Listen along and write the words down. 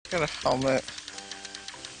Got a helmet.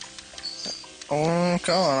 Oh,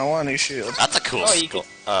 come on, I want a new shield. That's a cool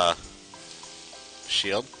Oh,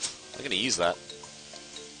 shield. I'm gonna use that.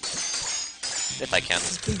 If I can.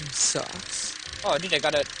 This game sucks. Oh, dude, I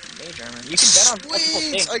got a mage armor. You can bet on multiple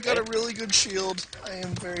Sweet! things. I got a right? really good shield. I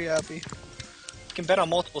am very happy. You can bet on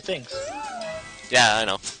multiple things. Yeah, I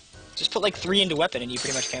know. Just put like 3 into weapon and you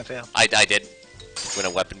pretty much can't fail. I did win a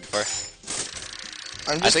weapon before.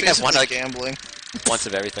 I'm just think I've won, basically like- gambling. Once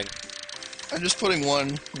of everything. I'm just putting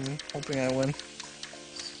one and hoping I win.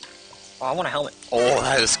 Oh, I want a helmet. Oh,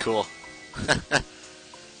 that is cool. That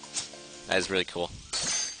is really cool.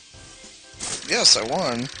 Yes, I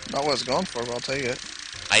won. Not what I was going for, but I'll take it.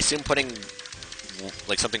 I assume putting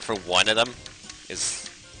like something for one of them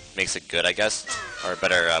makes it good, I guess, or a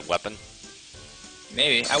better weapon.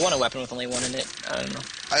 Maybe. I want a weapon with only 1 in it. I don't know.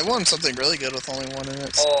 I won something really good with only 1 in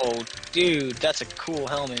it. Oh, dude, that's a cool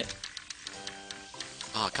helmet.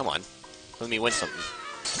 Oh, come on. Let me win something.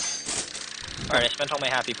 Alright, I spent all my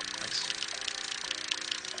happy points.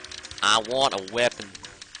 I want a weapon.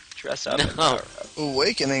 Dress up. No.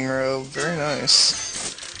 Awakening robe, very nice.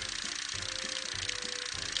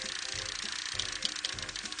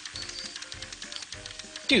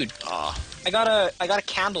 Dude, Oh, I got a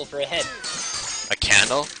candle for a head. a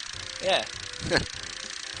candle? Yeah.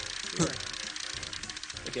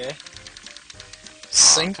 Okay.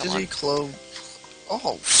 Sanctity Clove.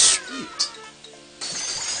 Oh, sweet.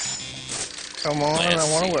 Come on, Let's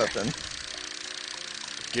I want see a here. weapon.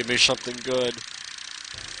 Give me something good.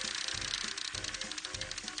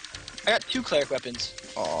 I got 2 cleric weapons.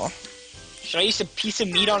 Aw. Should I use a piece of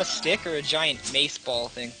meat on a stick or a giant mace ball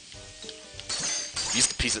thing? Use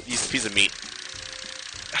the piece of meat.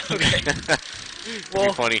 Okay. It'd Well,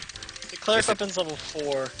 be funny. the cleric Is it- weapon's level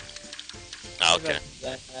 4. Oh, okay.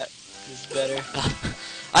 That is better.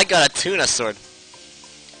 I got a tuna sword.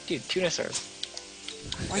 Dude, tuna sword.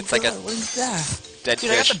 My It's like a- God, what is that? Dead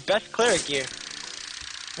Dude, I got fish. the best cleric gear.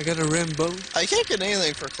 I got a Rambo. I can't get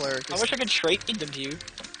anything for cleric. I wish I could trade them to you.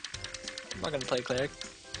 I'm not gonna play cleric.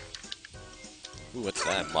 Ooh, what's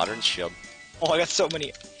that? Modern shield. Oh, I got so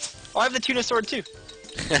many. Oh, I have the tuna sword too.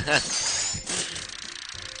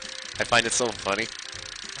 I find it so funny.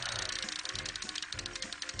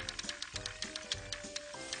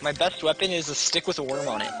 My best weapon is a stick with a worm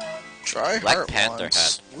on it. Try Black Heart Panther Wand.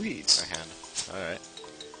 hat. Sweet. Our hand.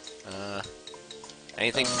 Alright.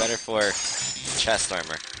 Anything better for chest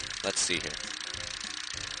armor? Let's see here.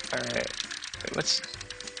 Alright. What's...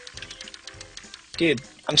 Dude,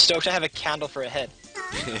 I'm stoked I have a candle for a head.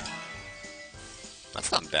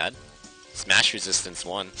 That's not bad. Smash resistance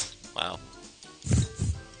 1. Wow.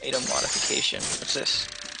 Item modification. What's this?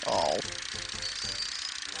 Oh.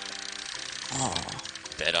 Oh,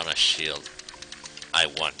 Bet on a shield. I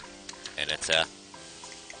won. And it's a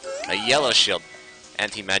yellow shield.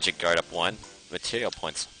 Anti-magic guard up 1. Material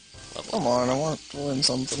points. Level. Come on, I want to win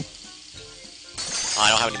something. Oh, I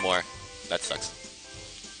don't have any more. That sucks.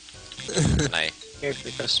 And Character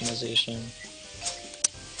customization.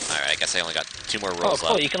 Alright, I guess I only got 2 more Oh, rolls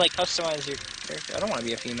cool. left. You can like customize your character. I don't want to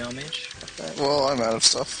be a female mage. Fuck that. Well, I'm out of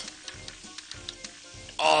stuff.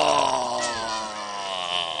 Oh!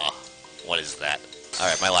 What is that?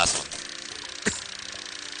 Alright, my last one.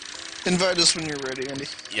 Invite us when you're ready, Andy.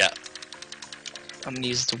 Yeah. I'm gonna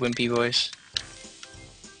use the wimpy voice.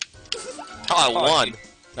 Oh, I Oh, won! dude.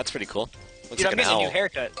 That's pretty cool. Looks Dude, like I'm an getting a new owl.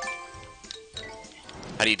 haircut.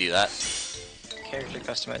 How do you do that? Character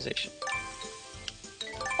customization.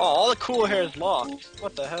 Oh, all the cool hair is locked.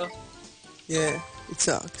 What the hell? yeah, it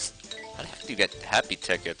sucks. How the heck do you get happy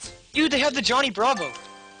tickets? Dude, they have the Johnny Bravo.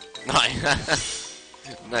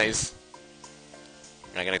 Nice.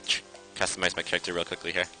 I'm gonna customize my character real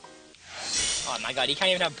quickly here. Oh my god, he can't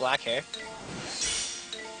even have black hair.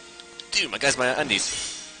 Dude, my guy's my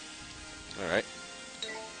undies. Alright.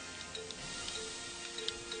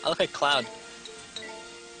 I look like Cloud.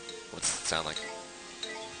 What's it sound like?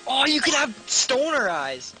 Oh, you could have stoner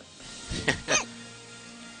eyes.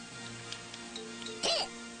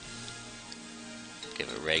 Give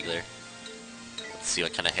it regular. Let's see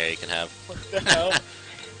what kind of hair you can have. What the hell?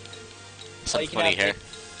 Some you can funny have, hair. like,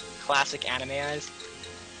 classic anime eyes.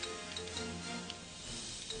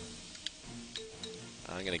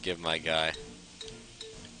 I'm gonna give my guy...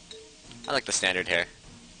 I like the standard hair.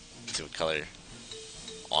 Let's see what color...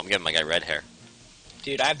 Oh, I'm giving my guy red hair.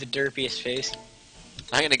 Dude, I have the derpiest face.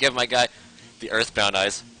 I'm gonna give my guy the earthbound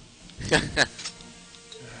eyes.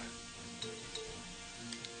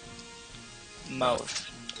 Mouth.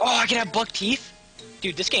 Oh, I can have buck teeth?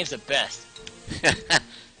 Dude, this game's the best.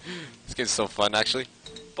 This game's so fun, actually.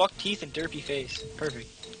 Buck teeth and derpy face. Perfect.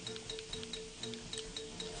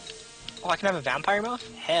 Oh, I can have a vampire mouth?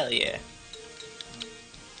 Hell yeah.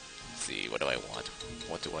 Let's see, what do I want?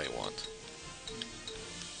 What do I want?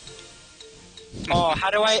 Oh, how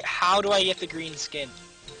do I get the green skin?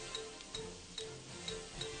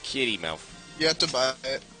 Kitty mouth. You have to buy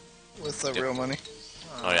it with the Yep. real money.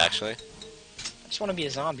 Oh, yeah, actually? I just want to be a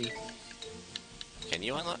zombie. Can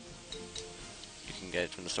you unlock? You can get it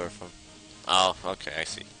from the store from... Oh, okay, I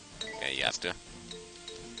see. Yeah, you have to.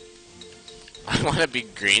 I want to be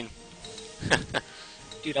green.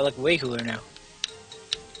 Dude, I look way cooler now.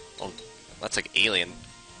 Oh, that's like alien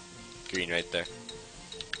green right there.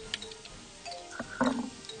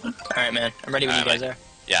 Alright, man. I'm ready when you guys are.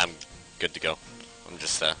 Yeah, I'm good to go. I'm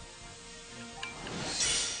just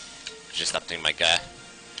updating my guy.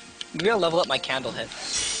 Maybe I'll level up my candle head.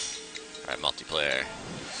 Alright, multiplayer.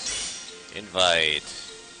 Invite.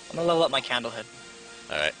 I'm gonna level up my candle head.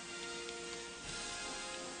 Alright.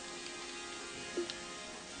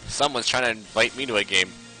 Someone's trying to invite me to a game.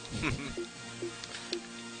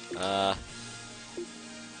 There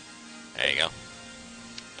you go.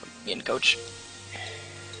 Me and coach.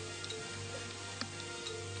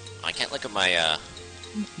 I can't look at my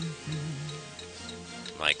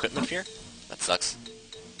my equipment here. That sucks.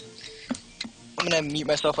 I'm gonna mute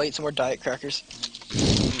myself. I'll eat some more diet crackers.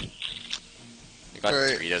 You got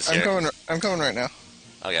Alright, Doritos I'm here. coming. I'm coming right now.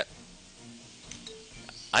 Okay.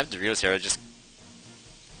 I have Doritos here.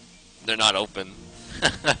 They're not open.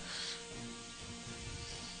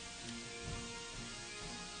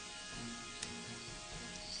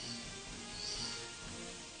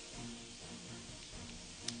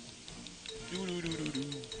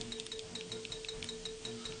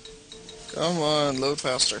 Come on, load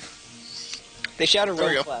faster. They should have a There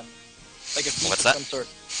we rogue go. class. Like a thief What's of that? some sort.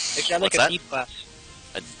 They should have like What's a that? thief class.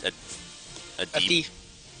 A A deep, thief.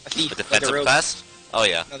 A thief. a Like a defensive rogue. class? Oh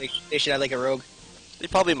yeah. No, they should have like a rogue. They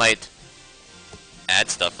probably might add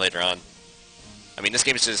stuff later on. I mean, this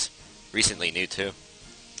game's just recently new too.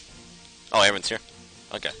 Oh, everyone's here.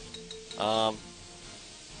 Okay.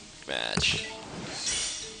 Match.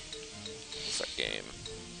 Start game.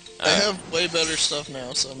 I have way better stuff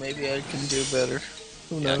now, so maybe I can do better.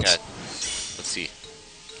 Who Yeah, knows? okay. Let's see.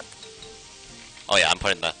 Oh yeah, I'm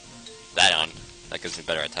putting that on. That gives me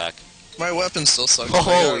better attack. My weapon still sucks.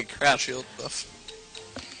 Holy I got crap. Shield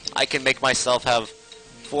stuff. I can make myself have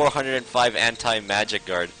 405 anti-magic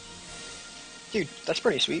guard. Dude, that's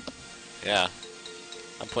pretty sweet. Yeah.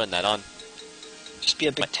 I'm putting that on. Just be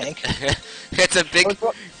a big tank. It's a big...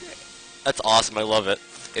 Oh, That's awesome, I love it.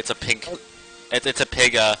 It's a pink... It's a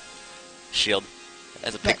pig, shield. It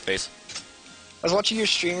has a pig Yeah. face. I was watching your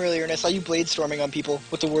stream earlier and I saw you blade storming on people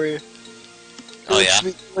with the warrior. Oh, Like,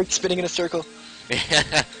 yeah? like spinning in a circle.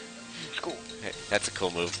 It's cool. That's a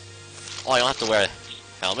cool move. Oh, I don't have to wear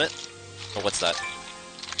a helmet? Oh, what's that?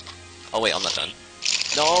 Oh, wait, I'm not done.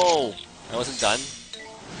 No! I wasn't done.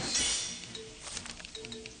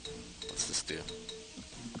 What's this do?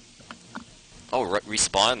 Oh,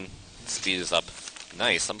 respawn speed is up.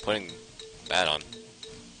 Nice, I'm putting that on.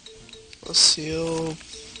 Let's heal.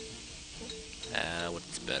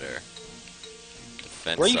 What's better?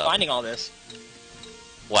 Defense Where are you up. finding all this?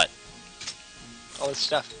 What? All this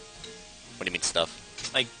stuff? What do you mean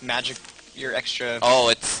stuff? Like magic, your extra... Oh,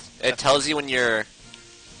 it tells you when you're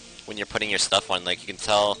putting your stuff on. Like you can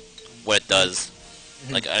tell what it does.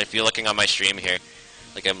 Like if you're looking on my stream here,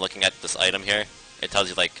 like I'm looking at this item here, it tells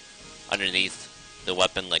you like underneath the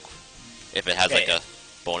weapon, like if it has Yeah, like yeah. a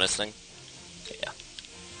bonus thing. Yeah.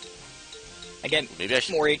 I get Maybe I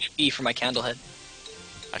should. more HP for my candle head.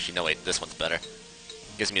 Actually, no wait, this one's better.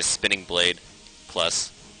 Gives me a spinning blade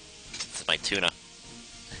plus. This is my tuna.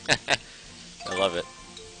 I love it.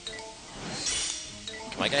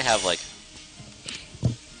 Can my guy have like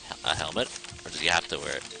a helmet, or does he have to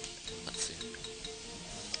wear it? Let's see.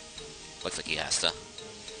 Looks like he has to.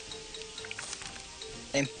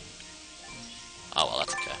 Same. Oh well,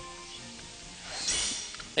 that's okay.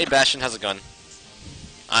 Hey Bastion, how's it going?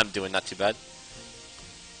 I'm doing not too bad.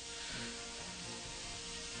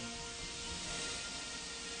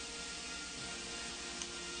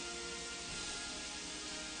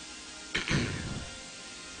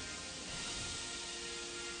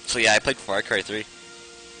 So yeah, I played Far Cry 3.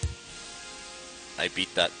 I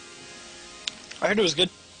beat that. I heard it was good.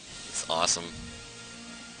 It's awesome.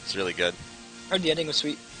 It's really good. I heard the ending was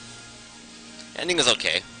sweet. Ending was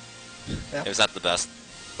okay. Yeah. It was not the best,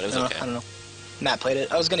 but it was I okay. don't know. Matt played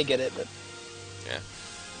it. I was gonna get it, but Yeah.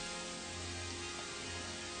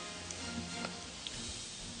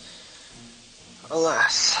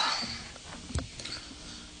 alas.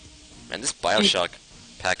 Man, this Bioshock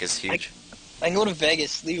pack is huge. I can go to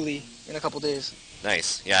Vegas legally in a couple days.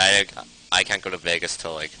 Nice. Yeah, I can't go to Vegas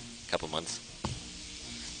till like a couple months.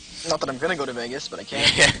 Not that I'm gonna go to Vegas, but I can.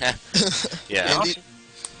 Yeah. Yeah. Andy,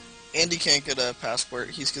 Andy can't get a passport.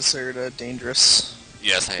 He's considered dangerous.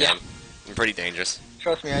 Yes, I Yeah. am. I'm pretty dangerous.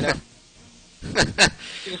 Trust me, I know. You Yeah,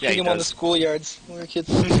 feed he him on the does. schoolyards when we were kids,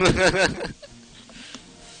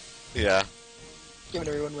 Yeah. giving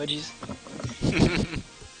everyone wedgies.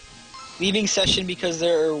 Leaving session because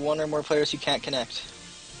there are one or more players who can't connect.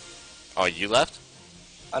 Oh, you left?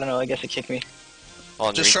 I don't know. I guess it kicked me.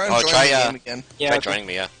 Oh, Just try and oh, join try, the game again. Yeah. try Okay. joining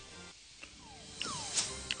me, yeah.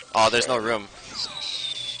 Oh, there's no room.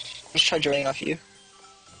 Just try joining off you.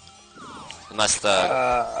 Unless the...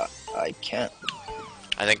 I can't.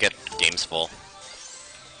 I think it game's full.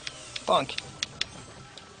 Bonk.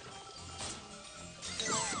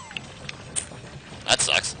 That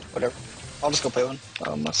sucks. Whatever. I'll just go play one.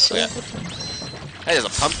 So Yeah. Hey, there's a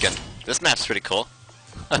pumpkin. This map's pretty cool.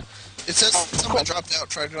 It says someone dropped out.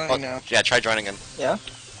 Try joining Oh, now. yeah, try joining in. Yeah. It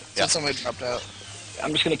Yeah. said somebody dropped out.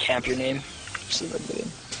 I'm just gonna camp your name. See if I can get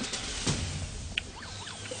in.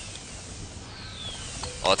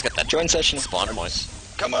 Oh, let's get that Join session. spawn point.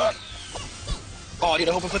 Come on. Oh, dude,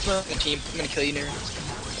 I hope it puts me on the team. I'm gonna kill you, Nerd.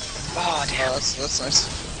 Oh, Yeah, damn. that's nice.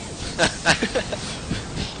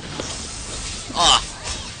 Ah!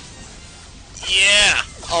 Yeah!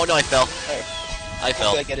 Oh no, I fell. Alright. I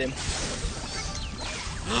fell. Hopefully I get in.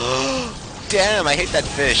 Damn, I hate that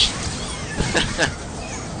fish.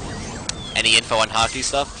 Any info on hockey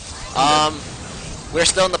stuff? We're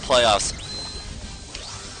still in the playoffs.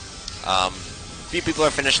 Few people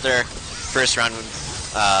have finished their first round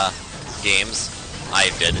games. I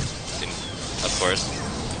did, of course.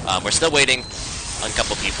 We're still waiting on a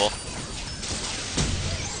couple people.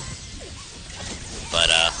 But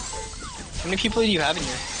How many people do you have in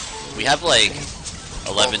here? we have like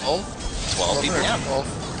 11, 12? 12 people. Yeah.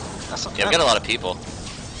 12. That's not Yeah, we bad. got a lot of people.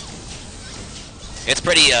 It's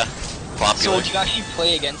pretty So popular. would you actually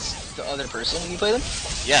play against the other person when you play them?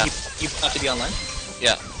 Yeah, You have to be online?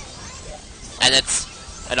 yeah. And it's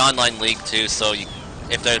an online league too, so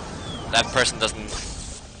if that person doesn't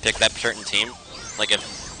pick that certain team, like if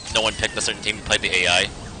no one picked a certain team, you play the AI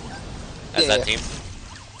as Yeah, that yeah. team.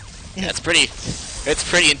 Yeah, it's pretty I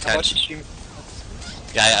watch intense. you stream.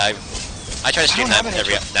 Yeah, I try to stream that have an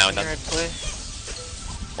every extra now and then. I'd play.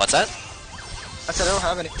 What's that? I said I don't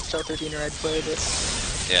have any Star 13 or I'd play, but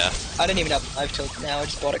Yeah, I didn't even have live till now. I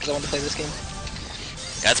just bought it because I wanted to play this game.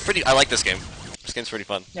 yeah, it's pretty. I like this game. This game's pretty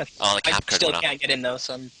fun. Yeah. Oh, the I cap card still went off. can't get in though,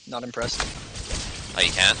 so I'm not impressed. Oh,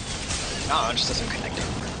 you can't? No, it just doesn't connect.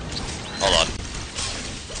 Hold on.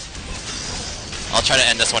 I'll try to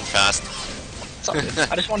end this one fast. It's all good.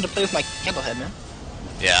 I just wanted to play with my candlehead, man.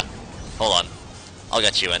 Yeah. Hold on. I'll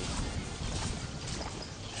get you in.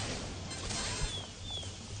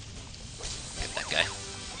 Get that guy.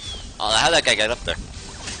 Oh, how'd that guy get up there?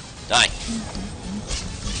 Die.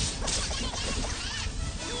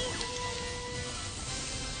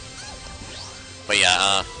 But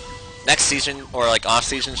yeah, next season, or like off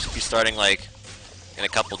season, should be starting like in a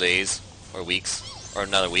couple days, or weeks, or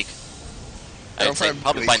another week. Yeah, I'd say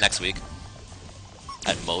probably week. by next week.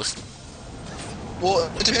 At most.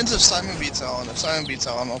 Well, it depends if Simon beats Alan. If Simon beats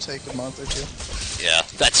Alan, I'll take a month or two. Yeah,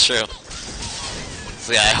 that's true.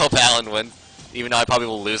 So yeah, I hope Alan wins, even though I probably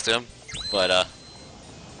will lose to him. But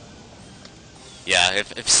yeah,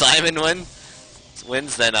 if Simon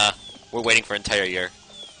wins, then we're waiting for an entire year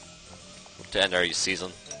to end our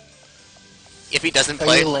season. If he doesn't Are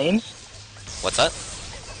play, you lame? what's that?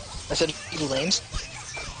 I said, are you lames?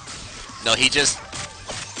 No, he just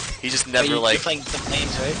never You're like. playing the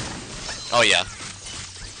flames, right? Oh yeah.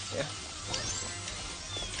 Yeah.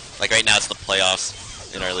 Like right now, it's the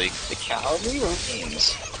playoffs in our league. The Calgary or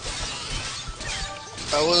Flames?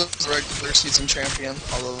 I was regular season champion,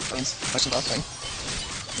 although that's nothing.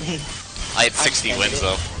 I had 60 wins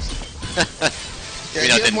though. Yeah, You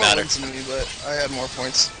know, he it had didn't more matter. wins than me, but I had more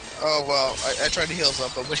points. Oh well, I tried to heal us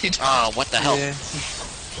up, but he did. Oh, what the hell? Yeah.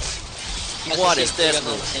 What is this You're in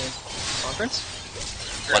the move? same conference?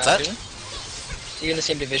 What's that? You're in the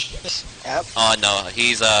same division? App? Oh no,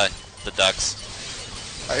 he's the Ducks.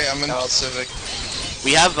 I'm in Oh. Pacific.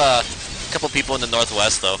 We have a couple people in the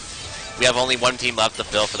Northwest though. We have only one team left to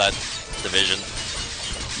fill for that division.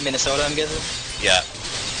 Minnesota, I'm guessing? Yeah.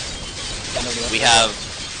 Yeah, nobody wants We that. have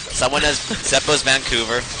someone as Seppo's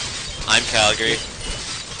Vancouver. I'm Calgary.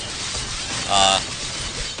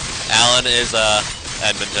 Alan is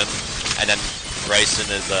Edmonton, and then Bryson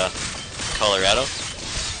is Colorado.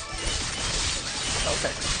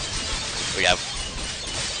 Okay. We have,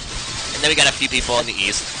 and then we got a few people in the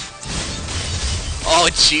East. Oh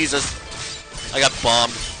Jesus! I got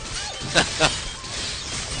bombed.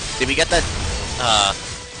 Did we get that?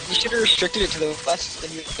 You should have restricted it to the west,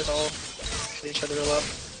 then you guys all kill each other a lot.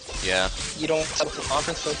 Yeah. You don't set up a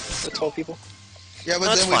conference with 12 people. Yeah, but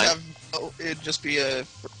No, then it's fine. it'd just be a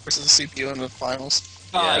versus the CPU in the finals.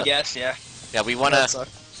 Oh, I Yeah. guess, yeah. Yeah, we That'd suck.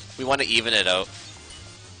 wanna even it out.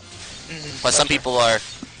 Mhm, But some that's people are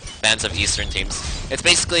fans of Eastern teams. It's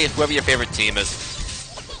basically whoever your favorite team is.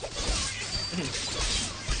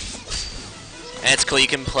 And it's cool, you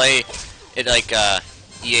can play it like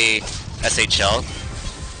EA SHL,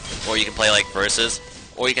 or you can play like Versus,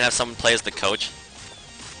 or you can have someone play as the coach.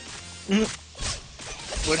 right.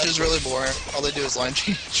 Which is really boring. All they do is line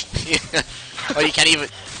change. Yeah. Or you can't even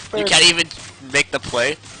make the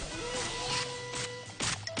play.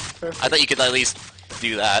 I thought you could at least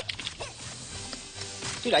do that.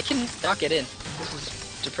 Dude, I can not get in. This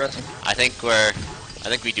is depressing. I think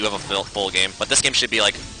we do have a full game, but this game should be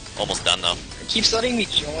like almost done though. It keeps letting me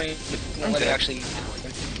join, but not letting me actually.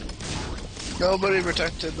 Nobody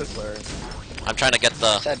protected the cleric. I'm trying to get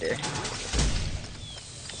the Sad day.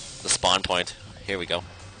 spawn point. Here we go.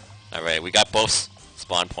 Alright, we got both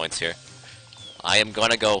spawn points here. I am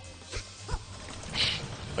gonna go...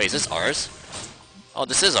 Wait, is this ours? Oh,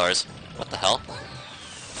 this is ours. What the hell?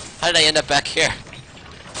 How did I end up back here?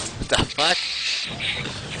 What the fuck?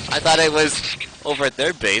 I thought I was over at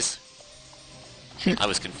their base. I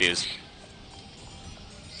was confused.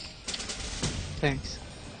 Thanks.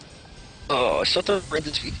 Oh, I still have to rent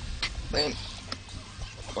this feet. Man.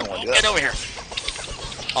 I don't want to do Get that. over here!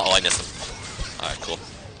 Oh, I missed him. Alright, cool.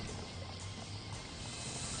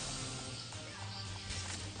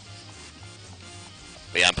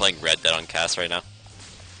 But yeah, I'm playing Red Dead on cast right now.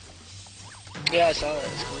 Yeah, I saw that.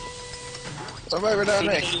 It's cool. Somebody were down You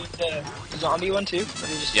me. can do the zombie one too? Or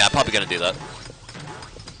do you just... Yeah, I'm probably gonna do that.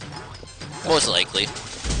 Most likely.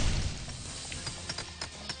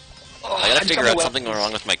 Oh, I gotta just figure got out my something weapons.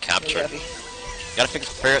 wrong with my capture. Really happy. Gotta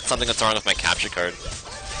figure out something that's wrong with my capture card.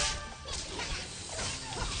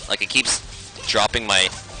 Like, it keeps dropping my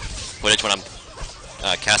footage when I'm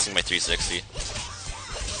casting my 360.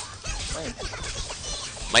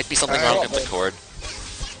 Might be something wrong with the cord.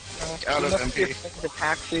 Out You of must be MP. afraid to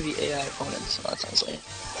attack through the AI opponents. So that sounds like.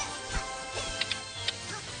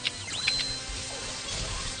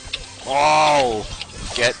 Oh!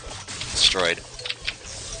 Get destroyed.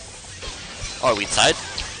 Oh, are we inside?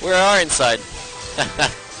 We are inside!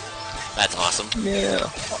 That's awesome. Yeah.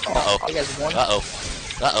 Uh-oh. You guys won. Uh-oh.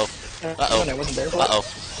 Uh-oh. Uh-oh. I wasn't there for it. Uh-oh.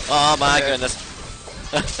 Oh my Okay. goodness.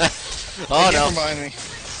 Oh Thank you no. for reminding me.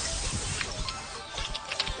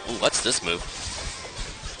 Ooh, what's this move?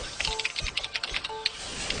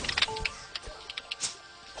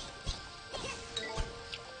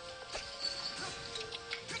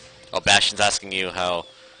 Oh, Bastion's asking you how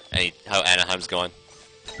Anaheim's going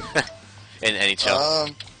in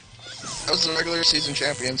NHL. I was the regular season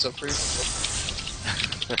champion, so pretty.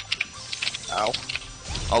 Ow.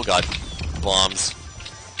 Oh god, bombs.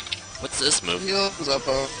 What's this move? Heals up,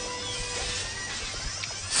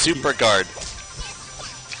 Super guard.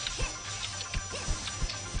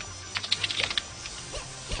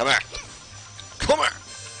 Come here. Come here.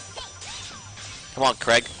 Come on,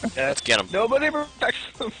 Craig. Let's get him. Nobody protects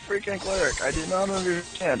the freaking cleric. I do not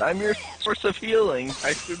understand. I'm your source of healing.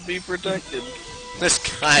 I should be protected. This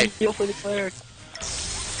guy. Heal for the cleric.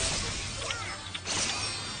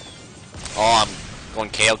 Oh, I'm going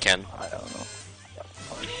Kaioken. I don't know.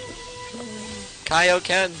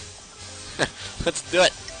 Kaioken. Let's do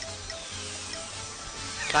it.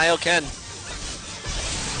 Kaioken.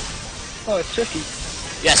 Oh, it's 50.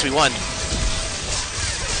 Yes, we won.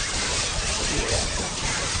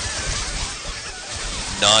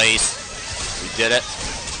 Nice. We did it.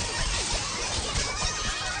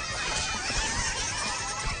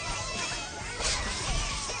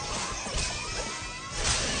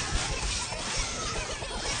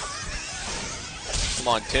 Come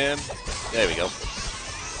on, Tim. There we go.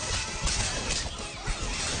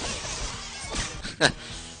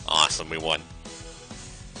 Awesome, we won.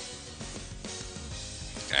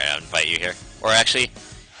 Alright, I'll invite you here. Or actually,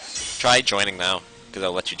 try joining now, because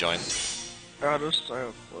I'll let you join. Auto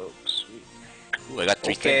style cloak, sweet. Ooh, I got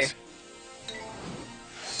three Okay. things.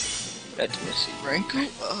 Let me see. rank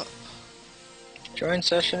up. Join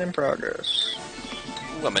session in progress.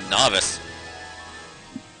 Ooh, I'm a novice.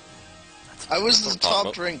 I was That's the what I'm top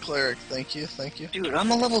talking rank cleric. Thank you, thank you. Dude,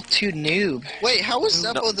 I'm a level 2 noob. Wait, how was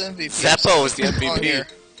No. Zeppo the MVP? Zeppo was the On MVP. here.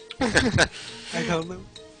 I don't know.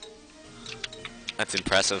 That's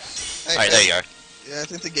impressive. Hey, Alright, there you are. Yeah, I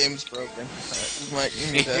think the game's broken.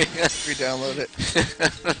 You need to re-download it.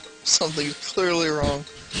 Something's clearly wrong.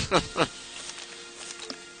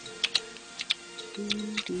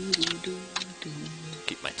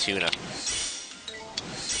 Keep my tuna.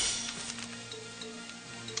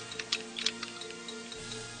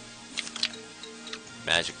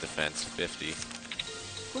 Magic defense 50.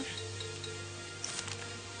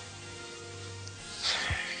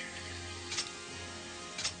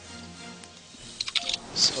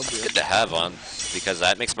 So Good good. to have on because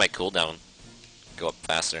that makes my cooldown go up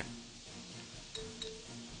faster.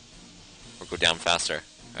 Or go down faster.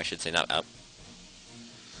 I should say not up.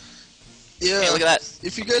 Yeah. Hey, look at that.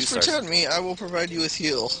 If you I'm guys 2 stars. protect me, I will provide you with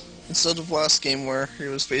heal. Instead of last game where it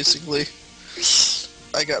was basically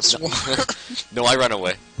I got swarmed. No, I run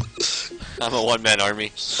away. I'm a one-man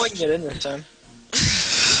army. I can get in this time.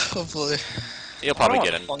 Hopefully. You'll probably I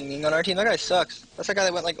get don't in. want Feng Ying on our team. That guy sucks. That's that guy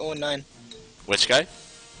that went like 0-9. Which guy?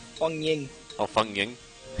 Feng Ying. Oh, Feng Ying.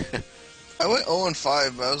 I went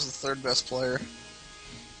 0-5, but I was the third best player.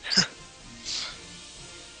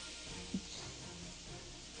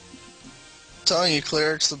 Telling you,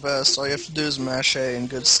 cleric's the best. All you have to do is mash A and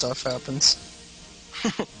good stuff happens.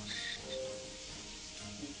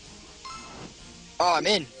 Oh, I'm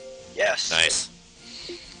in. Yes. Nice.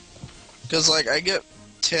 Because, like, I get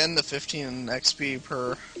 10 to 15 XP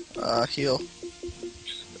per heal.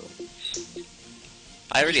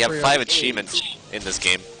 I already have Free 5 up. achievements in this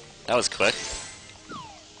game. That was quick.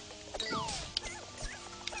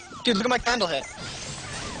 Dude, look at my candle hit.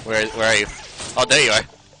 Where are you? Oh, there you are.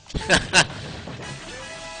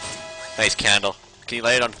 Nice candle. Can you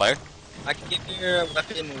light it on fire? I can give you your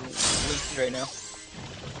weapon loot right now.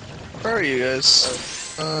 Where are you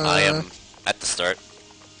guys? I am at the start.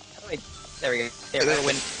 Wait, there we go. There we go.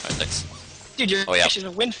 Wind. Alright, thanks. Dude, your Oh, yeah. fish is a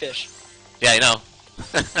windfish. Yeah, I know.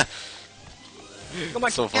 Look at my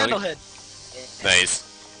So funny. candle head. Nice.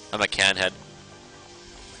 I'm a can head.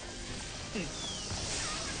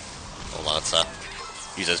 Hold on, let's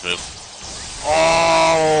use this move.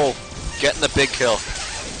 Oh! Getting the big kill.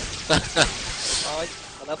 Oh,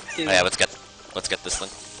 that's Oh yeah, let's get this thing.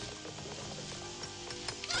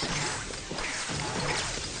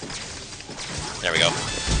 There we go.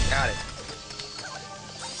 Got it.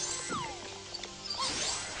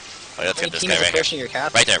 Oh, let's get this Team guy is right here. pushing your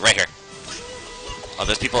cat. Right there, right here. Oh,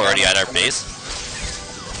 there's people already at our base.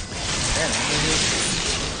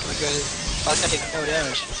 Look at it. I was gonna take no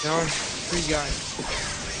damage. There are 3 guys.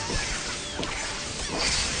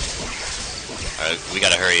 Alright, we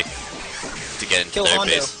gotta hurry to get into Kill their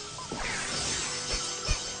Hondo. base.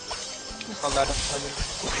 Oh god.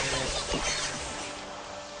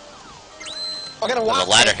 I got a There's a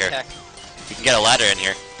ladder here. attack. You can get a ladder in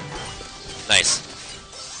here. Nice.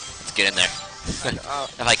 Let's get in there.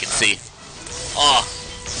 If I can see. Oh,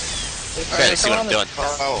 try to see what I'm doing.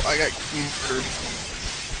 Oh, I got murdered.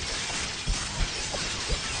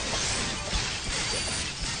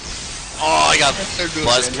 Oh, I got They're doing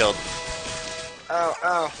Buzz damage. killed. Ow,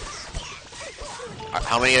 ow.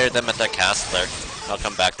 How many are them at that cast there? I'll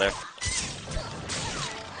come back there.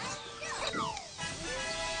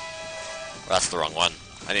 Well, that's the wrong one.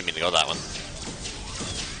 I didn't mean to go that one.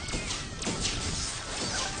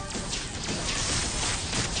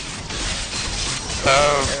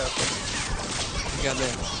 You got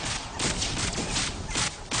there.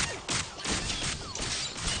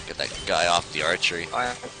 Get that guy off the archery.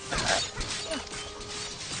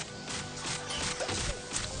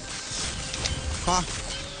 Huh?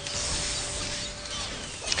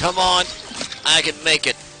 Come on! I can make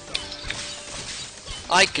it!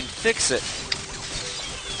 I can fix it!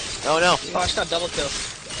 Oh no! Oh, I just got double kill.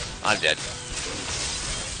 I'm dead.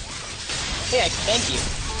 Hey, I thank you.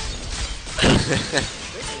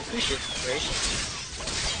 Appreciate it, Grace.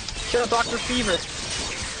 Kill Dr. Fever.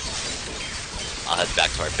 I'll head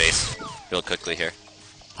back to our base real quickly here.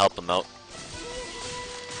 Help him out.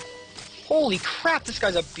 Holy crap, this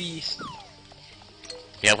guy's a beast.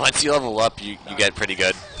 Yeah, once you level up, you get pretty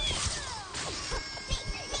good.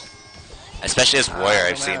 Especially as warrior,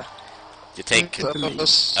 I've seen. You take out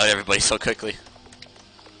everybody so quickly.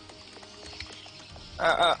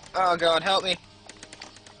 Oh god, help me.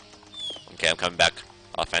 Okay, I'm coming back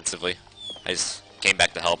offensively. I just came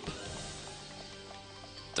back to help.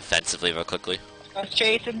 Defensively real quickly. He's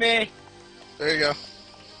chasing me. There you go.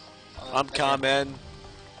 I'm coming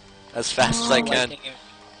as fast as I can.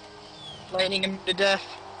 Lightning him to death.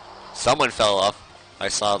 Someone fell off. I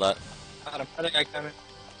saw that. Got him. I think I got him.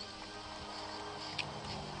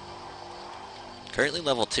 Currently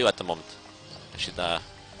level 2 at the moment. I should I'm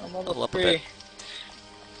level level up a 3. bit.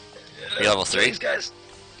 You level 3? These guys.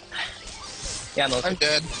 Yeah, I'm level I'm 3.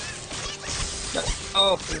 dead.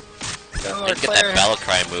 Oh. No, Didn't get Claire. that battle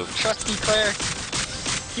cry move. Trust me, Claire.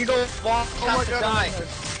 You go walk, have to die.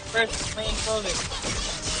 Where's main clothing?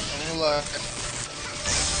 I'm gonna lie.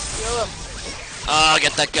 Kill him. Ah,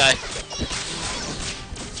 get that guy.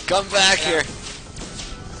 Come back here.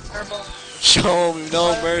 Fireball. Show me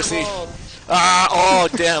no mercy. Fireball. Ah, oh,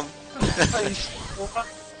 damn. Nice.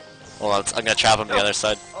 Hold on, I'm gonna trap him the other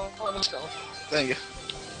side. Oh, let's go. Thank you.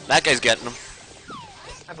 That guy's getting him.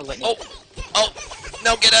 Have a lightning. Oh,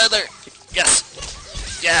 no, get out of there. Yes.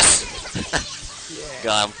 Yes. Yeah.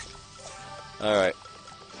 Got him. Alright.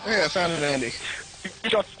 Hey, I found it, Andy.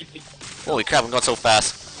 Holy crap, I'm going so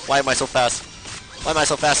fast. Why am I so fast? Why am I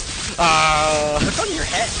so fast? What's on your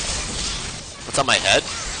head? What's on my head?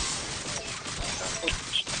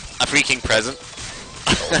 A freaking present.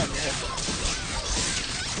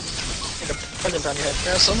 Present on your head.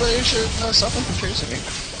 Yeah, somebody should stop him from chasing me.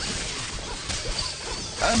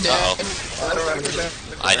 I'm dead. Uh-oh. I don't remember that.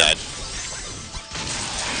 I died.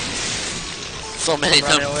 So many of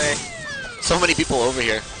Run them. away. So many people over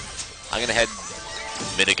here. I'm gonna head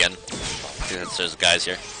mid again. Since there's guys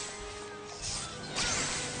here.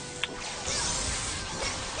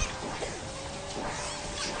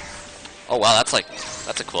 Oh wow, that's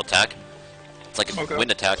a cool attack. It's like a Okay.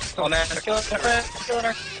 wind attack. Oh man, they're killing our friend. They're killing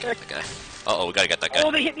our chick. Okay. Uh-oh, we gotta get that guy.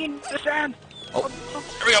 Oh, they hit me in the sand. Oh.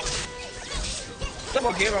 Here we go.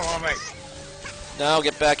 Someone give him on me. No,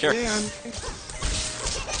 get back here. Yeah,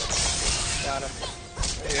 Got him.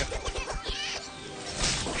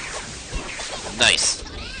 Nice.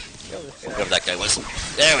 Kill this guy. Whoever that guy was.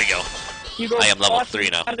 There we go. You go I am level boss, 3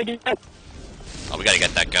 now. how did they get- Oh, we gotta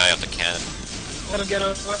get that guy off the cannon. Let him get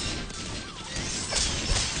over.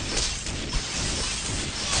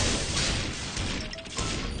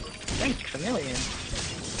 Thanks a million.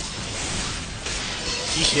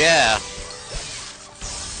 Yeah.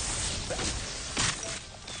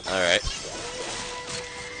 Alright.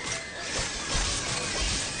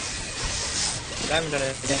 I haven't done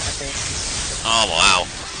it again, I think. Oh, wow.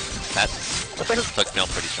 That Looks like took me out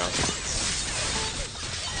pretty strong.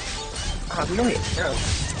 we don't need arrows.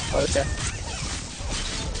 Oh, okay.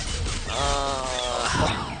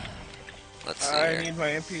 Let's see I here. need my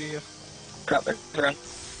MP. Crap, they're around.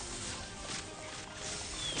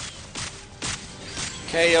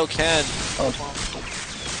 KO Ken. Oh,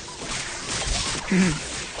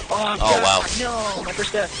 Oh, God, wow. No, my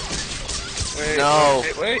first death. Wait, No.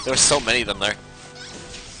 wait. There were so many of them there.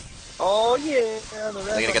 Oh, yeah. The Are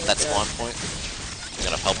they gonna get that spawn point? I'm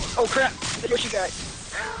gonna help them. Oh, crap. The Yoshi guy.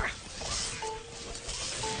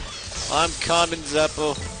 I'm coming,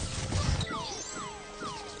 Zeppo.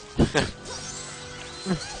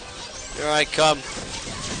 Here I come.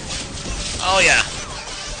 Oh yeah.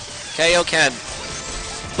 KO Ken.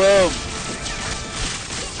 Boom.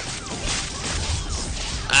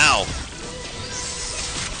 Ow.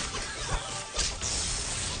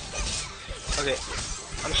 Okay.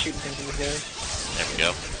 I'm shooting things in the air. There we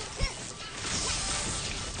go.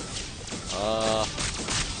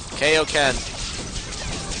 KO Ken.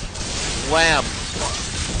 Wham.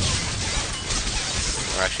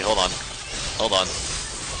 Or actually, hold on. Hold on.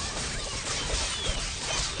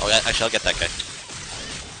 Oh, yeah, actually, I'll get that guy.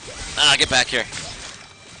 Ah, get back here.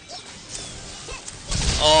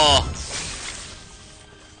 Oh.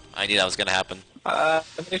 I knew that was gonna happen.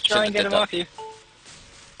 Let me try and get him did that. off you.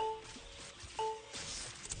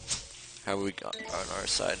 How are we got on our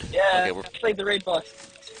side? Yeah, Okay, we're... I played the raid boss.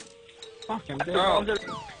 fuck, I'm dead. Oh.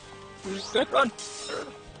 Who's good? Run!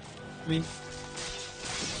 Me.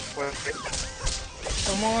 Wait.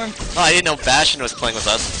 Come on. Oh, I didn't know Bastion was playing with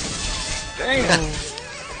us. Damn.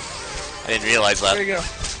 I didn't realize that. There you go.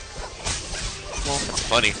 That's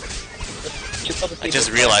funny. Just other I people.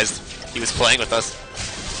 just realized he was playing with us.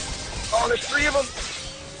 Oh, there's 3 of them!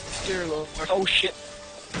 Dear Lord. Oh, shit.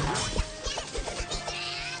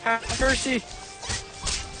 Have mercy!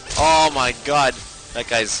 Oh my god. That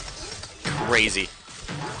guy's crazy.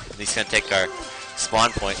 He's gonna take our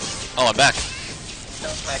spawn point. Oh, I'm back. No,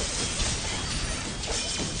 back.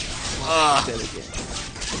 Ah.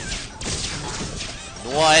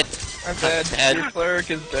 What? I'm dead. Dead. Your cleric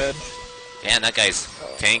is dead. Man, that guy's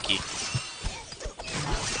tanky.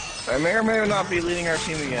 I may or may not be leading our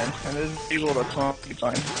team again, and this is evil, that's not be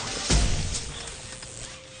fine.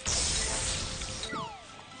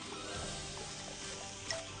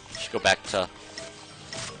 Should go back to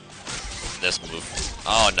this move.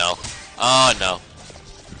 Oh no. Oh no.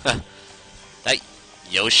 That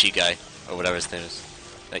Yoshi guy, or whatever his name is.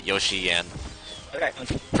 That Yoshi Yan. Okay.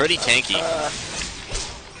 Pretty tanky.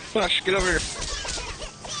 Flash, get over here.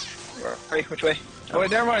 Hurry, which way? Oh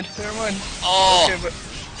wait, never mind, never mind. Oh Okay, but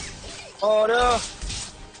Oh no!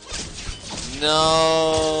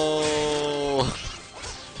 no.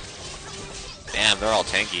 Damn, they're all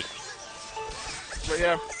tanky. But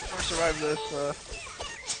yeah, before I survive this,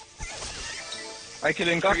 I could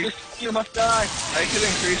increase. You must die. I could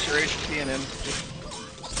increase your HP and MP.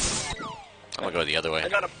 I'm gonna go the other way. I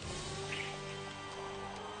got him.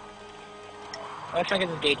 I'm trying to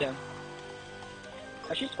get this gate down.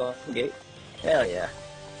 Oh, she's gone. Gate. Hell yeah.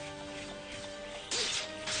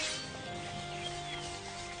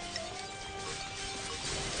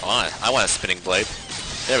 I want a spinning blade.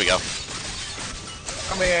 There we go.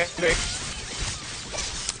 Come here, Andy.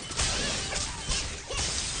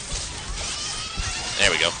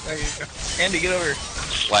 There we go. There you go. Andy, get over here.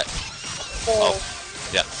 What? Oh.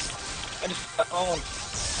 Yeah. I just got owned.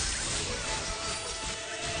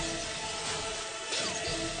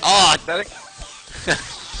 Oh! That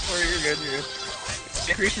oh, you're good, you're good.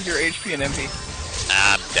 Increases your HP and MP.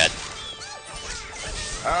 I'm dead.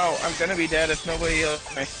 Oh, I'm gonna be dead if nobody heals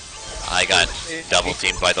me. I got double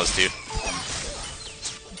teamed by those two.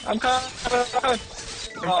 I'm coming.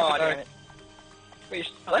 Oh, damn it. Wait, you're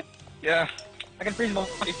still alive? Yeah. I can freeze him. I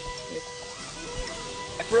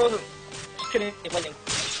froze him. Just kidding. Lightning.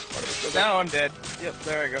 Now I'm dead. Yep,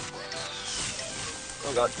 there I go.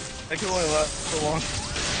 Oh god. I can only last so long.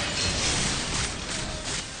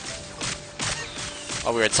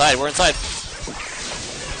 Oh, we're inside. We're inside.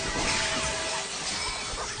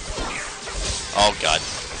 Oh god.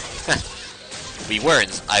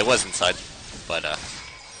 I was inside, but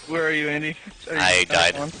Where are you, Andy? Are you I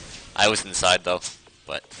died. on? I was inside though.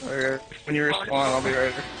 But Okay. When you respawn, I'll be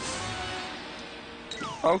right there.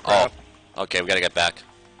 Oh crap. okay, we gotta get back.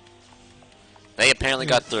 They apparently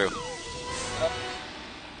got through.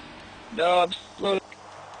 No, I'm slow.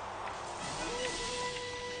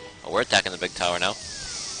 Oh, we're attacking the big tower now.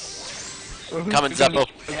 So who's Coming, gonna-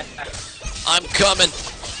 Zeppo. I'm coming.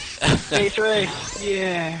 Space race.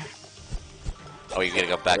 Yeah. Oh, you gotta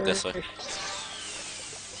go back this way.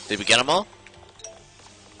 Did we get them all?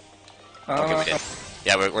 Okay, we did.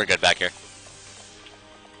 Yeah, we're good back here.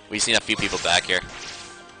 We've seen a few people back here.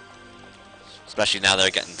 Especially now they're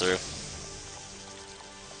getting through.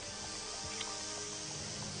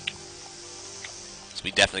 So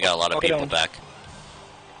we definitely got a lot of people back.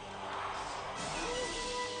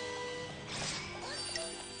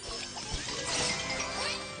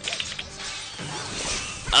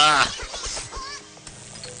 Ah!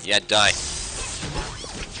 Yeah, die.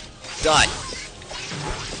 Die!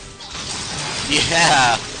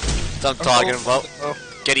 Yeah! That's what I'm talking about. Oh.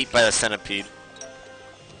 Get eat by the centipede.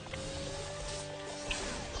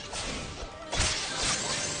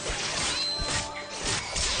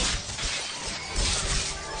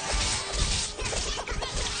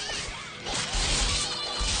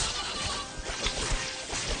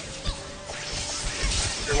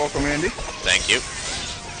 You're welcome, Andy. Thank you.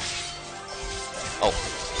 Oh.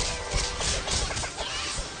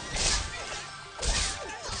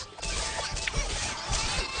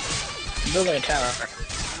 Building a tower.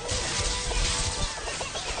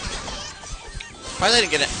 Why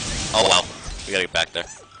didn't get it? Oh wow. We gotta get back there.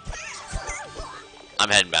 I'm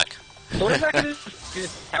heading back. So what exactly is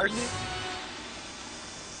this towers do?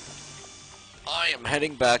 I am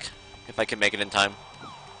heading back. If I can make it in time.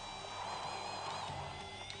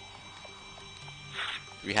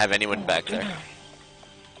 Do we have anyone back there?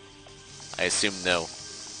 I assume no.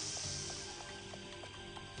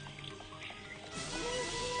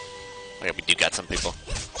 Oh yeah, we do got some people.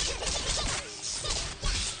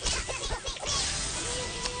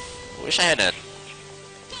 I wish I had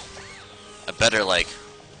a better, like,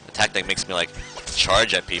 attack that makes me, like,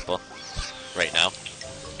 charge at people right now.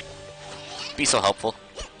 Be so helpful.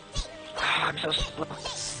 I'm so slow.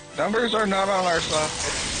 Numbers are not on our side.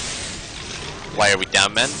 Why are we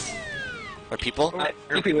down, men? Or people? I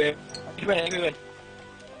think we win. I think we win.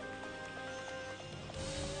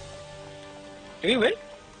 Did we win?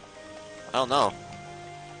 I don't know.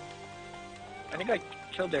 I think I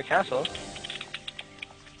killed their castle.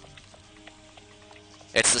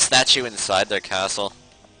 It's the statue inside their castle.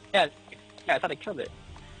 Yeah, I thought I killed it.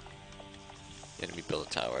 Enemy build a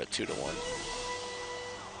tower at 2 to 1.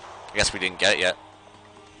 I guess we didn't get it yet.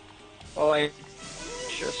 Oh, I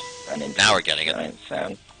just ran into Now we're getting it. giant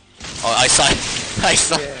sound. Oh, I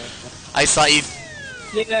saw Yeah. I saw you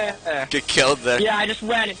Yeah. get killed there. Yeah, I just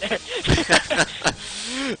ran in there.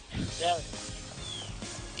 Yeah.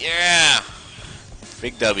 Yeah.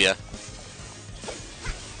 Big W.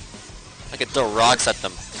 I could throw rocks at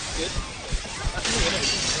them. Good.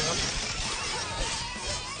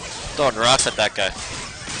 Throwing rocks at that guy.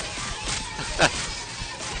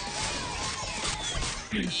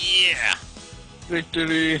 Yeah.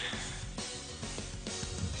 Victory.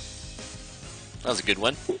 That was a good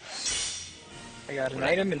one. I got an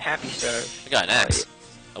item and Happy Stars. I got an axe.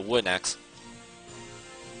 A wooden axe.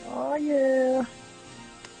 Oh yeah.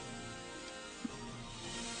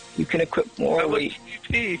 You can equip more That was weight.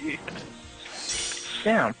 GP.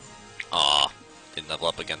 Damn. Aw, didn't level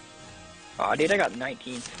up again. Aw, dude, I got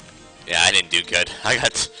 19. Yeah, I didn't do good. I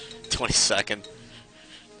got 22nd.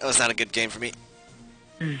 That was not a good game for me.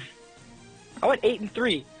 I went 8 and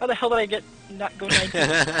 3. How the hell did I not go 19?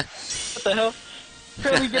 What the hell?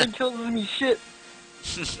 Apparently getting kills with me shit.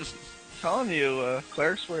 Telling you,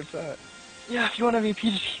 Cleric's where it's at. Yeah, if you want to be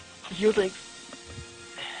PG, heal things.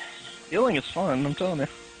 Healing is fun, I'm telling you.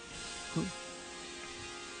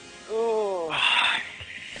 Oh.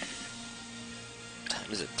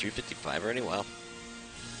 Time is it 3:55 already? Wow.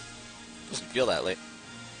 Doesn't feel that late.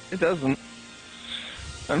 It doesn't.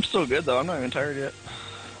 I'm still good though, I'm not even tired yet.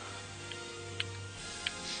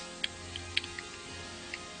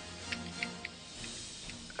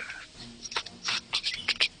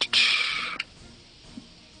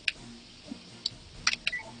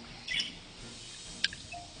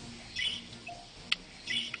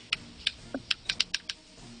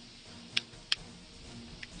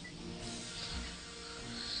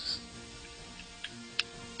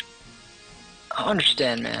 I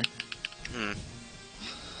understand, man.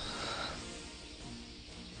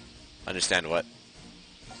 Understand what?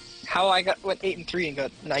 How I went 8 and 3 and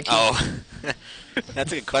got 19. Oh,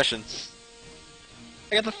 that's a good question.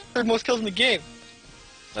 I got the third most kills in the game.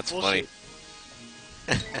 That's Bullshit.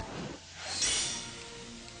 funny.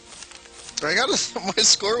 I got my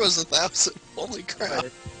score was 1,000. Holy crap!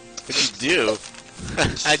 What'd you do?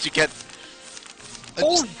 How'd you get?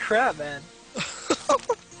 Holy crap, man.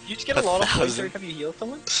 You just get a lot of points 1,000. every time you heal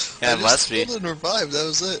someone? Yeah, I it must just be. healed and revived. That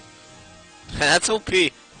was it. That's OP.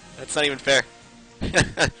 That's not even fair.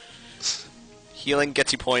 Healing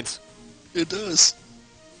gets you points. It does.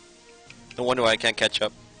 No wonder why I can't catch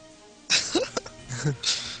up.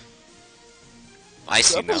 I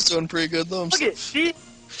see That now. was doing pretty good though. Look at it, see?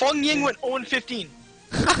 Feng Ying went 0 and 15.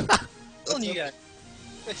 Telling you guys.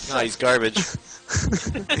 No, he's garbage.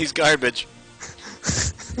 He's garbage.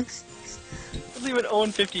 He went 0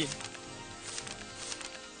 and 15.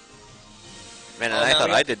 Man, Oh, and I now thought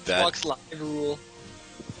we I got did bad. Xbox Live rule.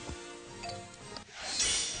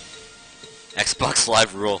 Xbox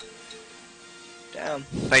Live Rule. Damn,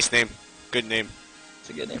 Nice name. Good name. it's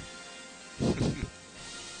a good name.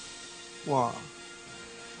 Wow.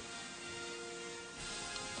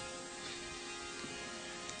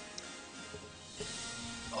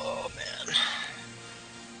 Oh man.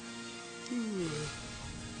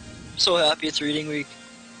 So happy it's reading week.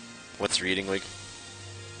 What's reading week?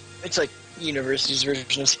 It's like university's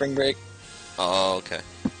version of spring break. Oh, okay.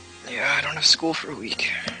 Yeah, I don't have school for a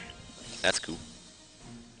week. That's cool.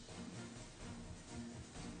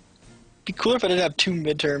 Be cooler if I didn't have 2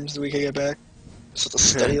 midterms the week I get back. So to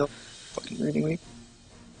study all fucking reading week.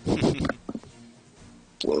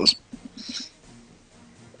 Blows.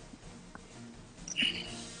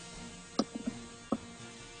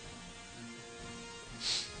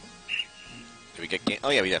 Do we get game? Oh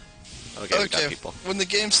yeah, we do. Okay, we got Okay. people. When the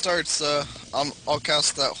game starts, I'll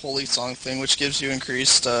cast that holy song thing, which gives you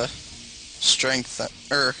increased strength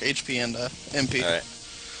or HP and MP. All right.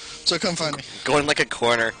 So come find me. Go in like a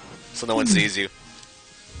corner so no one sees you.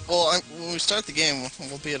 Well, when we start the game,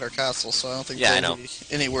 we'll be at our castle, so I don't think Yeah, I there'll know. be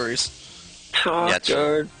any worries. Yeah,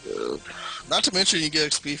 true. Not to mention you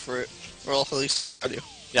get XP for it. Well, at least I do.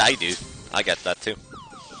 Yeah, I do. I get that too.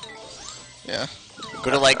 Yeah.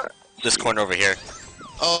 Go to like this corner over here.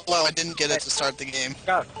 Oh, well, I didn't get it to start the game.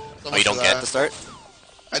 God. So Oh, you don't much for get that. to start?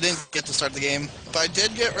 I didn't get to start the game, but I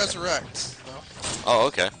did get Resurrect. So Oh,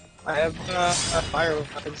 okay. I have fire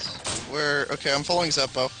weapons. okay, I'm following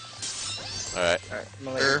Zeppo. All right. Alright, I'm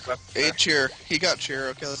gonna let you equip. A cheer. He got cheer.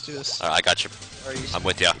 Okay, let's do this. All right, I got you. Are you- I'm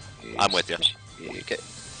with you. I'm with you. Okay.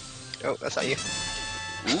 Oh, that's not you.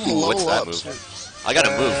 Ooh, what's Level that up. move? I got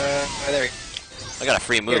a move. There you I got a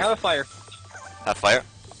free go. move. Here, have a fire. Have fire?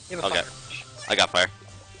 You have a Okay. fire. I got fire.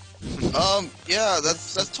 Yeah,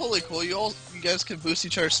 that's totally cool. You guys can boost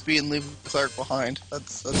each other's speed and leave the cleric behind.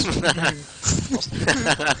 That's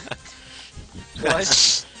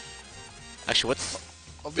What? Actually, what's?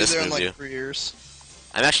 I'll be This there in move, like you. 3 years.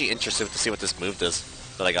 I'm actually interested to see what this move does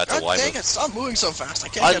that I got to God Y dang move. it! Stop moving so fast. I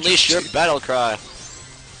can't catch Unleash up your to you. battle cry.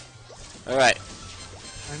 All right.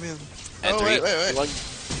 I'm in. And Oh, 3, wait. 2, 1,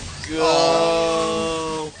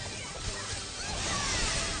 go.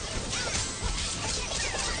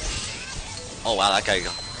 Oh wow, that guy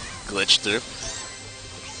glitched through.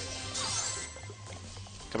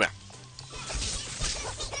 Come here.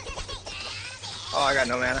 Oh, I got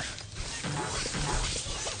no mana.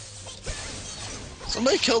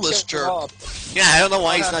 Somebody kill this Kill jerk. Rob. Yeah, I don't know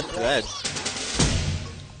why he's not dead.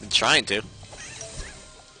 I'm trying to.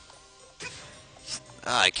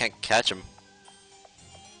 Ah, I can't catch him.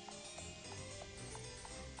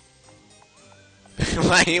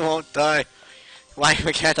 Why he won't die? Why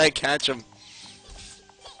can't I catch him?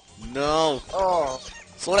 No. Oh.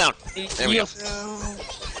 Slow down. There we go.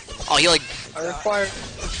 Oh, he like... I require.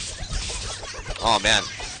 Oh, man.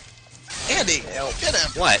 Andy, get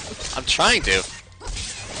him. What? I'm trying to.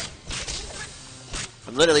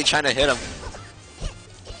 I'm literally trying to hit him.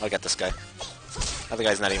 Oh, I got this guy. Other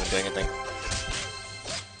guy's not even doing anything.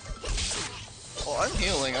 Well, I'm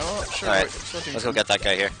healing. I'm not sure. Alright, what let's go get that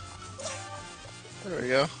guy here. There we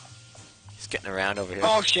go. He's getting around over here.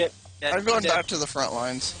 Oh shit. Dead, I'm going dead. back to the front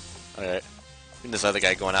lines. Alright. And this other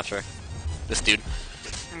guy going after this dude.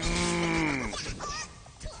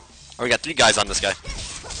 Oh, we got 3 guys on this guy.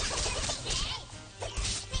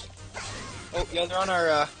 Oh, yeah, they're on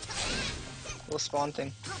our little spawn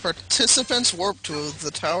thing. Participants warp to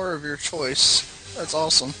the tower of your choice. That's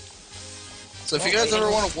awesome. So if you guys ever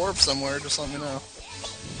want to warp somewhere, just let me know.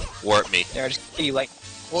 Warp me. There, just give you like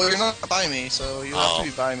Well, you're not by me, so you have Oh. to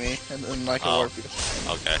be by me, and then I can Oh. warp you.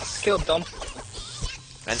 Okay. kill dump.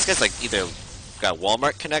 And this guy's like either got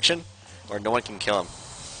Walmart connection or no one can kill him.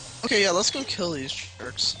 Okay, yeah, let's go kill these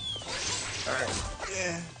jerks. Alright.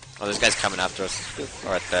 Yeah. Oh, this guy's coming after us.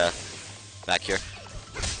 Or at the back here.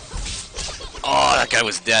 Oh, that guy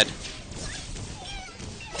was dead.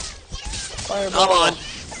 Fireball. Come on.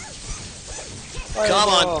 Come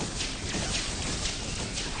on. Fireball.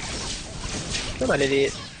 Come on,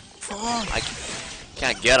 idiot. I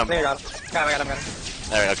can't get him. There you go. Got him.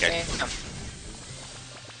 There, okay. Damn.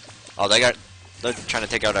 Oh, they're trying to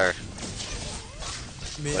take out our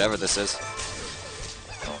Mid. whatever this is.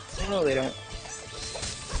 No, they don't.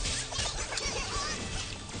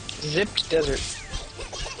 Zipped desert.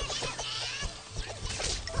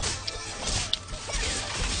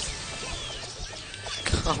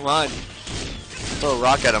 Come on. Throw a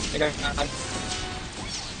rock at him. They got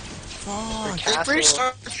Fuck. Castle. They breached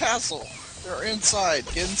our castle. They're inside.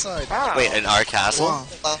 Get inside. Wow. Wait, in our castle? Wow.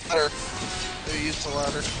 Ladder. They used the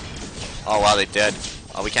ladder. Oh wow, they did.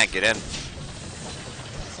 Oh, we can't get in.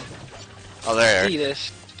 Oh, there. See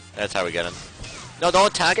this. That's how we get in. No, don't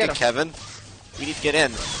attack Get it, him. Kevin. We need to get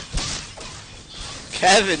in.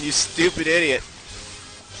 Kevin, you stupid idiot.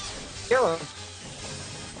 Kill him.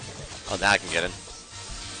 Oh, now I can get in.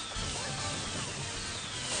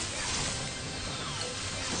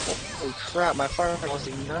 Holy crap, my fireball was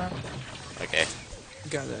enough. Okay.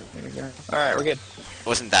 Got it. There we go. Alright, we're good. It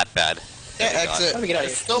wasn't that bad. Yeah, Thank God. exit. How do we get out of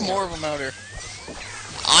There's here? still more of them out here.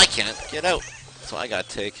 I can't get out. So I gotta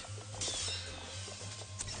take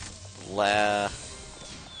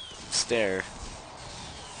stair.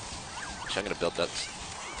 Actually, I'm gonna build that.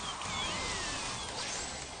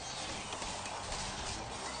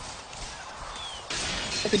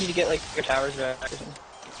 I think we need to get like your towers back or something.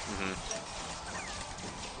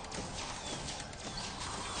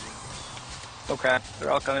 Oh crap,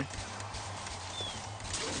 they're all coming.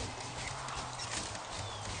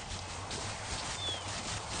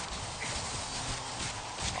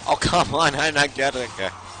 Oh, come on, I'm not getting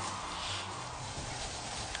it.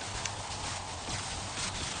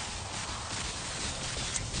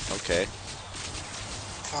 Okay.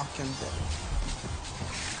 Fucking dead.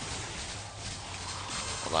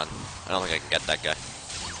 Hold on. I don't think I can get that guy.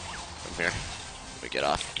 From here. Let me get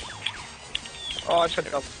off. Oh, I tried to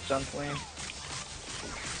help John Flame.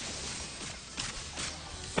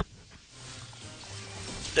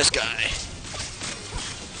 This guy.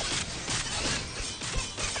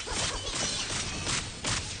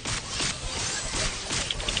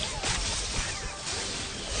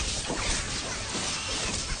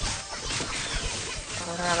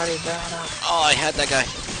 Oh, I had that guy.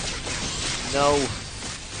 No.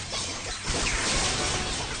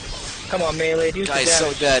 Come on, melee, do some Guy's so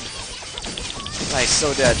damage. dead. Guy's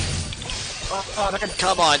so dead. Oh, they're gonna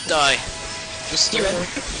Come on, die. Just do it.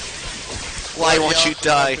 Why won't you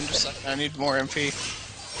die? I need more MP.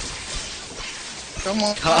 Come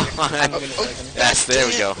on. Come on. Oh, Yes, there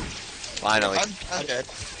we damn. go. Finally. I'm dead.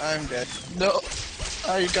 I'm dead. No.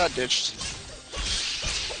 Oh, you got ditched.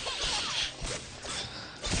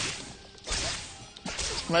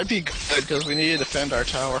 Might be good because we need to defend our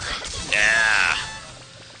tower. Yeah.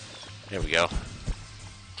 There we go.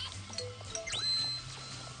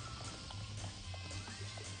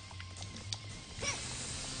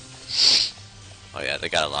 Oh yeah, they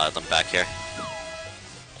got a lot of them back here.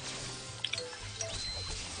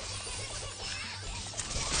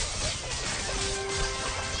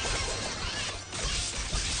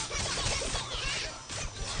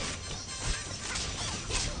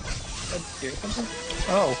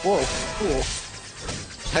 Oh, whoa, cool.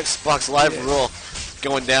 Xbox Live rule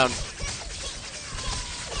going down.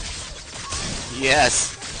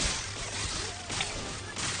 Yes.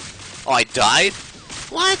 Oh, I died?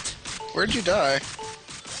 What? Where'd you die?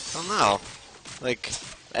 I don't know. Like,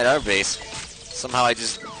 at our base. Somehow I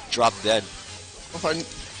just dropped dead. If I,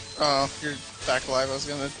 you're back alive. I was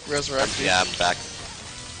gonna resurrect you. Yeah, I'm back.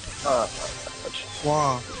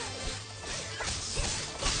 Wow.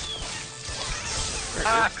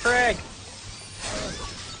 Ah, Craig!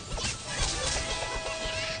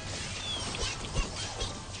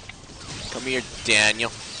 Come here,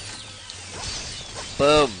 Daniel.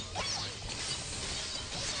 Boom.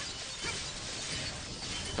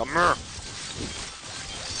 Come here.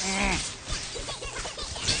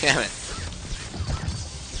 Damn it.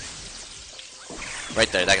 Right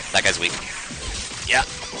there, that guy's weak. Yeah.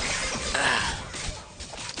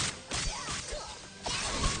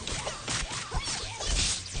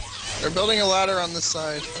 They're building a ladder on this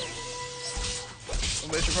side.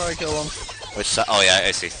 Somebody should probably kill them. Which side? Oh yeah,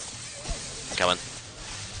 I see. I'm coming.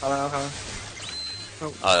 Hello.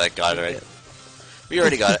 Oh, that got it right. We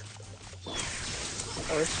already got it.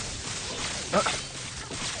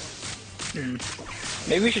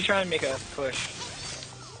 Maybe we should try and make a push.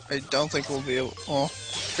 I don't think we'll be able. Well,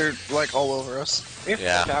 they're like all over us. We have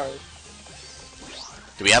Yeah. 4 towers.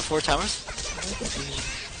 Do we have 4 towers?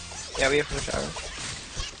 Yeah, we have 4 towers.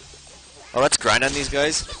 Well, let's grind on these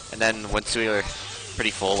guys, and then once we are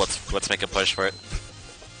pretty full, let's make a push for it.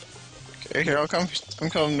 Okay, here I'll come. I'm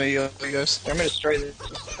coming to you guys. I'm gonna destroy this.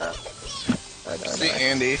 See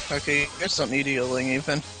Andy. Okay, you guys don't need healing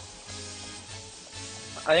even.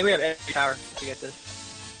 I think we have every tower to get this.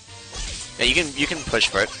 Yeah, you can push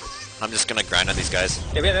for it. I'm just gonna grind on these guys.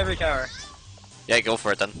 Yeah, we have every tower. Yeah, go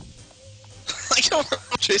for it then. Like I'm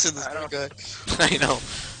chasing this I don't- guy. I know.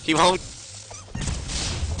 He won't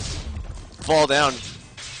fall down.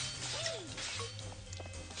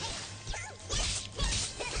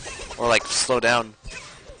 Or like slow down.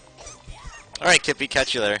 Alright, Kippy,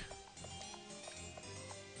 catch you later.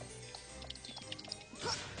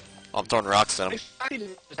 Oh, I'm throwing rocks at him. How do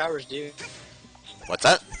the towers do? What's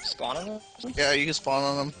that? Spawn on them? Yeah, you can spawn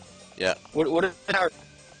on them. Yeah. What are the towers?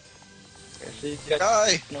 Okay, so you guys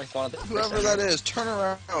Guy, can only spawn at the whoever center. that is, turn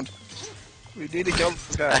around. We need to kill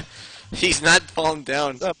this guy. He's not falling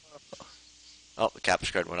down. Up. Oh, the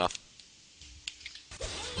capture card went off.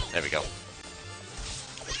 There we go.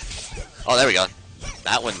 Oh, there we go.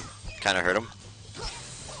 That one kind of hurt him.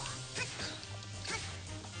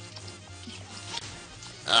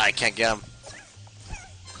 Ah, I can't get him.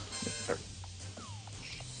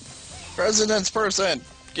 President's person.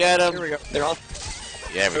 Get him. Here we go. They're all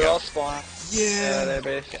Yeah, there we they're go. all spawned. Yeah. Their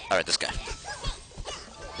base. Okay. Alright, this guy.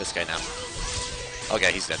 This guy now.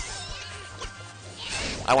 Okay, he's dead.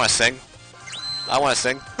 I want to sing. I want to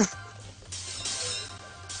sing.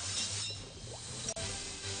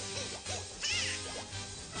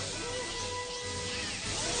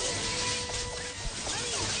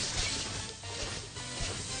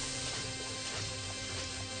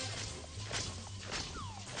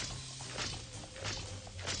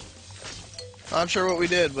 Not sure what we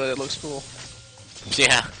did, but it looks cool.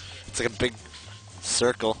 Yeah, it's like a big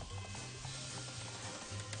circle.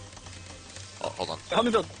 Oh, hold on. Help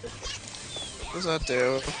me build. What does that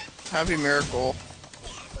do? Happy Miracle.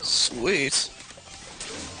 Sweet.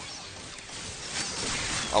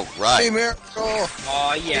 Oh, Happy right. Miracle.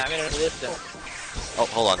 Oh yeah, I'm in a ballista. Oh,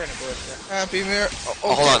 hold on. We're in a ballista. Happy Miracle.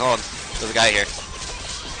 Oh, hold on, hold on. There's a guy here.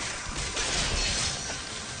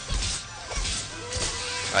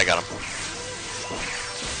 I got him.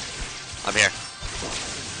 I'm here.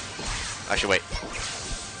 Actually, wait.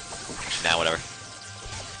 Actually, now, whatever.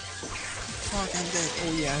 Fuck, I'm dead.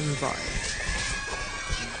 Oh yeah, I'm revived.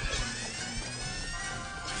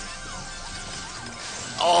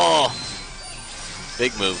 Oh!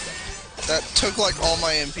 Big move. That took like all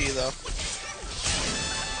my MP though.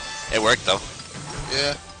 It worked, though.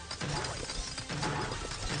 Yeah.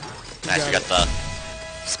 Nice, we got the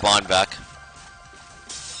spawn back.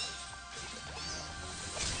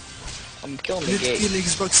 I'm killing the Let's gate. kill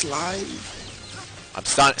Xbox Live. I'm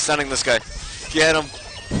stunning this guy. Get him!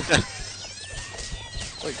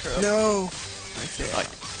 Wait, crap. No. I failed. Right.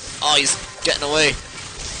 Oh, he's getting away.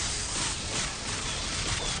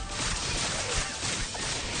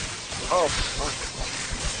 Oh fuck.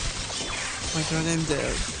 Oh my god, I'm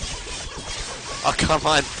dead. Oh, come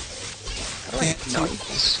on. Can't No. do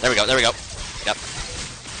this. There we go, there we go. Yep.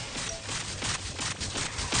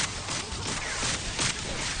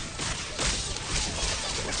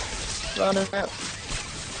 Run it out.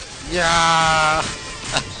 Yeah.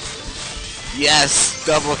 Yes!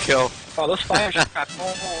 Double kill. Oh, those fire traps.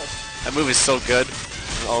 Oh, That move is so good.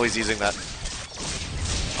 I'm always using that.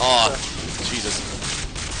 Oh, Jesus.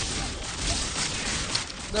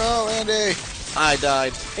 No, Andy. I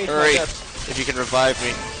died. Hey, Hurry. my God. If you can revive me.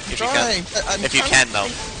 If you can. Trying. If you can, though.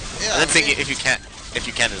 Yeah, I didn't think if you can't. If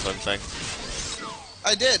you can is one thing.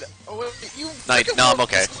 I did. Oh, wait, you. No, I'm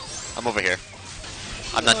okay. I'm over here.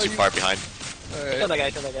 I'm not No, too you- far behind. Kill Alright. that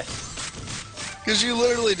guy, kill that guy. Because you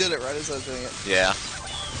literally did it right as I was doing it. Yeah.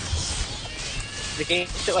 The game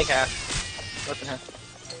shit like half. Less than half.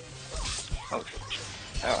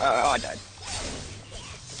 Oh, I died.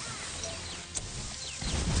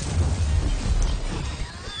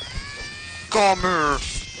 Come here.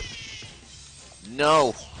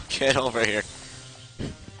 No. Get over here.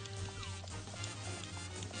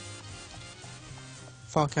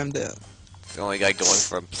 Fuck, I'm dead. It's the only guy going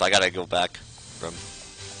from, so I gotta go back from.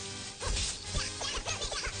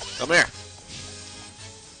 Come here.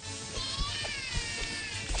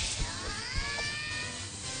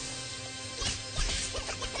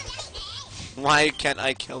 Why can't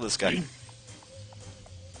I kill this guy?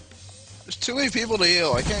 There's too many people to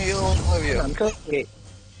heal. I can't heal all of you. I'm killing the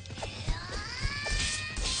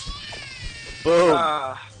Boom.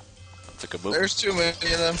 Ah, Took a move. There's too many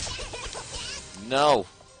of them. No.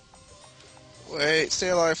 Wait, stay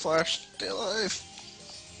alive, Flash. Stay alive.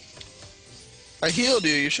 I healed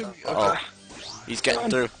you. You should be. Okay. Oh. He's getting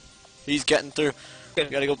through. He's getting through. You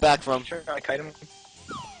gotta go back from. sure, I kite him.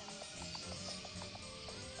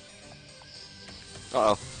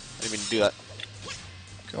 Uh oh. I didn't mean to do that.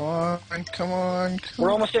 Come on, come on. Come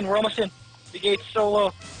We're almost in, we're almost in. The gate's so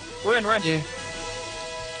low. We're in, run. Yeah.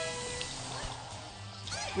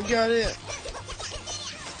 We got it.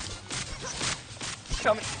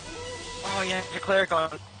 Coming. Oh yeah, the cleric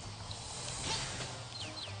on.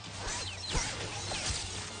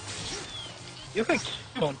 You can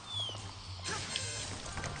kill him.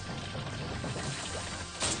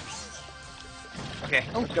 Okay,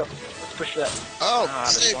 let's go. Let's push for that. Oh, Ah,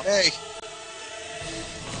 there's save one. me.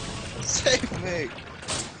 Save me.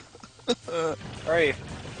 Where are you?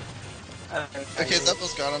 Okay,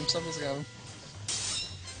 Zeppo's got him. Zeppo's got him.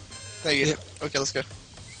 Thank you. Yep. Okay, let's go.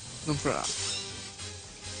 No problem.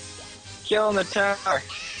 Killing the tower.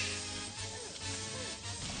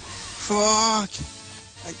 Fuck!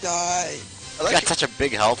 I died. I I got like such a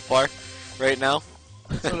big health bar right now.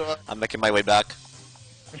 so do I. I'm making my way back.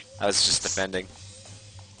 I was just defending.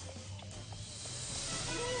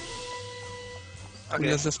 We Okay,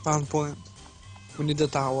 need the spawn point. We need the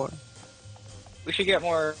tower. we should get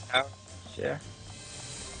more towers. Yeah.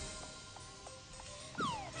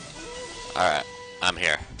 Alright. I'm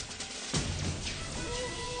here.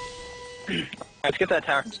 Let's get that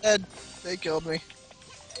tower. I'm dead. They killed me.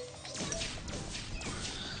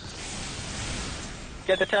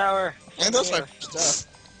 Get the tower. And that's my first death.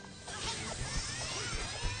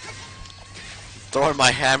 Throwing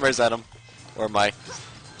my hammers at him. Or my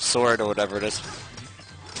sword or whatever it is.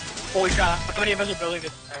 Holy crap, how many of us are building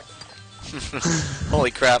this tower? Holy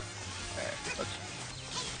crap.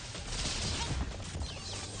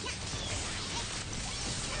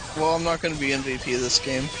 Well, I'm not going to be MVP this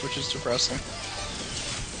game, which is depressing.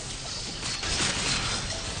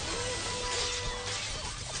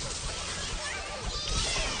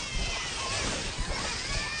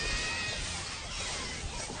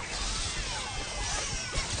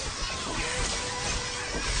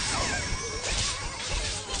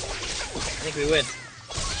 I think we win.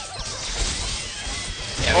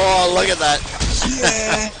 Oh, look at that.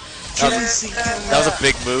 Yeah! That was, that was a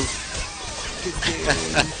big move.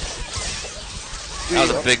 That was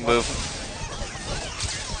a big move.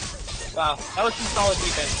 Wow, that was some solid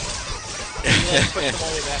defense. We like pushed them all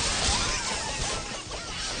the way back.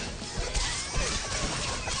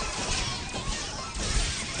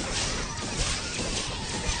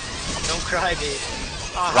 Don't cry, babe.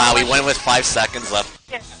 Ah, Wow, how we much- went with 5 seconds left.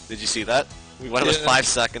 Yeah. Did you see that? We went with Yeah. 5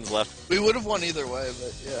 seconds left. We would have won either way,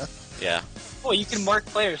 but yeah. Yeah. Oh, you can mark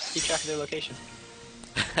players, keep track of their location.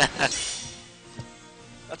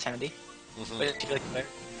 That's handy. Mhm. Wait, do you like the player?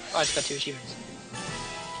 Oh, I just got 2 achievements.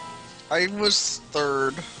 I was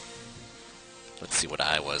third. Let's see what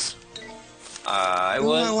I was. I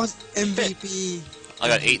Oh, I was was MVP. I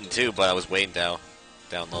got 8 and 2, but I was way down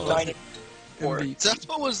low. 9 4. MVP.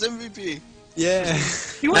 Zeppo was MVP. Yeah.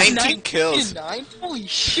 You 19 kills. 9? Holy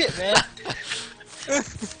shit, man!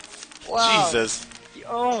 Wow. Jesus. He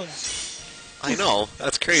owns. I know.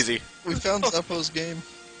 That's crazy. We found Zeppo's game.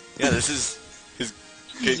 Yeah, this is his.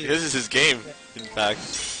 This is his game. In fact.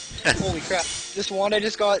 Holy crap. This one I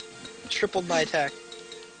just got tripled my attack.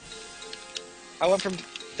 I went from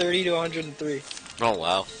 30 to 103. Oh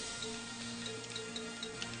wow.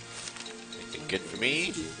 Anything good for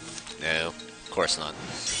me? No, of course not.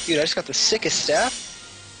 Dude, I just got the sickest staff.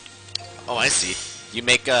 Oh, I see. You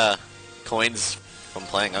make coins from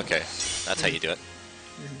playing. Okay, that's how you do it.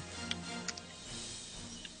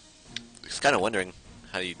 Just kind of wondering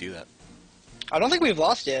how you do that. I don't think we've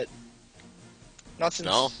lost yet. Not since.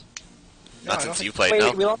 No, No, not I don't since think- you played. Wait,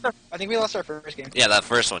 No. we lost I think we lost our first game. Yeah, that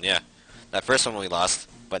first one. Yeah, that first one we lost,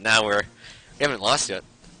 but now we haven't lost yet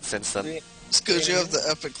since then. It's good you have the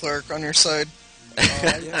epic cleric on your side.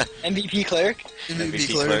 Yeah. MVP cleric.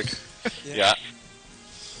 MVP cleric. Yeah.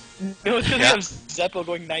 No, it's because Yeah. we have Zeppo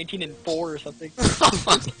going 19 and 4 or something.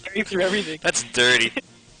 Carrying through everything. That's dirty.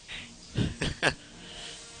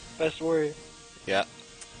 Best warrior. Yeah.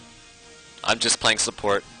 I'm just playing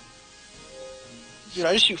support. Dude,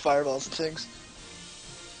 I just shoot fireballs and things.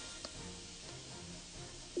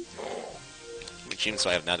 How many achievements do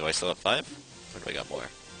I have now? Do I still have 5? Or do I got more?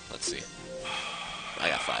 Let's see. I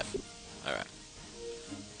got 5. Alright.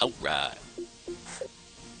 Alright.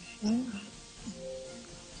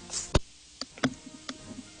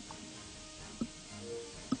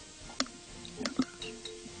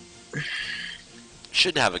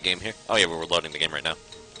 Should have a game here. Oh yeah, we're loading the game right now.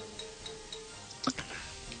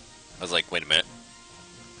 I was like, wait a minute.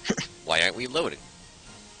 Why aren't we loading?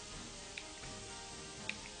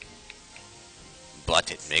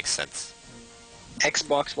 But it makes sense.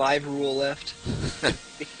 Xbox Live rule left.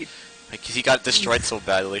 Like, he got destroyed so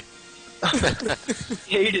badly.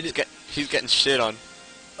 Hated it. He's getting shit on.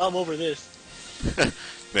 I'm over this.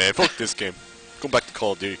 Man, fuck this game. Go back to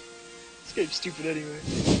Call of Duty. This game's stupid anyway.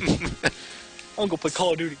 I'm gonna play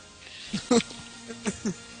Call of Duty.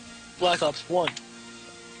 Black Ops 1.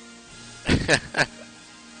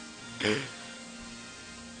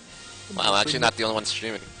 Wow, I'm actually not the only one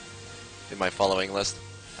streaming in my following list.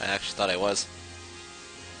 I actually thought I was.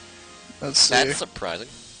 Let's see. That's surprising.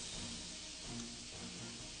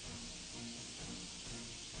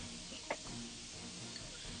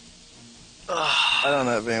 I don't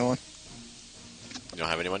have anyone. You don't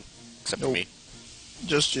have anyone? Except for Nope. me?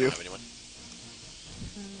 Just You you. don't have anyone?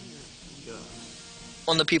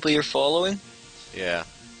 On the people you're following, Yeah.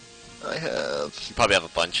 I have You probably have a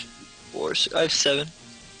bunch. 4. I have 7.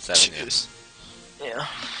 7, yeah. Jeez. Yeah.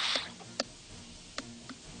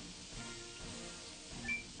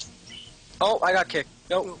 Oh, I got kicked.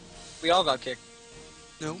 Nope. We all got kicked.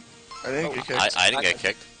 No, I didn't get kicked. I didn't get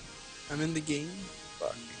kicked. I'm in the game.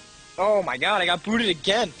 Oh my god, I got booted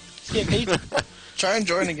again. This game hates me. Try and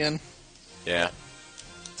join again. Yeah.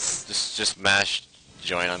 Just mash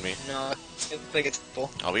join on me. No, I think it's full.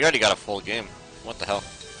 Oh, we already got a full game. What the hell?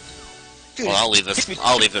 Dude, Well, I'll leave this.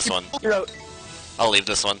 I'll leave this one. You're out. I'll leave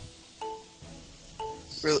this one.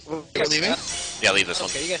 We're leaving? Yeah, leave this one.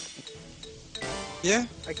 Okay, you guys Yeah,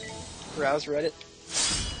 browse Reddit.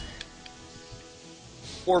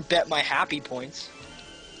 Or bet my happy points.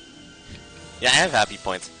 Yeah, I have happy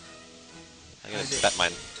points. I'm gonna Okay. bet my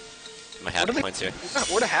What happy do the- points here.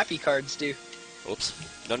 What do happy cards do? Oops.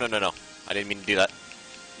 No, no, no, no. I didn't mean to do that.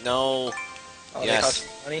 No. Oh, Yes. they cost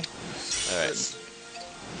money.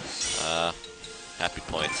 Alright. Happy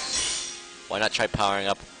points. Why not try powering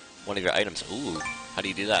up one of your items? Ooh, how do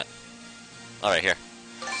you do that? Alright, here.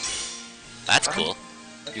 That's cool.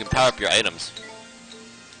 You can power up your items.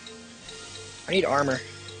 I need armor.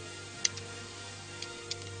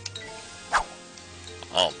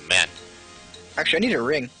 Oh, man. Actually, I need a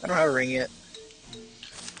ring. I don't have a ring yet.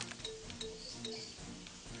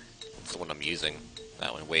 That's the one I'm using.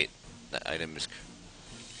 That one. Wait. That item is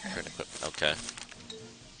current equipment. Okay.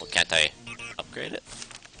 Well, can't I upgrade it?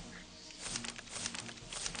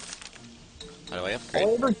 How do I upgrade?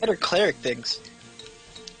 All over better cleric things.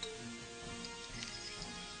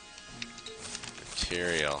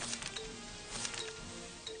 Material.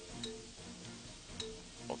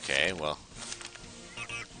 Okay, well.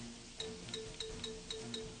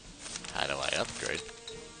 How do I upgrade?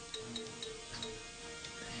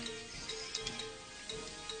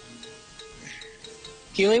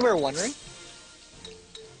 Can you only wear one ring?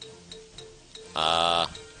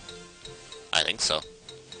 I think so.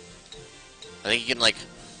 I think you can, like,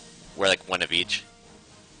 wear, like, one of each.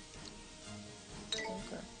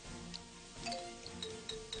 Okay.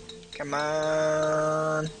 Come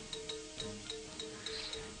on.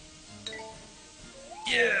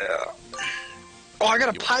 Yeah. Oh, I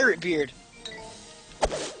got a pirate beard.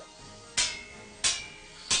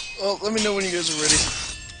 Well, let me know when you guys are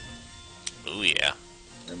ready. Ooh, yeah.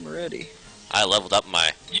 I'm ready. I leveled up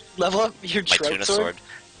my Level up your my trout tuna sword. sword.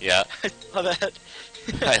 Yeah. I saw that.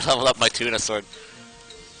 I leveled up my tuna sword.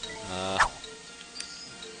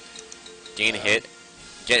 Gain hit,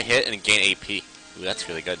 get hit, and gain AP. Ooh, that's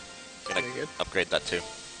really good. Gonna Very good. upgrade that too.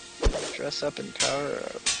 Dress up and power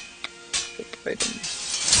up.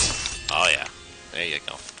 Oh yeah, there you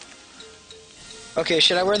go. Okay,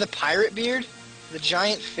 should I wear the pirate beard, the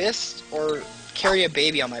giant fist, or carry a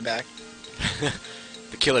baby on my back?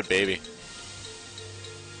 The killer baby.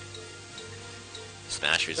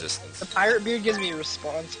 Smash resistance. The pirate beard gives me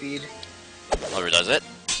respawn speed. Oh, does it?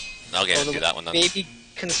 Okay, Oh, the do that one then. baby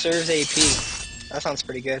conserves AP. That sounds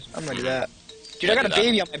pretty good. I'm gonna do that. Dude, Yeah, I got a do that.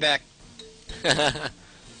 baby on my back.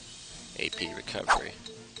 AP recovery.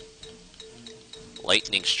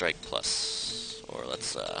 Lightning strike plus. Or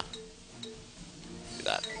let's do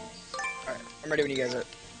that. Alright, I'm ready when you guys are.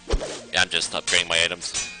 Yeah, I'm just upgrading my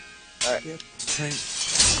items. Yep. Same.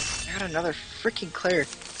 I got another freaking cleric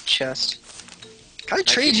chest. Can I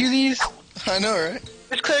trade you these? I know, right?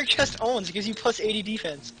 Which cleric chest owns? It gives you plus 80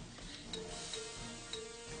 defense.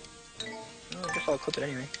 Oh, I guess I'll clip it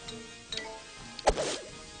anyway.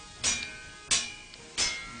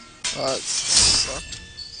 It sucked.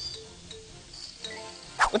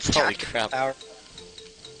 What's Holy tactical crap. power?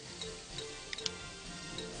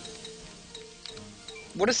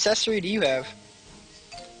 What accessory do you have?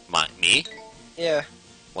 Me? Yeah.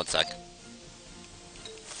 1 sec.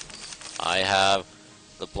 I have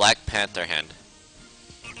the Black Panther hand.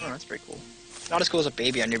 Oh, that's pretty cool. Not as cool as a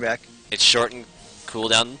baby on your back. It's shortened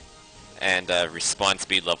cooldown and respawn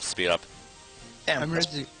speed level speed up. Damn. I'm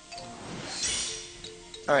ready.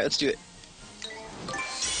 Alright, let's do it.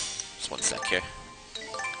 Just 1 sec here.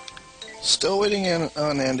 Still waiting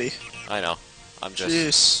on Andy. I know. I'm just.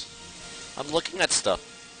 Jeez. I'm looking at stuff.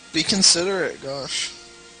 Be considerate, gosh.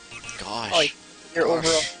 Gosh. Oh, your Gosh.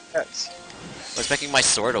 overall stats. I was making my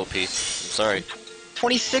sword OP. I'm sorry.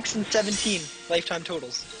 26 and 17 lifetime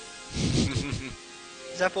totals.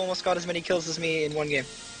 Zeppo almost got as many kills as me in one game.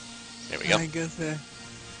 There we go. I guess,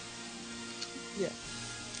 yeah.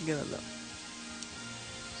 Get a lot.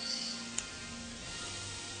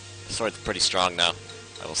 Sword's pretty strong now.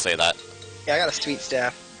 I will say that. Yeah, I got a sweet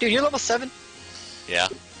staff. Dude, you're level 7? Yeah.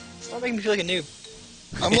 It's not making me feel like a noob.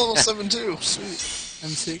 I'm level 7 too. Sweet. I'm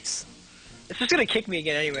 6. It's just gonna kick me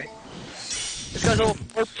again anyway. This guy's level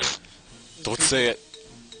 4. Don't say it.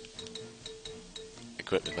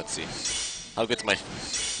 Equipment. Let's see. How good's my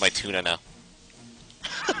tuna now?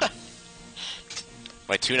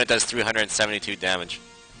 My tuna does 372 damage.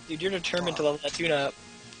 Dude, you're determined to level that tuna up.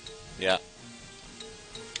 Yeah.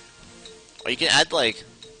 Or you can add like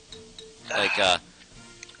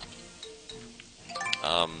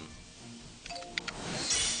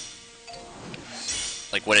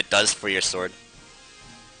like what it does for your sword.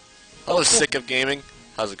 Hello, sick of gaming.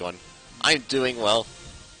 How's it going? I'm doing well.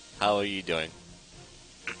 How are you doing?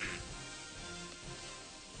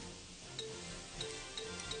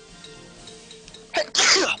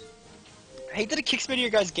 I hate that it kicks me to your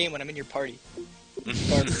guys' game when I'm in your party.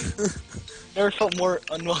 Never felt more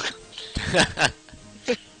unwelcome.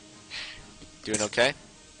 Doing okay?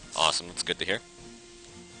 Awesome, that's good to hear.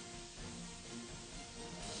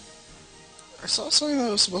 I saw something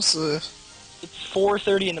that was supposed to. It's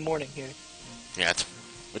 4:30 in the morning here. Yeah, it's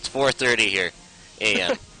 4:30 here,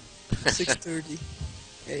 a.m. 6:30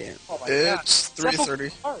 a.m. Oh my It's god.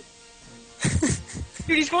 3:30. Hard.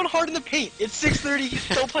 Dude, he's going hard in the paint. It's 6:30. He's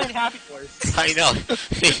still playing Happy Wars. I know.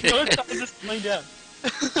 No time just laying down.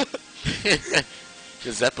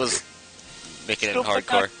 Zeppa's making it Still playing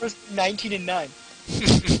hardcore. Happy Wars 19 and 9.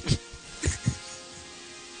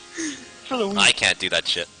 For the week. I can't do that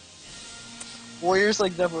shit. Warriors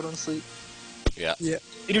like Zeppo don't sleep. Yeah. Yeah.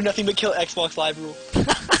 They do nothing but kill Xbox Live rule.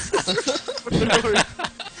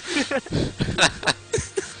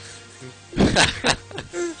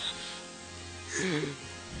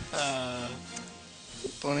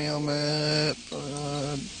 Bunny helmet.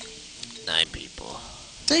 9 people.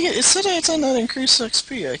 Dang it! It said it's on that increased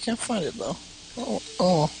XP. I can't find it though.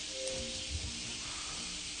 Oh.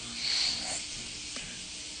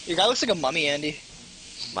 Your guy looks like a mummy, Andy.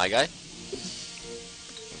 My guy?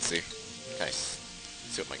 Let's see. Nice.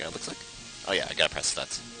 See what my guy looks like? Oh yeah, I gotta press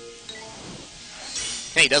stats.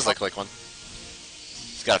 Hey, he does look like one.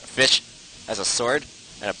 He's got a fish as a sword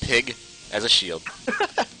and a pig as a shield.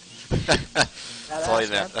 That's all you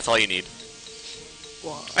need. That's all you need.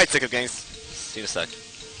 Wow. Alright, sick of games. See you in a sec.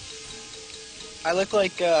 I look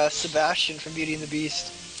like Sebastian from Beauty and the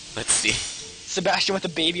Beast. Let's see. Sebastian with a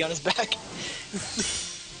baby on his back.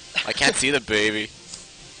 I can't see the baby.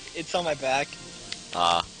 It's on my back.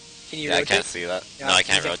 Can you Yeah, I rotate? can't see that. Yeah, No, I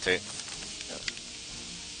can't you rotate.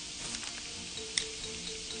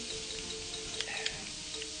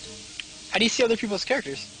 How do you see other people's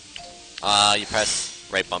characters? You press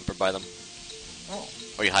right bumper by them.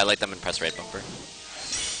 Or you highlight them and press right bumper.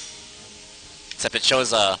 Except it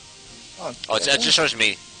shows, oh, it just shows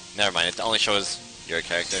me. Never mind, it only shows your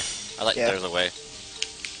character. I like there's a way.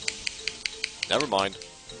 Never mind.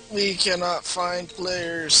 We cannot find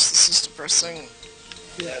players. This is depressing.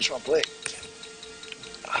 Yeah, I just want to play.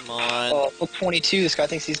 Come on. Oh, look, 22. This guy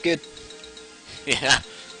thinks he's good. Yeah.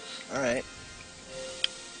 Alright.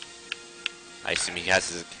 I assume he has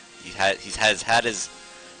his, he's had his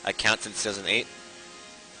account since 2008.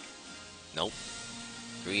 Nope.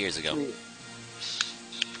 3 years ago.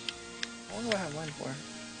 How long do I have mine for?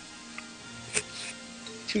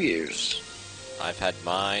 2 years. I've had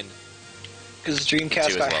mine. Because Me too Dreamcast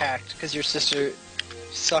as got well. hacked. Because your sister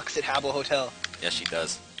sucks at Habbo Hotel. Yes, she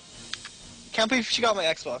does. Can't believe she got my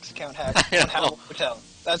Xbox account hacked I on know. Habbo Hotel.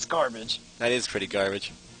 That's garbage. That is pretty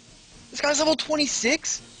garbage. This guy's level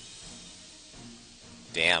 26?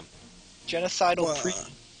 Damn. Genocidal Wow.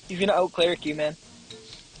 priest. He's gonna out cleric you, man.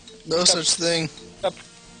 No such thing.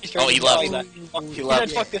 He's Oh, he trying to left. tell you that. He He left.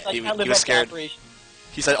 said, fuck this, I He- can't he live was up to scared. Operation.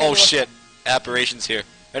 He said, "Oh shit, apparition's here,"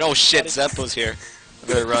 and "Oh shit, Zeppo's here." I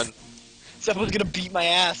better run. Someone's gonna beat my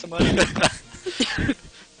ass. I'm gonna...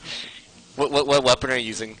 What weapon are you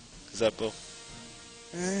using, Zeppo?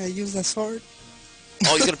 I use a sword.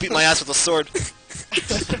 Oh, he's gonna beat my ass with a sword.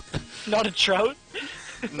 Not a trout?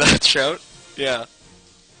 Not a trout? Yeah.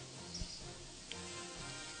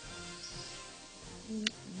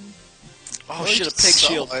 Oh shit, a pig Sell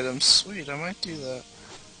shield. items. Sweet, I might do that.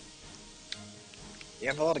 You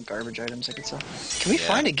have a lot of garbage items I could sell. Can we Yeah.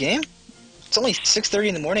 find a game? It's only 6:30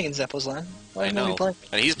 in the morning in Zeppo's land. Why I is nobody know. playing?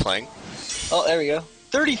 And he's playing. Oh, there we go.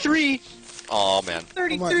 33! Oh man. Oh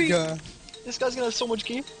 33! my god. This guy's gonna have so much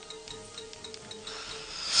game.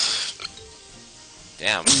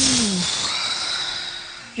 Damn.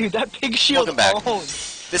 Dude, that pig shield Welcome back. alone.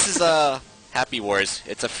 This is Happy Wars.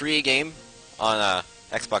 It's a free game on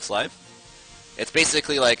Xbox Live. It's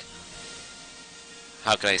basically like,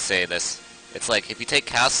 how can I say this? It's like if you take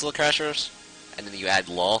Castle Crashers and then you add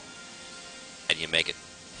LOL and you make it,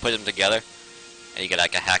 put them together, and you get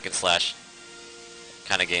like a hack and slash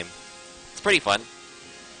kind of game. It's pretty fun.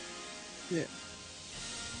 Yeah.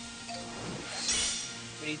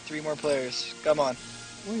 We need 3 more players. Come on.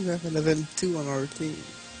 We have a level 2 on our team.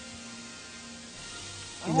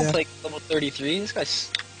 I don't want Yeah. to play level 33. This guy's...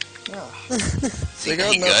 Oh. See,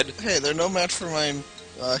 got he no, good. Hey, they're no match for my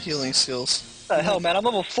healing skills. What the hell, man? I'm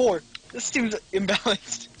level 4. This team's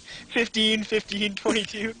imbalanced. 15, 15,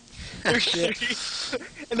 22, 33.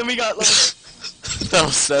 And then we got level... No,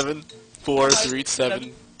 7, 4, 3,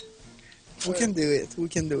 7. We can do it. We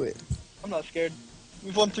can do it. I'm not scared.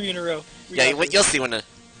 We've won 3 in a row. We Yeah, got this. you'll see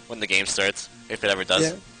when the game starts, if it ever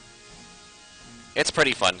does. Yeah. It's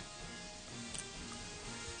pretty fun.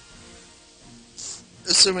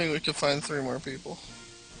 Assuming we can find 3 more people.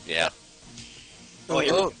 Yeah. Oh,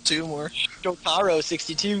 here we Oh, 2 more. Jotaro,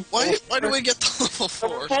 62. Why do we get to level 4?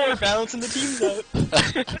 Level 4, balancing the teams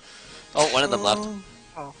out. Oh, one of them left.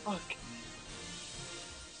 Oh, fuck.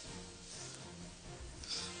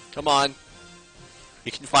 Come on.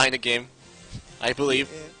 You can find a game. I believe.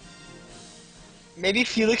 Yeah. Maybe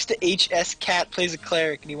Felix the HS Cat plays a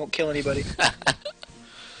cleric and he won't kill anybody.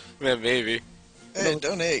 Yeah, maybe. Hey,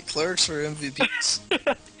 donate. Clerics for MVPs.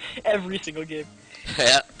 Every single game.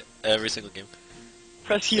 Yeah, every single game.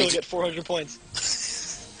 Press heal, Thank you. get 400 points.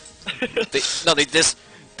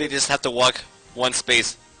 They just have to walk one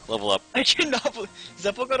space, level up. I cannot believe...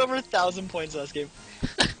 Zeppo got over 1,000 points last game.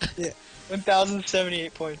 Yeah.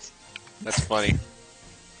 1,078 points. That's funny.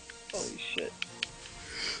 Holy shit.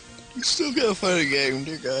 We still gotta find a game,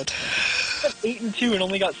 dear God. I got 8 and 2 and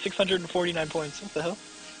only got 649 points. What the hell?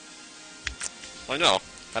 I know.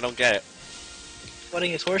 I don't get it.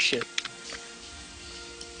 Flooding is horseshit.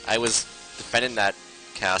 I was defending that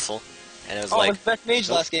castle, and it was Oh, like, it's best mage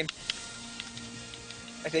Nope. last game.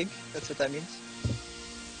 I think that's what that means.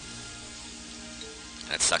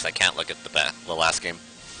 that sucks. I can't look at the last game.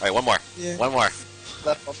 All right, one more. Yeah. One more.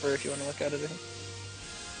 Left bumper if you want to look at it.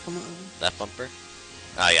 Come on. Left bumper.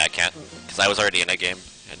 Oh yeah, I can't because I was already in a game,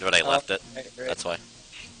 and when I left it, Right. that's why.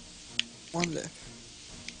 One left.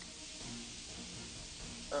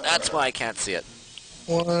 That's why I can't see it.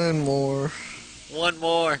 1 more. One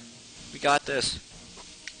more. We got this.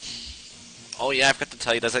 Oh yeah, I forgot to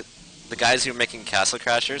tell you. The guys who are making Castle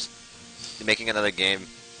Crashers, they're making another game.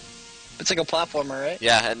 It's like a platformer, right?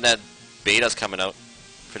 Yeah, and then beta's coming out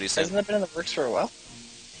pretty soon. Hasn't that been in the works for a while?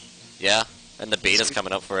 Yeah, and the beta's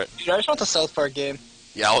coming out for it. Dude, I just want the South Park game.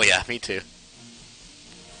 Yeah, oh yeah, me too.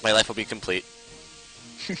 My life will be complete.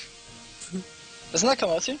 Doesn't that come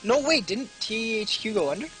out soon? No, wait, didn't THQ go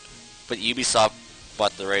under? But Ubisoft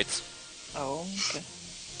bought the rights. Oh, okay.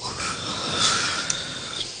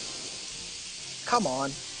 Come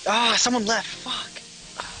on. Ah, someone left. Fuck.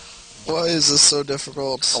 Why is this so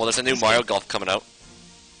difficult? Oh, well, there's a new Mario Golf coming out.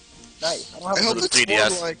 Nice. I don't I have hope the it's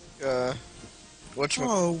 3DS. more like, whatchamacallit,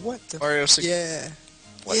 Oh, what the? Mario 6. Yeah.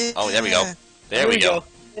 What? Yeah. Oh, there we go. There we go.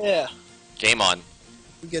 Yeah. Game on.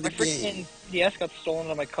 We get My a game. freaking DS got stolen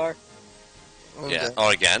out of my car. Okay. Yeah. Oh,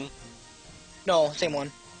 again? No, same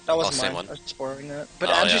one. That wasn't same mine. one. I was just borrowing that. But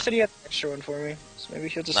Oh, Andrew yeah. said he had an extra one for me, so maybe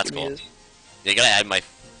he'll just That's give me cool. his. You gotta add my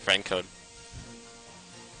friend code.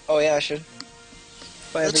 Oh yeah, I should.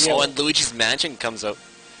 If I ever get Oh, one. and Luigi's Mansion comes out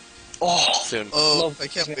Oh, soon. Oh, Love I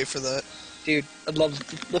can't this wait for that. dude, I love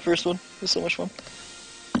the first one. It was so much fun.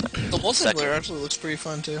 The multiplayer Second. actually looks pretty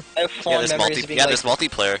fun too. I have Yeah, fond there's memories of being there's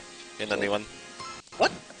multiplayer in the new one.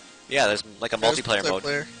 What? Yeah, there's like a multiplayer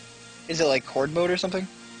mode. Is it like horde mode or something?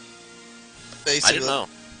 I Basically. didn't know.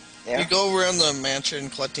 Yeah. You go around the mansion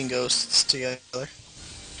collecting ghosts together.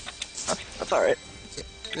 That's alright.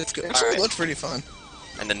 It's good. All Actually, right. it looks pretty fun.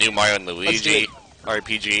 And the new Mario and do Luigi it.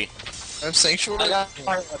 RPG. I have Sanctuary. I got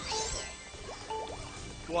fire weapons.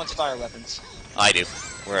 Who wants fire weapons? I do.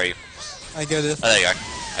 Where are you? I get it. Oh, there you are.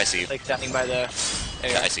 I see you. Like standing by the.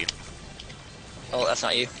 There you Yeah, go. I see you. Oh, that's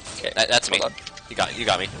not you. Okay. That's me. Hold on. You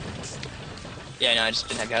got me. Yeah, no, I just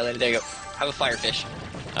didn't have you highlighted. There you go. Have a firefish.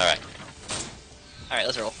 All right. Alright,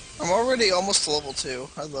 let's roll. I'm already almost to level 2.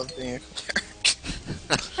 I love being a cleric.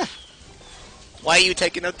 Why are you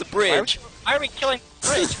taking out the bridge? Why are we killing the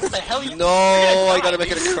bridge? What the hell are you No, I gotta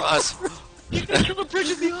make it across. He's gonna kill the bridge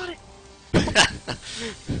and be on it!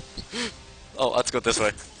 Oh, let's go this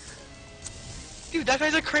way. Dude, that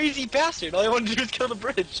guy's a crazy bastard. All I want to do is kill the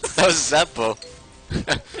bridge. That was Zeppo.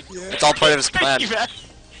 Yeah. It's all part of his plan. Crazy bastard.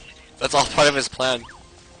 That's all part of his plan.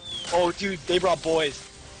 Oh, dude, they brought boys.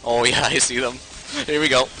 Oh yeah, I see them. Here we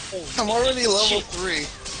go. I'm already level Shit. 3.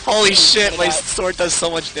 Holy shit, my God. sword does so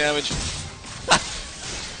much damage.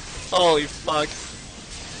 Holy fuck.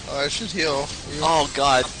 Oh, I should heal. You- Oh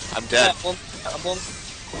god, I'm dead. Oh,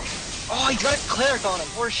 he got a cleric on him.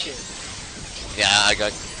 Horse shit. Yeah, I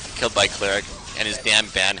got killed by Cleric and his damn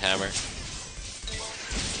band hammer.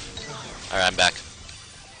 Alright, I'm back.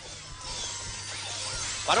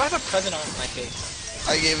 Why do I have a present on my face?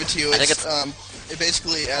 I gave it to you. I think It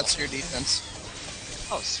basically adds to your defense.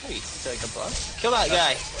 Oh, sweet. It's like a buff. Kill that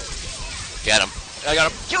guy. Get him. I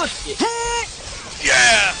got him. Kill his shit.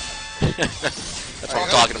 Yeah! That's what I'm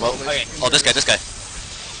talking about. Okay. Oh, this guy.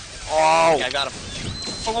 Oh. Yeah, I got him.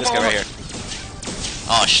 This guy right here.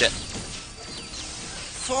 Oh shit.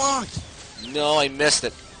 Fuck! No, I missed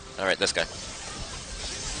it. Alright, this guy.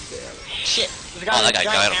 Shit. There's a guy Oh, that with a guy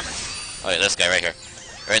giant got him. hammer. Oh yeah, this guy right here.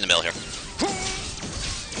 Right in the middle here.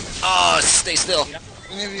 Oh, stay still.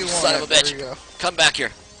 Any of you want Son of it, a there bitch. you go. Come back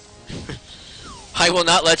here. I will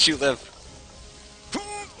not let you live.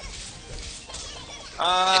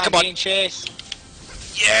 Ah, Come I'm on. being chased.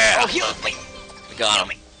 Yeah! Oh, heal me. I got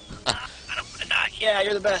him. Yeah,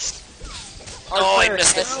 you're the best. Oh, I Arthur,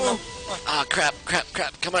 missed it. no. Ah, crap.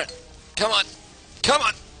 Come on. Come on.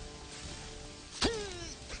 Oh,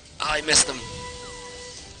 I missed him.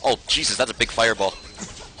 Oh, Jesus, that's a big fireball.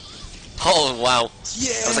 Oh, wow.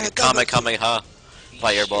 Yeah. That was like a double- Kamehameha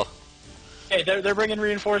fireball. Hey, they're bringing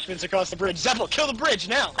reinforcements across the bridge. Zeppo, kill the bridge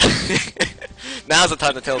now. Now's the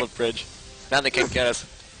time to tail the bridge. Now they can't get us.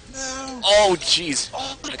 No. Oh, jeez.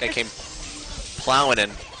 Oh, That guy came plowing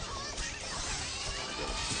in.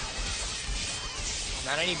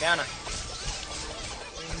 Man, I need mana.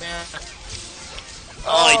 I need mana. Oh,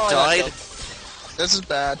 I I got died. killed. This is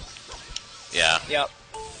bad. Yeah, Yep.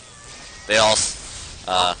 they all,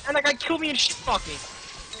 And that guy killed me and shit fucked me.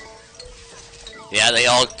 yeah, they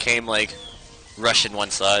all came like rushing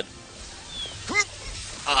one side. Oh,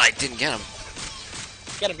 I didn't get him.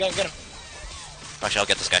 Get him. Actually, I'll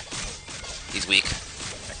get this guy. He's weak.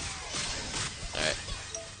 Alright.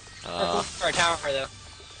 For our tower, though.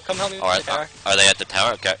 Come help me with Alright, the tower. are they at the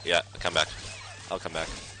tower? Okay, yeah, come back. I'll come back.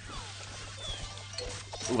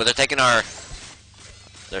 Ooh, but they're taking their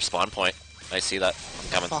spawn point. I see that. I'm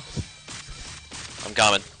coming. Fuck. I'm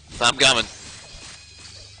coming. I'm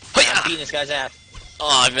beating this guy's ass.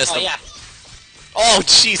 Oh, I missed Oh, him. yeah. Oh,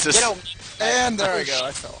 Jesus! Get him. And there I go.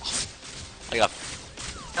 I fell off. I got.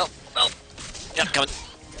 Help. Yeah, coming.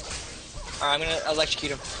 Alright, I'm gonna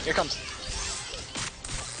electrocute him. Here comes.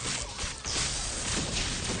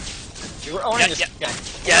 You were owning Yeah, this yeah. guy.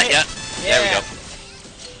 Yeah, Right? yeah. There we Yeah. go.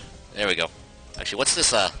 There we go. Actually, what's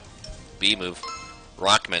this B move?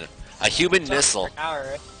 Rockman. A human missile. Tower,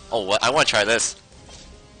 right? Oh, what? I want to try this.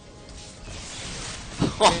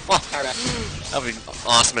 Tower back. That would be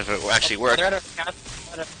awesome if it actually worked. They're at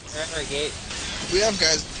our gate. We have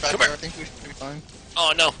guys back Come there. here. I think we should be fine.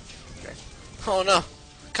 Oh no. Okay. Oh no.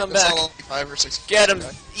 Come It's back. all like 5 or 6. Get him.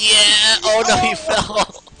 guys. Yeah. Oh no, he fell.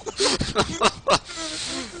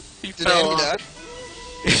 He Did fell Andy off. die?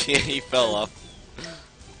 Yeah, he fell off.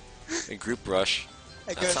 A group rush.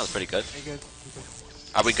 Hey, That good. sounds pretty good. Hey, good.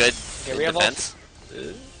 Are we good Okay, in we have all- defense?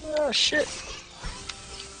 Oh shit.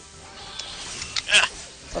 Ah,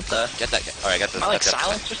 What the? get that guy. Alright, I got this. Am I like I got-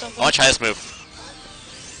 silenced or I something? want to try this move.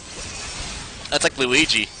 That's like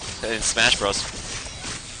Luigi in Smash Bros. Is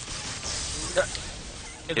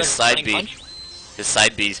His that a side running B. punch? His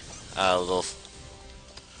side B little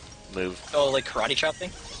move. Oh, like karate chop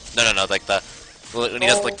thing? No, like the when he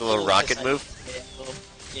does like the little Oh, rocket side- move.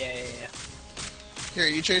 Yeah. Here,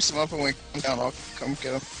 you chase him up and we come down. I'll come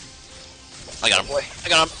get him. I got him. Boy. I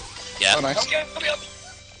got him. Yeah. Oh, nice. Help me up!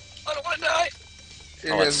 I don't want to die!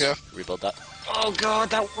 Here Oh, you guys go. let's rebuild that. Oh god,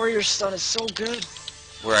 that warrior stun is so good!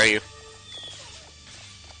 Where are you?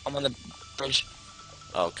 I'm on the bridge.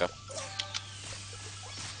 Oh, okay.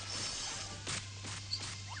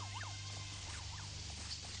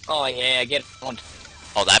 Oh yeah, get him.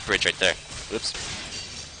 Oh, that bridge right there. Oops.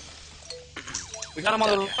 We got him on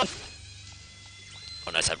the run.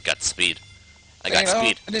 Oh, nice. I've got speed. I Dang, got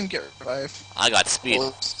speed. I didn't get revived. I got speed.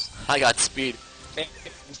 Oops. I got speed.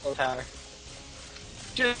 Slow power.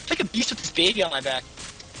 Dude, it's like a beast with this baby on my back.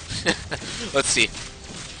 Let's see.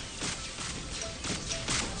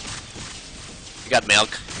 You got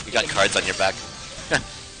milk. You got cards on your back.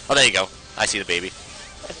 Oh, there you go. I see the baby.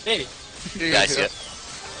 That's a baby. Here you Yeah, I guys see go. it.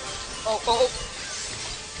 Oh.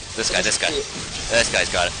 This guy. This guy's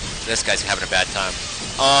got it. This guy's having a bad time.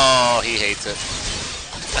 Oh, he hates it.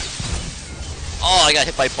 Oh, I got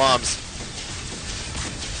hit by bombs.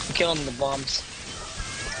 I'm killing the bombs.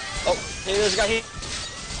 Oh, hey, there's a guy here.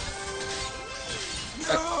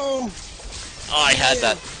 No! Oh, I had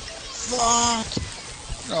that. Fuck!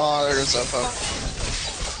 Oh, there's that up.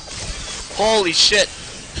 Holy shit.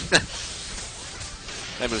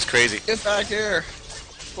 That move's crazy. Get back here!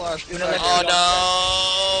 Flash, get You know back that- here.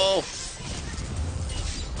 Oh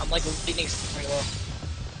I'm like leaning very low.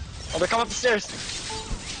 Oh, they're coming up the stairs.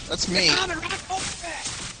 That's me.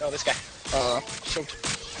 No, this guy. Choked.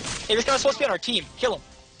 Hey, this guy was supposed to be on our team. Kill him.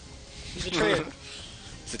 He's a traitor. no.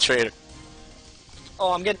 It's a traitor.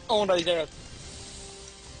 Oh, I'm getting owned by these arrows.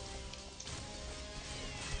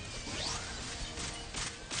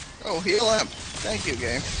 Oh, heal him. Thank you,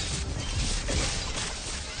 game.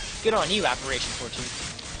 Good on you, Operation 14.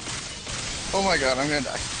 Oh my god, I'm gonna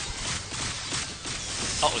die.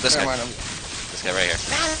 Oh, this Never guy. mind, This guy right here.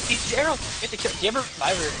 Man, these arrows. You have to kill. Do you ever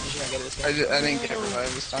revive or did you not get it this game? I didn't get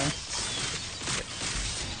revived this time.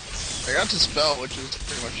 I got to spell, which is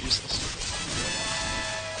pretty much useless.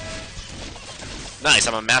 Nice,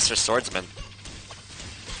 I'm a master swordsman.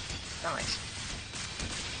 Nice.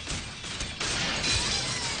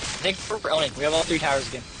 I think we're owning. We have all 3 towers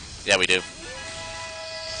again. Yeah, we do.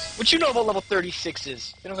 What you know about level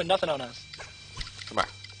 36s? They don't got nothing on us. Come on.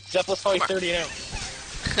 Zeppel's probably Come on. 30 now.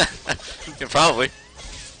 Yeah, probably.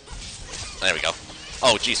 There we go.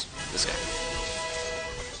 Oh, jeez. This guy.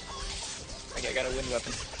 Okay, I got a wind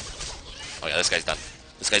weapon. Oh, yeah, this guy's done.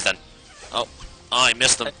 This guy's done. Oh. Oh, I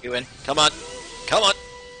missed him. You win. Come on. Come on.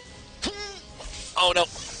 Oh, no.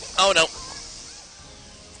 Oh, no.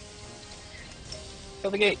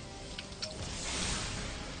 Kill the gate.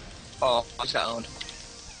 Oh, I just got owned.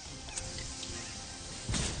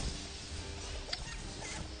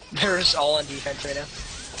 They're just all on defense right now.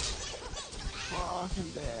 Fucking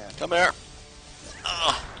bad. Come here.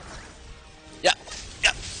 Oh. Yeah.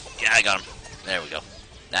 Yeah. Yeah, I got him. There we go.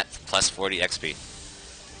 That's plus 40 XP.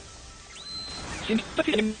 Seems like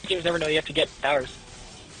the enemy games never know you have to get towers.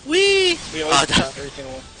 Whee! We always Oh, have every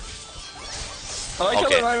single one. I like how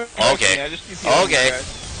Okay. I'm Okay. I just keep healing Okay. you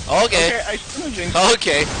guys. Okay. Okay, I shouldn't have jinxed.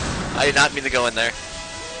 Okay. I did not mean to go in there.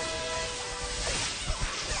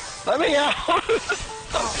 Let me out!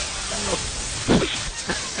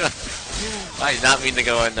 I did not mean to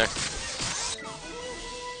go in there.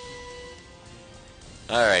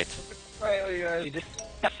 Alright. Right, you guys. Dude, this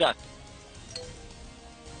sucks.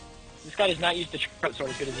 This guy does not use the trout sword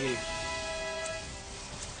as good as you do.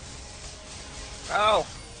 Ow!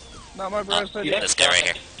 Not my brightest idea. This guy right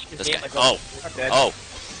here. This guy. Like, Oh. I'm dead. Oh.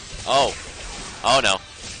 Oh. Oh no.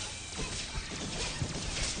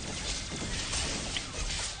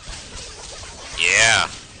 Yeah.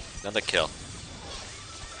 Another kill.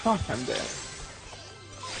 Fuck, I'm dead.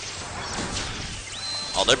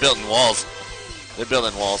 Oh, they're building walls. They're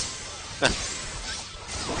building walls.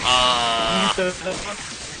 Ah.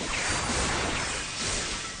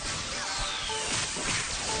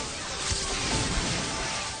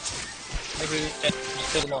 Maybe we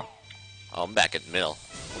just kill them all. Oh, I'm back at middle.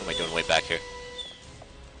 What am I doing way back here?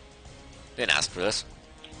 Didn't ask for this.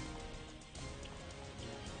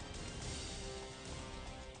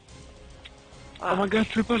 Oh my god,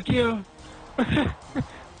 triple kill! I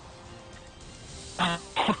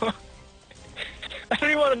don't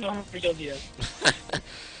even want to know how many kills he has.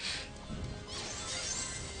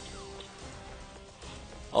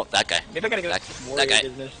 Oh, that guy. Maybe I gotta go That- to that warrior guy.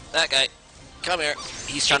 business. That guy. Come here.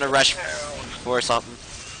 He's trying to rush for something.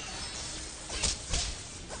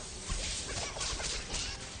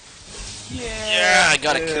 Yeah, I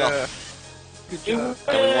got a kill. Good You job.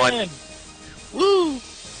 And we won. win! Woo!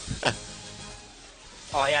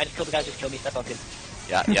 Oh yeah, I just killed the guy who just killed me. That's all good.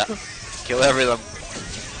 Yeah, yeah. Kill every them.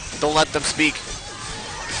 Don't let them speak.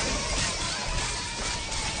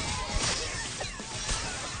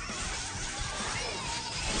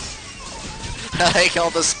 I like all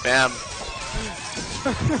the spam.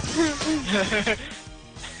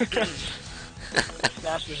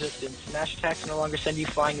 Smash resistance. Smash attacks no longer send you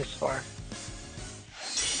flying this far.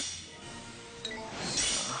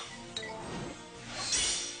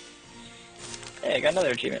 Hey, I got another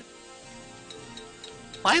achievement.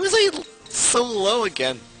 Why was I so low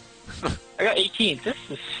again? I got 18. This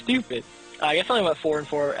is stupid. I guess I only went 4 and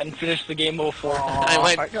 4 and finished the game level 4. I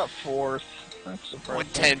went I got 4th. That's surprising.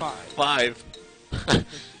 10, 5.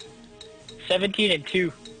 17 and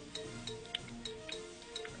 2.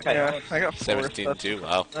 Okay, Yeah, I got 4th. 17, That's- 2,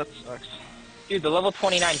 wow. That sucks. Dude, the level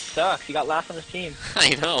 29 sucks. He got last on his team. I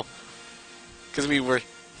know. Because we were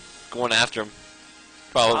going after him.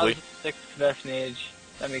 I Probably. was the 6th best mage.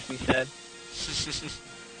 That makes me sad. 6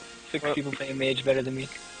 Well- people playing mage better than me.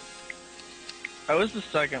 I was the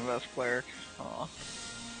 2nd best cleric. Aw.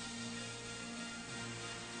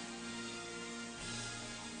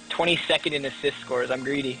 22nd in assist scores. I'm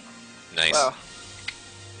greedy. Nice. Wow.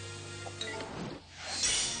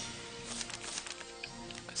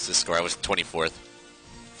 Assist score, I was 24th.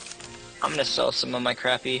 I'm gonna sell some of my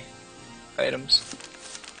crappy items.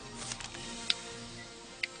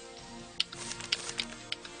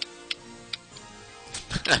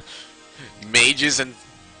 Mages and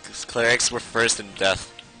clerics were first in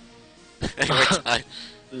death. Every time.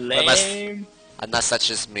 Lame. Unless that's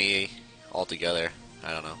just me altogether.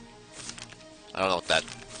 I don't know. I don't know what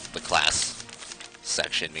the class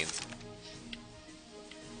section means.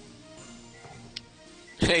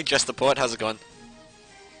 Hey, Just the Poet, how's it going?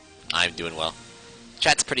 I'm doing well.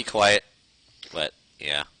 Chat's pretty quiet, but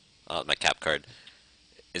yeah. My cap card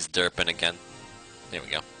is derping again. There we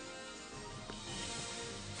go.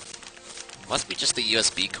 Must be just the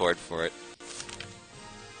USB cord for it.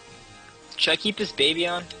 Should I keep this baby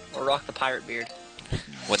on or rock the pirate beard?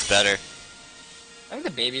 What's better? I think the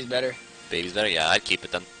baby's better. Baby's better? Yeah, I'd keep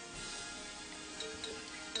it then.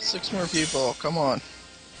 6 more people, come on.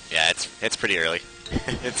 Yeah, it's pretty early.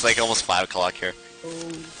 It's like almost 5 o'clock here. Oh.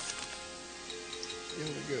 Here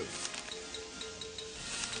we go.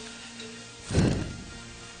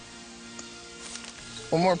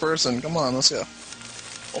 One more person, come on, let's go.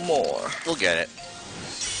 One more. We'll get it.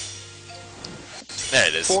 There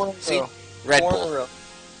it is. 4 in a See? row. Red 4 in a Bull. row.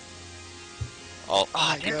 Oh,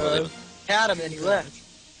 Ah, I can't God. believe it. Had him and he left.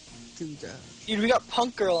 Too bad. Dude, we got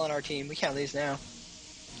Punk Girl on our team. We can't lose now.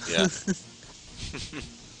 yeah.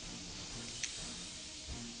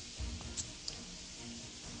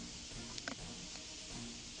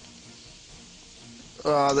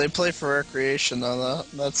 They play for recreation though,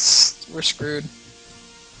 we're screwed.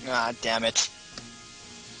 Ah, damn it.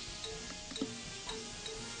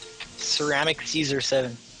 Ceramic Caesar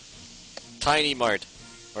 7. Tiny Mart.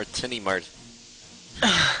 Or Tinny Mart.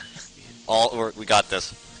 We got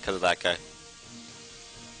this because of that guy.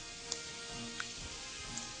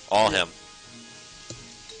 All him.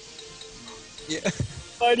 Yeah.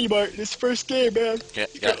 Mighty Mart, this first game, man. Yeah,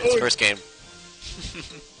 it's first game.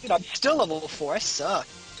 Dude, I'm still level 4. I suck.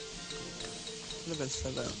 Level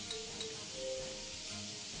 7.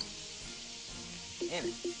 Damn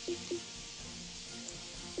it.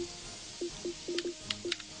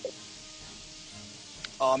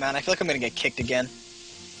 Oh man, I feel like I'm gonna get kicked again.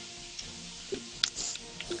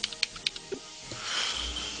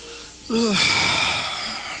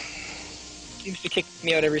 Seems to kick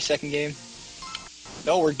me out every second game.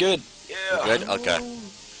 No, we're good. Yeah. Good? Okay.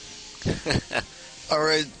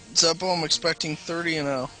 Alright, Zeppo, I'm expecting 30 and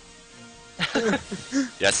 0.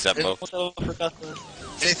 Yes, Zeppo.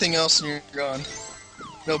 Anything else and you're gone.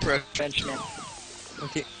 No pressure. Benchman.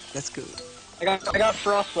 Okay, let's go. I got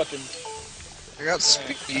frost weapons. I got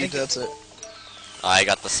speed, that's it. I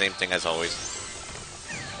got the same thing as always.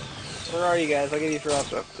 Where are you guys? I'll give you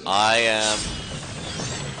frost weapons. I am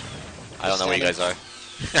I don't know where you guys are.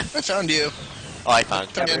 I found you. Oh, I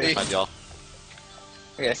found Andy. y'all.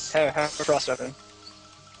 Okay, have a frost weapon.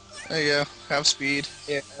 There you go. Have speed.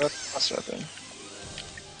 Yeah, have a frost weapon.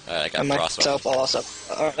 Alright, I got And frost myself also.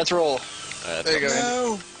 Alright, let's roll. Alright, There you go. Andy.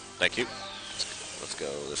 No! Thank you. Let's go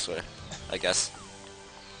this way, I guess.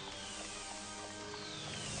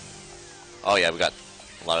 Oh yeah, we got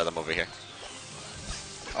a lot of them over here.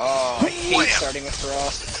 Oh, I hate starting with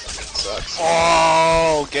frost. Sucks.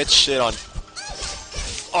 Oh, get shit on.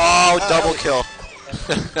 Oh, double kill.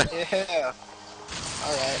 Yeah.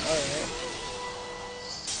 Alright.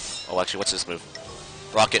 Oh, actually, what's this move?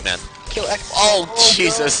 Rocket Man. Kill X. Oh, God.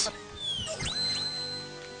 Jesus.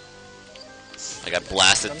 I got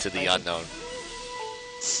blasted to the unknown.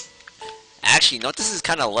 Actually, you know what this is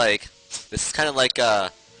kind of like? This is kind of like,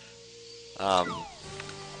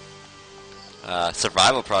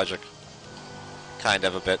 Survival Project. Kind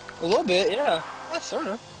of a bit. A little bit, yeah. Yeah, sort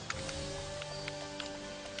of.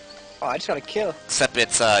 Oh, I just got a kill. Except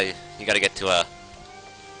it's, you gotta get to a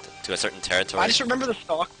certain territory. I just remember the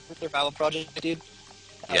stock survival project, dude.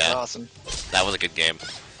 That Yeah. was awesome. That was a good game.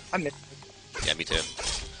 I miss Yeah, me too.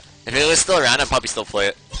 If it was still around, I'd probably still play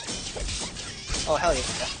it. Oh, hell yeah.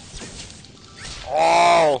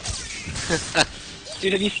 Oh!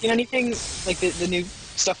 Dude, have you seen anything, like, the new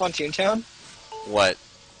stuff on Toontown? What?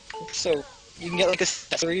 So, you can get, like,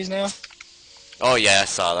 accessories now? Oh yeah, I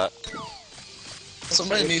saw that.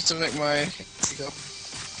 Somebody needs to make my.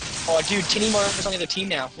 Oh, dude, Tinny Mar is on the other team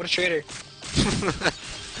now. What a traitor.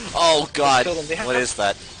 Oh god, Kill them. They have- what is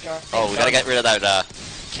that? Yeah, Oh, we gotta get rid of that,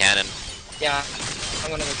 cannon. Yeah, I'm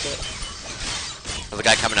gonna go kill it. There's a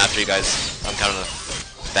guy coming after you guys. I'm coming to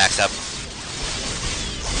backstab.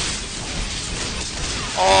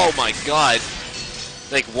 Oh my god!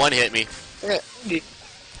 Like, one hit me. Okay, dude,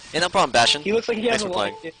 Hey, no problem, Bastion. he looks like he has Thanks a for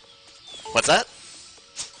lot. playing. What's that?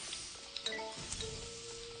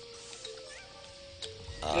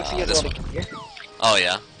 He looks like he has This a lot one. of gear. Oh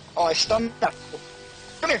yeah. Oh, I stunned that fool.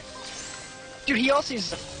 Come here! Dude, he also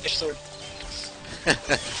uses a fish sword.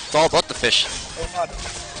 It's all about the fish. Oh god.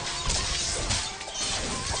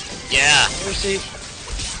 Yeah. Mercy.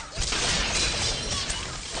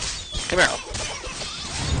 Come here.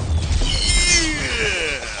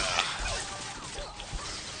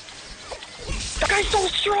 That guy's so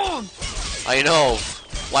strong! I know.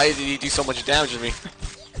 Why did he do so much damage to me?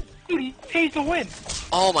 Dude, he pays to win.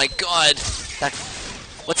 Oh my god. That,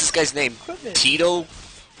 what's this guy's name? Goodness. Tito?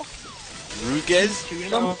 Ruguez?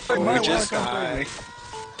 Some Regis? Die.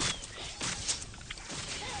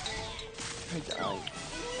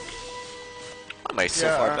 Why am I so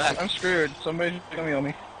Yeah, far back? I'm screwed. Somebody's gonna heal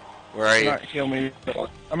me. Where are you? Not heal me.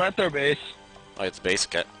 I'm at their base. Oh, it's base.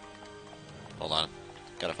 Okay. Hold on.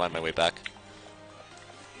 Gotta find my way back.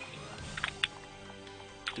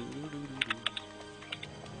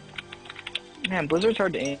 Man, Blizzard's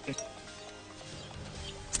hard to aim.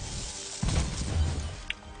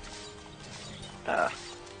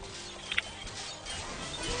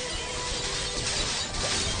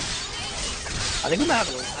 I think we might have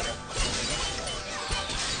a ladder.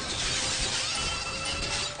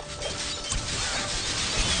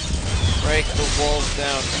 Break the walls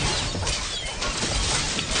down.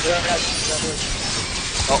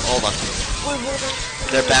 Oh, hold on.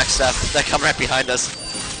 They're backstab. They come right behind us.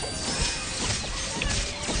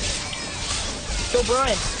 Kill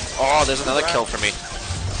Brian. Oh, there's another kill for me.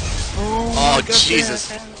 Oh,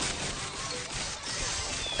 Jesus.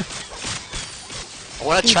 I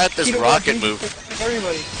want to try out this Tito rocket Rodriguez. move.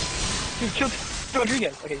 Everybody. Dude, kill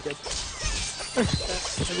Rodriguez. Okay, good.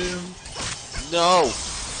 No!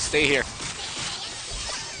 Stay here.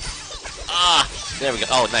 Ah! There we go.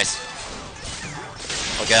 Oh, nice.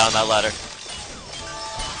 I'll get on that ladder.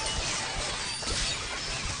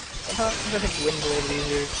 Sometimes I think wind's a little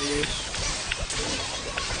easier to use.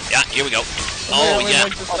 Yeah, here we go. Oh, yeah.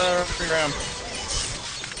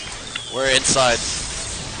 We're inside.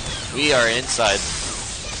 We are inside.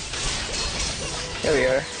 There we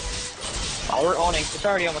are. Oh, we're owning. It's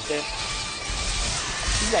already almost there.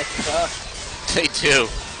 These guys suck. They do.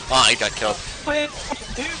 Oh, he got killed. Play it,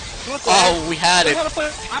 dude. What the Oh, we had Learn it. how to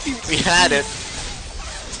play Happy We had it.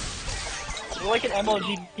 We're like an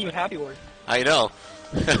MLG team with Happy Word. I know.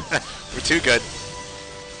 We're too good.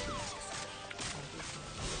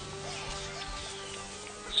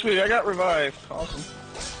 Sweet, I got revived. Awesome.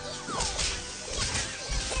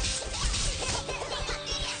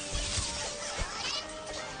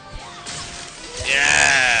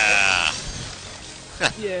 Yeah!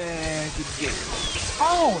 Yeah, good game.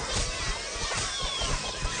 Oh!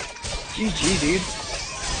 GG, dude.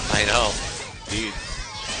 I know. Dude.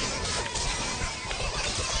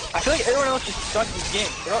 I feel like everyone else just sucks at this game.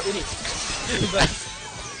 They're all idiots. Who's better?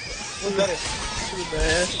 Who's better? The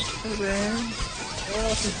best. The best. Everyone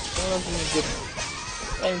else is good.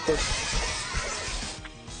 Not even close.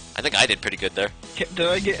 I think I did pretty good there. Did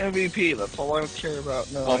I get MVP? That's all I care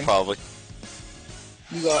about knowing. Well, probably.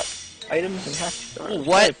 You got items and happy stars. Ooh,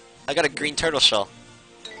 what? I got a green turtle shell.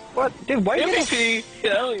 What? Dude, why are you getting... MVP!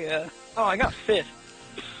 Hell yeah. Oh, I got 5th.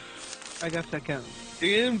 I got second.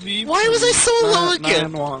 The MVP. Why was I so low again? 9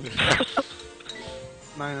 and 1.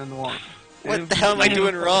 9 and 1. What the hell am I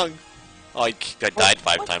doing wrong? Oh, I died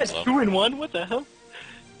 5 times though. 2 and 1? What the hell?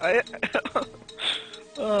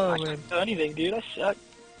 Oh I man. can't do anything, dude. I suck.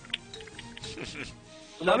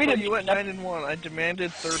 I mean, you went 9 and 1. I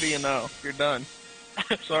demanded 30 and 0. You're done.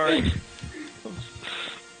 Sorry.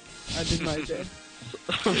 I did my best.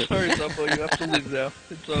 I'm sorry, Zumbo. You have to leave now.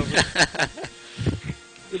 It's over.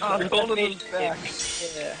 Golden is back.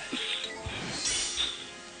 Yeah.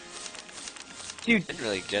 Dude, didn't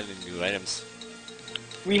really get any new items.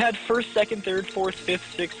 We had 1st, 2nd, 3rd, 4th,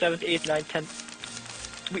 5th, 6th, 7th, 8th, 9th, 10th.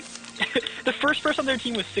 We the first person on their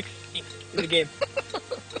team was 16th in the game. What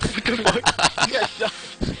the fuck? You guys suck.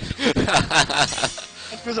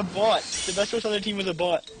 That was a bot. The best person on their team was a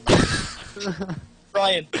bot.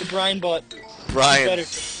 Brian. The Brian bot. Brian. Better.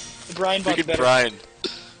 The Brian bot's Freaking better. Brian.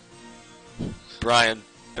 Brian.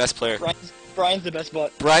 Best player. Brian's the best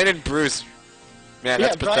bot. Brian and Bruce. Man, Yeah,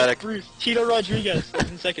 that's Brian, pathetic. Bruce. Tito Rodriguez was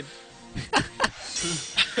in 2nd.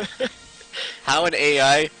 How an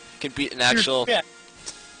AI can beat an actual... Yeah.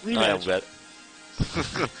 I don't Rematch. bet.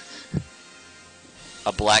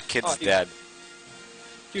 A black kid's Oh, dude. dad.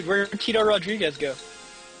 Dude, where did Tito Rodriguez go?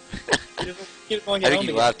 He didn't want to I get think he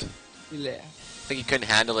home left. Yeah. I think he couldn't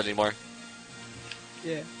handle it anymore.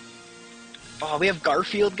 Yeah. Oh, we have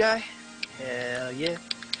Garfield guy? Hell yeah.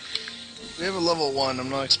 We have a level 1. I'm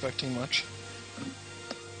not expecting much.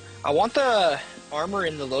 I want the armor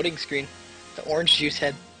in the loading screen. The orange juice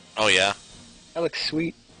head. Oh yeah? That looks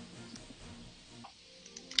sweet.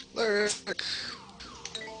 Lyric.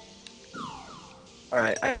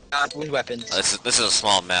 Alright, I got wind weapons. This is a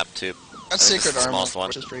small map too. That's I think this Sacred is the Armor, smallest one.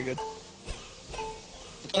 which is pretty good. The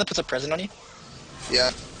one that puts a present on you?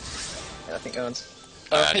 Yeah. Yeah, I think that one's...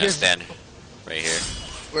 I'm it gonna is- stand right here.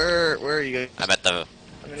 Where are you guys? I'm at the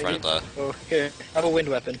I'm gonna front of get- the... Oh, here. I have a wind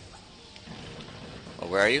weapon. Oh,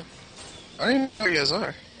 where are you? I don't even know where you guys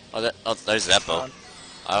are. Oh, there's Zeppo.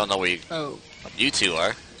 I don't know where Oh. you two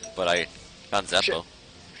are, but I found Zeppo. Shit.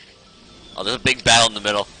 Oh, there's a big battle in the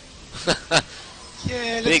middle.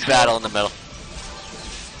 Yeah, Big battle in the middle.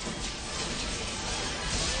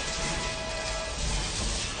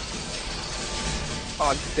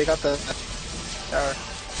 Oh, they got the tower.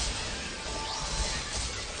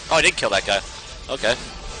 Oh, I did kill that guy. Okay.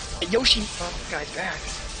 Yoshi! Oh, guy's back.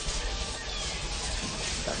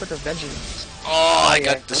 Back with a vengeance. Oh, I yeah,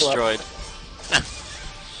 got good destroyed.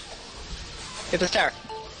 Hit this tower.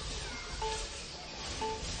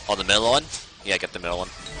 Oh, the middle one? Yeah, get the middle one.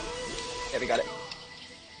 Yeah, we got it.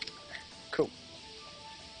 Cool.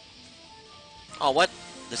 Oh, what?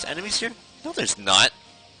 There's enemies here? No, there's not.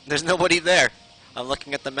 There's nobody there. I'm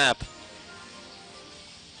looking at the map.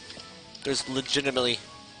 There's legitimately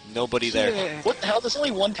nobody there. Yeah. What the hell? There's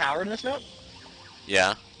only one tower in this map?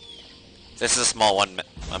 Yeah. This is a small one,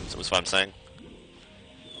 that's what I'm saying.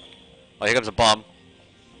 Oh, here comes a bomb.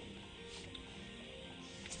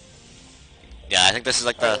 Yeah, I think this is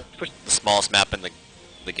like the smallest map in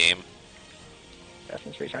the game. That's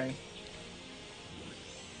pretty tiny.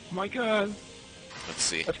 Oh my god. Let's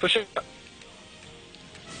see. Let's push it.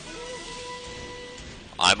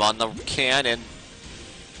 I'm on the cannon.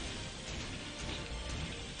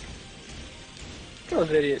 You're an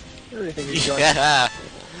idiot. I really think he's going. Yeah.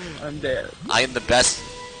 I'm dead. I am the best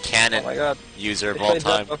Oh cannon my god. user of They all played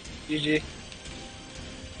time. Zeppo. GG.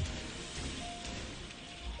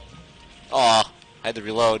 Aw, I had to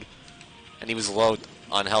reload. And he was low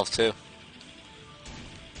on health too.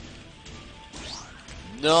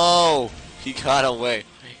 No! He got away.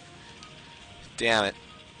 Damn it.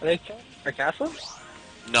 Are they attacking our castle?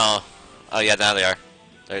 No. Oh yeah, now they are.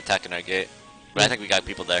 They're attacking our gate. But I think we got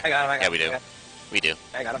people there. I got him, I got Yeah, him. we do. We do.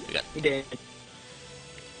 I got him. We got- He did.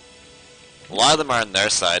 A lot of them are on their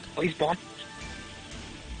side. Oh, he's bombed.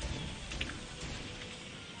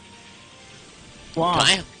 Wow.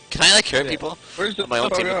 Can I like hurt Yeah. people? Where's the On my own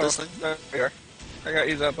team with this thing? There we are. I got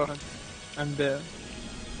you, Zeppo. I'm there.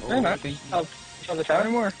 You're not. thank you. Oh, he's on the Tell me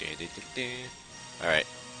tower? more. Alright,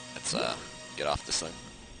 let's get off this thing.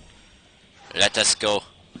 Let us go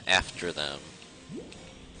after them.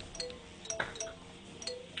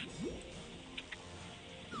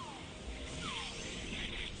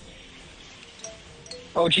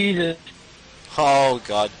 Oh Jesus! Oh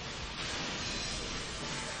god.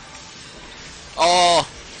 Oh.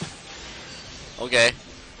 Okay.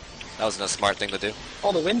 That wasn't a smart thing to do.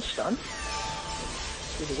 Oh, the wind's stunned.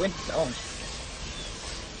 Dude, the wind's stunned.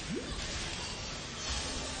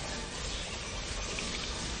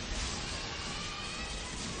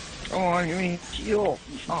 Come on, give me a heal.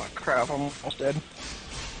 Oh crap, I'm almost dead.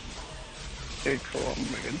 Okay, cool, I'm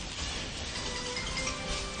good.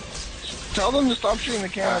 Tell them to stop shooting the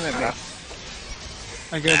cannon at me.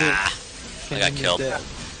 I got it. Ah, I got killed. Dead.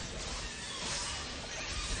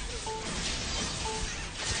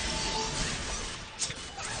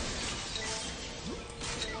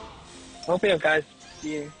 Hope you guys.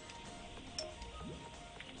 Yeah.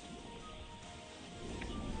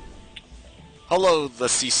 Hello, the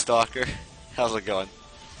Sea Stalker. How's it going?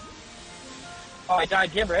 Oh, I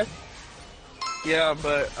died. Yeah, Brett. Yeah,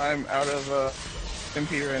 but I'm out of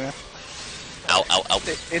MP right now. Ow, ow, ow. It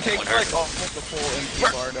takes That like hurt. almost a full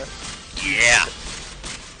MP bar to... Yeah.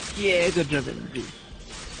 Yeah, good job, NG.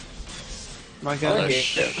 My Oh, god, Okay.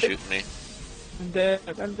 shoot me. I'm dead,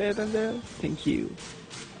 I'm dead, I'm dead. Thank you.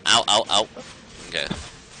 Ow, ow, ow. Okay.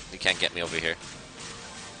 You can't get me over here.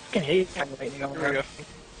 I can hate kind of lightning over Here we go. there.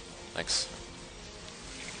 Thanks.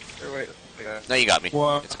 Here, wait. Yeah. No, you got me.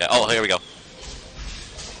 What? It's okay. Oh, here we go.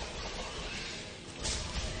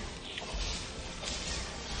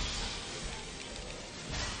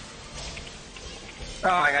 Oh,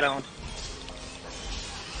 I got owned.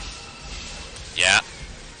 Yeah.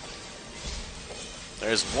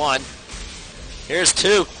 There's one. Here's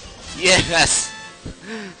two. Yes.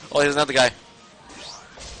 Oh, here's another guy.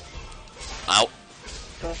 Ow.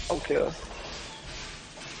 Okay.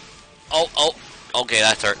 Oh, oh. Okay,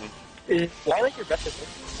 that's hurting. Why like your best at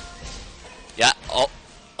this? Yeah. Oh.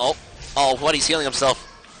 Oh. Oh, what? He's healing himself.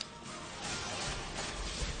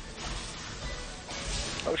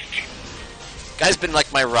 Oh shit. Guy's been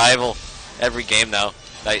like my rival every game now.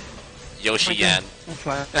 Like Yoshi Yan. I'm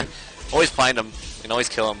fine. Always find him. You can always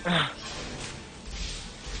kill him.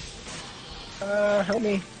 Help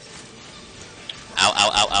me. Ow,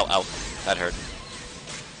 ow, ow, ow, ow. That hurt.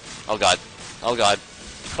 Oh god. Oh god.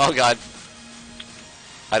 Oh god.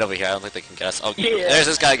 Hide over here. I don't think they can get us. Oh, Yeah. there's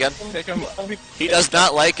this guy again. Take him. He does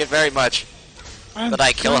not like it very much that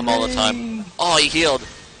I kill him all the time. Oh, he healed.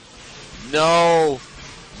 No.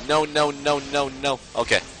 No, no, no, no, no.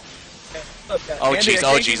 Okay. Okay. Oh Andy, jeez, I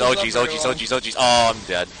oh can't keep jeez, oh this jeez, up oh very jeez, oh long. jeez, oh jeez. Oh, I'm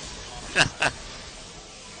dead.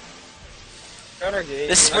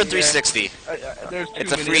 This is for 360. There's too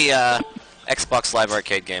It's a many. free Xbox Live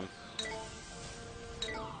Arcade game.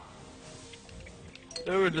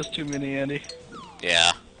 There were just too many, Andy.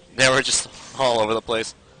 Yeah. They were just all over the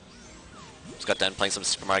place. Just got done playing some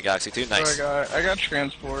Super Mario Galaxy 2. Nice. Oh, I got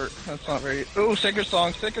transport. That's not very... Oh, sacred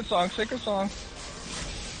song, sacred song, sacred song.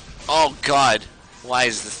 Oh god. Why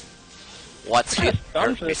is this? What's I'm hit done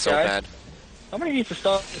hurt for me this so guy. bad? Somebody needs to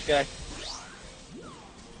stop this guy.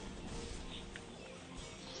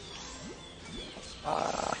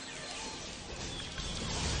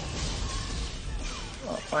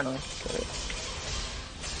 Oh, finally. Got it.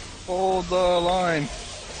 Hold the line.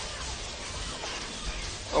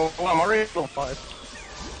 Oh, I'm already at level 5.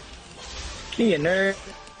 Key, nerd.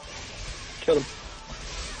 Killed him.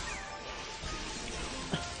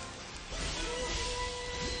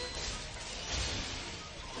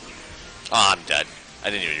 Oh, I'm dead. I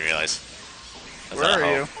didn't even realize. I was Where at are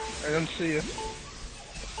home. you? I didn't see you.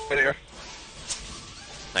 Right here.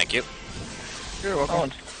 Thank you. You're welcome.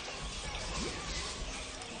 Owned.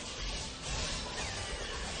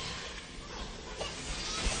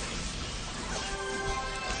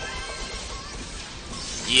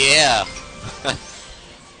 Yeah.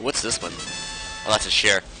 What's this one? Oh, that's a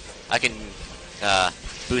share. I can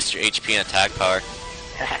boost your HP and attack power.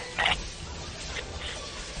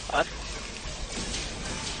 What?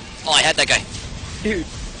 Oh, I had that guy. Dude,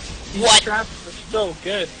 these What? traps are so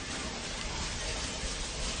good.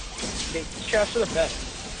 These traps are the best.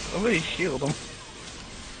 Somebody shield him.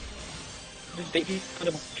 Just baby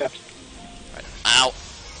put them traps. Ow.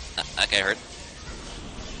 That guy hurt.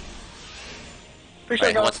 Pretty sure I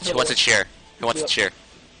Right, got who wants a chair? Who wants a Yep. chair?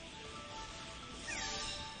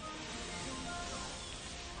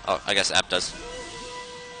 Oh, I guess App does.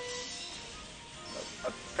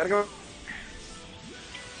 Gotta go.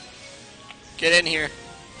 Get in here.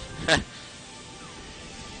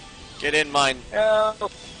 Get in mine.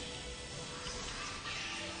 Help.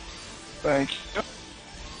 Thank you.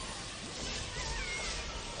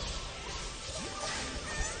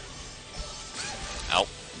 Ow.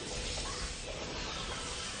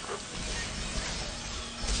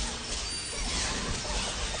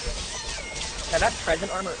 that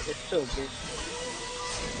present armor is so good.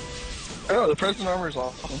 Oh, the present armor is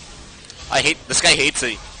awesome. This guy hates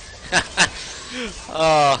it.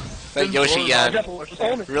 Oh, that Yoshi Yan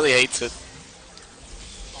really hates it.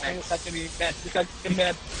 That's gonna be bad. This guy's gonna be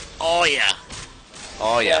mad. Oh yeah.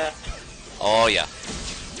 Oh yeah. Oh yeah.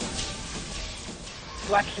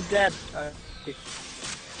 Black is dead.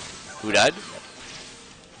 Who died?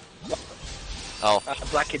 Oh.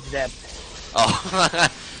 Black Kid's dead. Oh.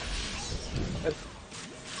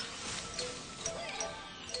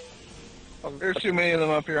 There's too many of them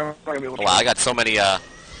up here. I'm not gonna be able to. Wow, I got so many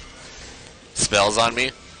spells on me.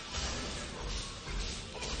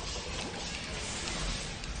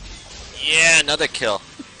 Yeah, another kill.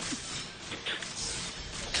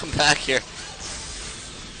 Come back here.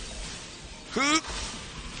 Hoop.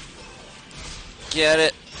 Get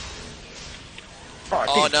it.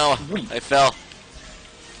 Oh no, I fell.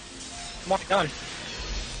 Come on, done.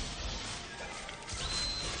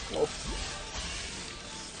 Whoa.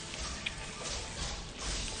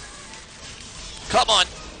 Come on.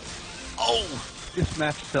 Oh. This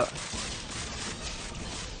map sucks.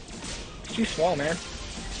 It's too small, man.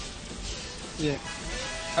 Yeah.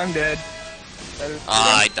 I'm dead.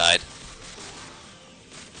 I died.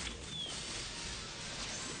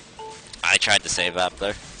 I tried to save up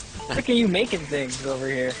there. Look at you making things over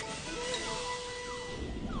here.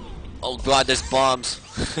 Oh god, there's bombs.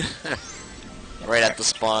 Right at the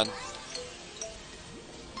spawn.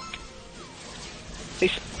 They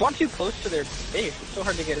spawn too close to their base. It's so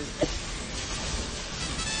hard to get in.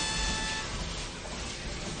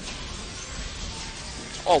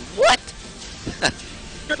 Oh, what?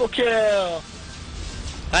 Triple kill!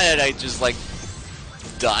 How did I just, like,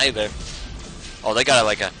 die there? Oh, they got,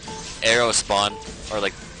 like, a arrow spawn. Or,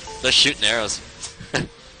 like, they're shooting arrows.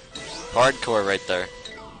 Hardcore right there.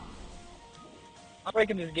 I'm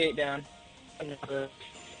breaking this gate down.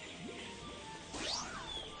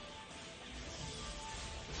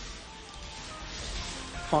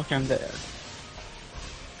 Fuck, I'm dead.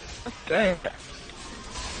 Dang.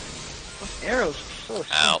 Those arrows are so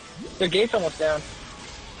Ow. Their gate's almost down.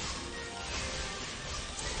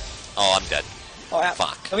 Oh, I'm dead. Oh,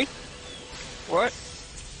 Fuck. Heal me? What?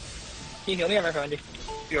 Can you heal me? I'm right behind you.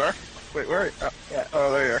 You are? Wait, where are you? Oh, Yeah.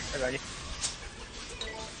 oh, there you are. Right behind you.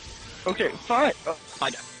 Okay, fine. Oh, I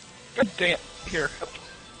died. god dang it. Here.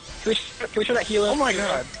 Can we try that heal? Oh my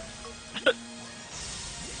god.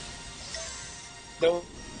 No.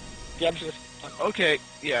 Yeah, I'm just... Okay,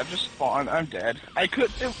 yeah, just spawn. I'm dead. I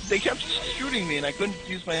could. They kept shooting me, and I couldn't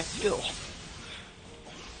use my skill.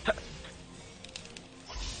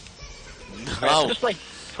 No. Just, like,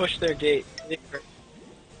 push their gate.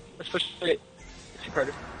 Let's push their gate. It's too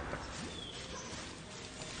harder.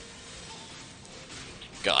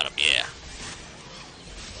 Got him, yeah.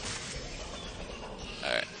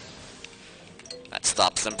 Alright. That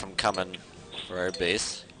stops them from coming for our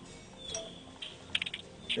base.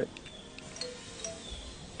 Sure.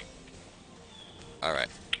 Alright.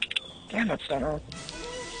 Damn, that's not wrong.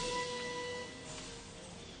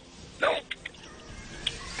 No!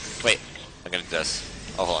 Wait, I'm gonna do this.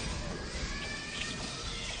 Oh, hold on.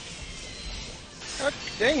 God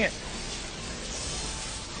dang it.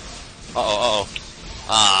 Uh-oh, uh-oh.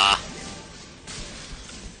 Ah.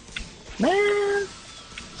 Man!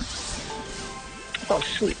 Oh,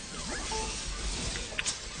 sweet.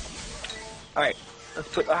 Alright, let's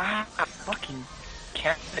put... fucking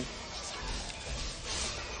cat.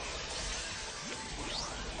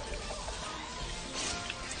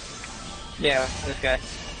 Yeah, this guy.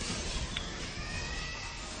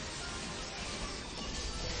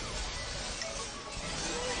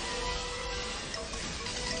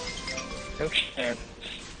 Okay.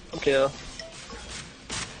 Okay.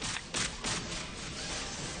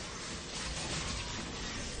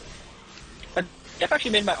 I've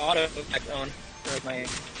actually made my auto attack on for like my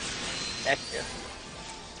extra.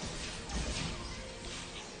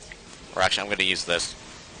 Or actually, I'm gonna use this.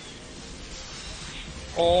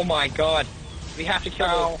 Oh my god. We have to kill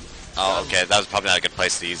them. Oh, okay, that was probably not a good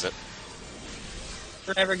place to use it.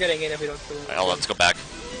 We're never getting in if we don't kill them. Alright, hold on, let's go back.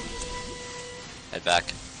 Head back.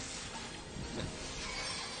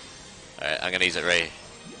 Alright, I'm gonna use it right.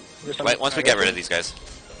 Wait, once we get rid of these guys.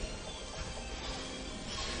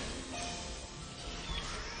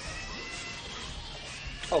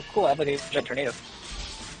 Oh, cool. I have like a jet tornado.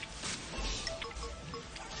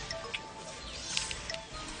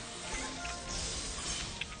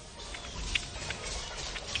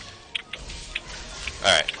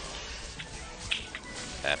 Alright.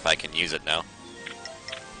 If I can use it now.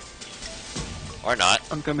 Or not.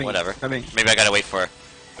 I'm coming. Whatever. Coming. Maybe I gotta wait for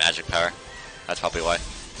magic power. That's probably why.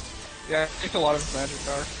 Yeah, it takes a lot of magic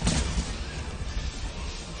power.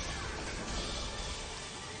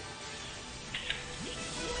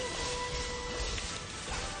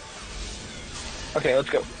 Okay, let's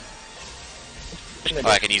go. Oh,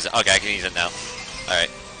 I can use it. Okay, I can use it now. Alright.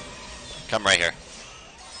 Come right here.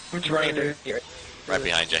 I'm just running through here. Right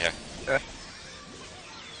behind you here. Yeah.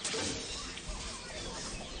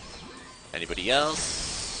 Anybody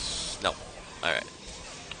else? No. Alright.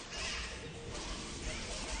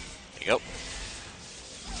 There you go.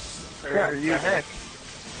 Where are you? Heck.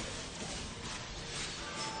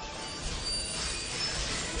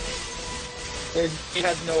 It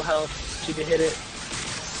has no health. She can hit it.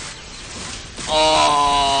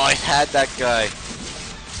 Oh, I had that guy.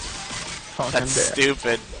 Fucking That's dead.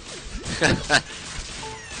 stupid.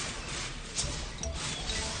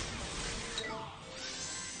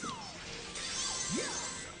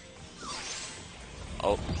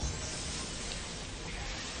 Oh,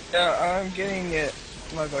 Yeah, I'm getting it.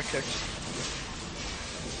 My butt kicked.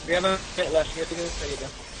 We have a bit left. We have to go. There you go.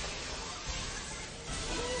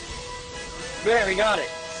 There, we got it.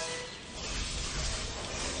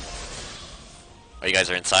 oh, you guys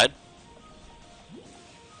are inside?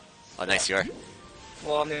 Oh, nice, you are.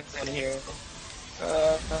 Well, I'm in here.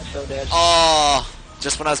 I'm so dead. Oh,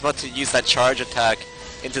 just when I was about to use that charge attack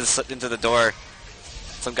into the door,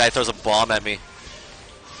 some guy throws a bomb at me.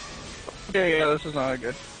 Yeah, this is not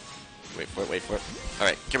good. Wait for it, wait for it.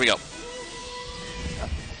 Alright, here we go.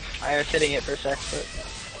 I was hitting it for a sec, but...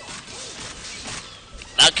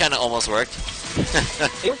 That kind of almost worked. I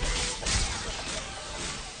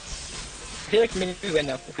feel like maybe we win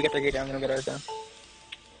now. If we get their gate down, then we'll get ours down.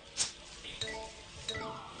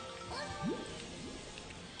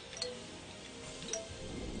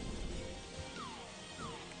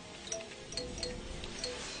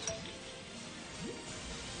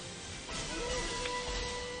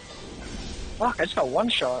 Fuck, I just got one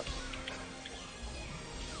shot.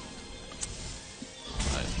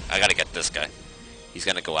 I gotta get this guy. He's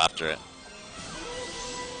gonna go after it.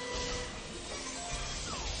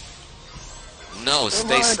 No, stay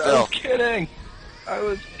Never mind, I still. was kidding. I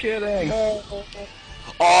was kidding.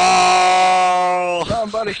 Oh!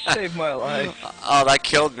 Somebody saved my life. Oh, that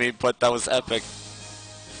killed me, but that was epic.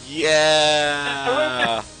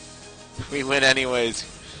 Yeah! We win anyways.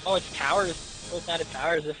 Oh, it's towers. Oh, it's not at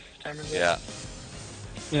towers if time is Yeah,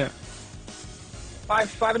 Yeah.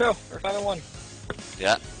 5-0 or 5-1.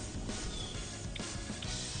 yeah.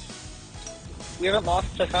 We haven't lost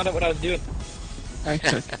since I found out what I was doing.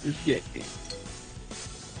 Access is gay.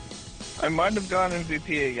 I might have gone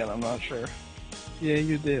MVP again, I'm not sure. Yeah,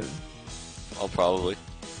 you did. Oh, probably.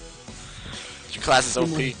 Your class is OP.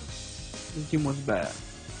 The team was bad.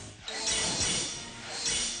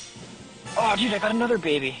 Oh, dude, I got another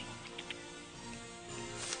baby.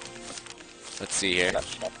 Let's see here. Yep,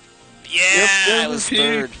 Yeah, I was MVP.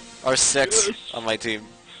 third. Or sixth Yes. on my team.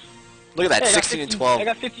 Look at that, Hey, I got 16 and 15 12. I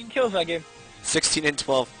got 15 kills that game. 16 and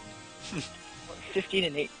 12. 15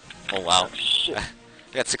 and 8. Oh, wow. Shit. I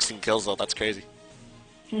got 16 kills, though. That's crazy.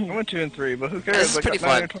 I went 2 and 3, but who cares? This is I pretty got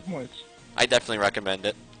 9 fun. or 12 points. I definitely recommend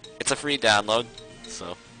it. It's a free download,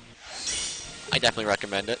 so I definitely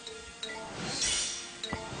recommend it.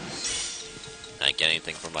 Did I get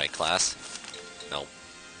anything from my class? No.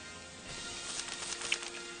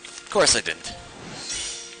 Of course I didn't.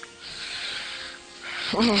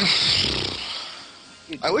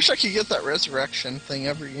 I wish I could get that resurrection thing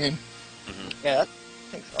every game. Yeah, that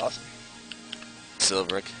thing's awesome.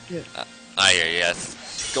 Silverick. Yeah. I hear you,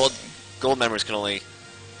 yes. Gold members can only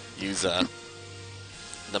use the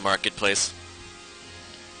marketplace.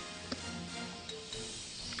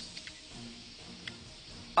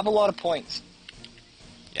 I have a lot of points.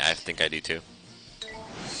 Yeah, I think I do too.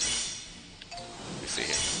 Let me see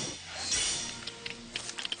here.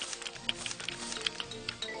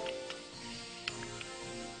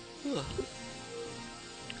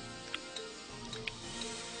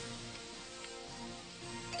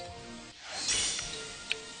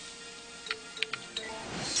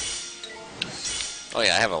 Oh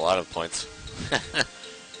yeah, I have a lot of points.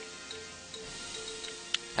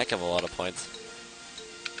 Heck of a lot of points.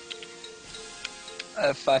 I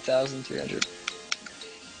have 5,300.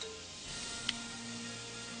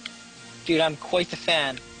 Dude, I'm quite the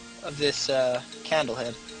fan of this candle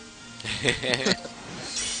head.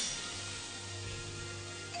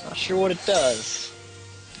 Not sure what it does.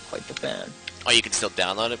 Quite the fan. Oh, you can still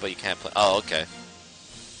download it, but you can't play. Oh, okay.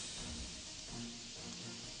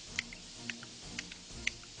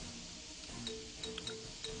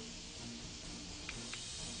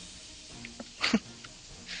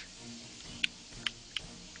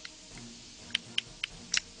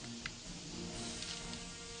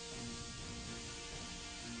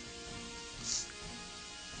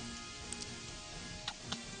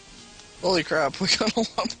 Holy crap, we got a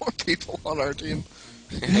lot more people on our team.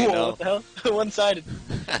 I Whoa, know. what the hell? One-sided.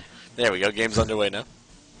 There we go. Game's underway now.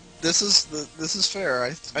 This is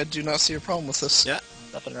fair. I do not see a problem with this. Yeah.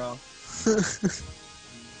 Nothing wrong.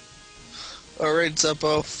 Alright,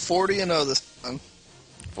 Zeppo, 40-0 this time.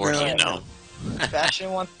 14 No. no.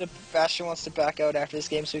 Bastion wants to back out after this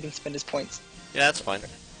game so he can spend his points. Yeah, that's fine.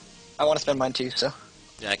 I want to spend mine too, so.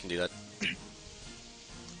 Yeah, I can do that.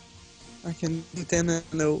 I can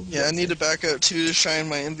 10-0. Yeah, I need to back out too to shine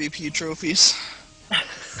my MVP trophies.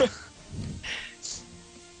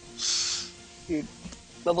 Dude,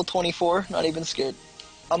 level 24, not even scared.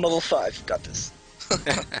 I'm level 5, got this.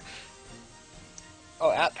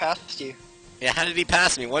 Oh, At passed you. Yeah, how did he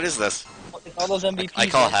pass me? What is this? All those MVPs. I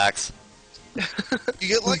call man. hacks. You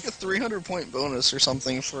get like a 300-point bonus or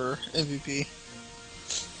something for MVP.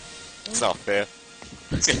 It's not fair.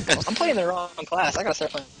 I'm playing the wrong class. I gotta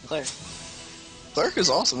start playing Claire. Cleric is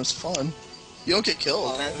awesome. It's fun. You don't get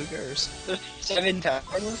killed. Oh, man. Who cares? There's 7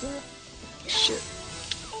 towers there? Shit.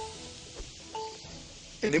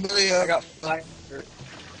 Anybody I got 5.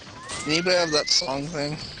 Anybody have that song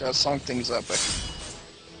thing? That song thing's epic.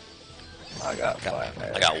 I got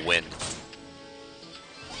 5. I got wind.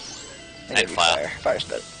 I need and fire. Fire's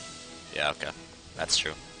better. Yeah, okay. That's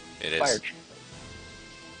true. It is. Fire.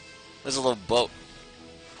 There's a little boat.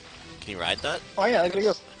 Can you ride that? Oh yeah, there we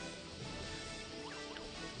go.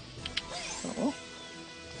 Oh.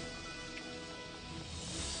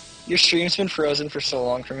 Your stream's been frozen for so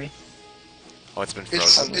long for me. Oh, it's been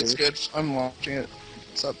It's frozen. it's good. I'm watching it.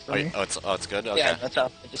 It's up for me. Oh, it's good? Okay. Yeah, that's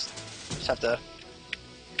up. I just have to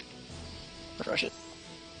refresh it.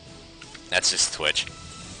 That's just Twitch.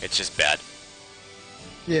 It's just bad.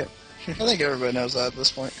 Yeah. I think everybody knows that at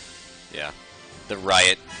this point. Yeah. The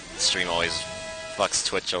Riot stream always fucks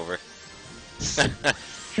Twitch over.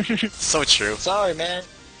 So true. Sorry, man.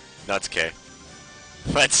 No, it's okay.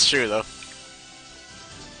 That's true, though.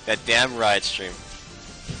 That damn Riot stream.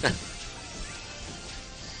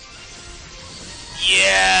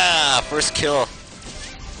 Yeah! First kill.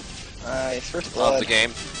 Nice, first Love blood. the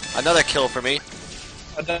game. Another kill for me.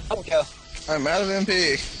 A double kill. I'm out of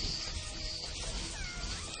MP.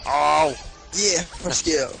 Oh! Yeah, let's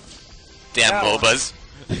go. Damn Ow. MOBAs.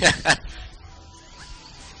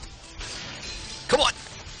 Come on!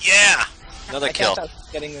 Yeah! Another I kill. can't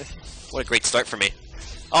stop getting this. What a great start for me.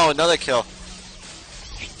 Oh, another kill.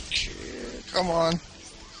 Come on.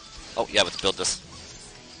 Oh, yeah, let's build this.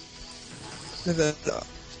 The-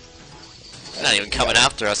 They're not even coming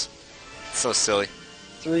after us. So silly.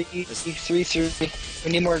 3.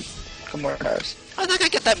 We need more. Couple more towers. How did that guy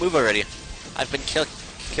get that move already? I've been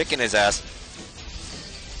kicking his ass.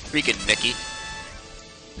 Freaking Nicky.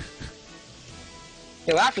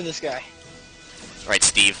 Go after this guy. Alright,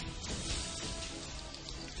 Steve.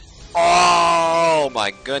 Oh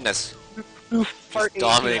my goodness. Oof, part 18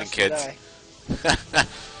 dominating has to kids. die.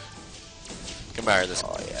 Come here, this.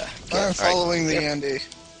 Oh yeah. I'm following the Yep. Andy.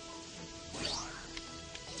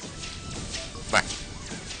 Come here.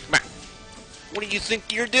 Come here. What do you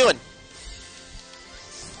think you're doing?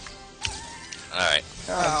 Alright.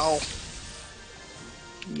 Ow.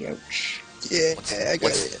 Ouch. Yeah, I got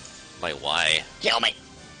what's- it. My Y. Kill me.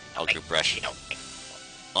 L group brush. Well,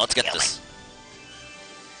 let's get this.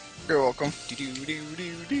 You're welcome.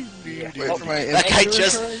 Yeah. Wait for my That guy MP.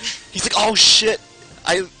 just... He's like, oh shit!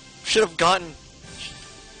 I should have gotten...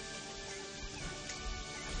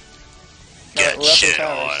 Alright, we're up to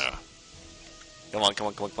towers. Come on, come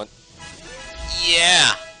on, come on, come on.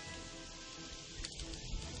 Yeah!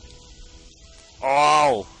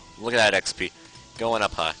 Oh! Look at that XP. Going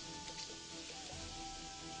up high.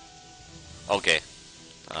 Okay.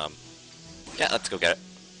 Yeah, let's go get it.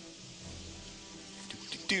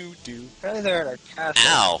 Do. Apparently they're at our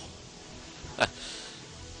castle. Ow!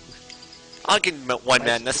 I can one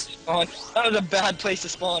man this. Oh, that was a bad place to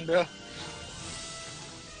spawn, bro.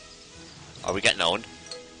 Are we getting owned?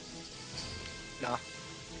 No.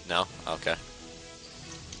 No? Okay. I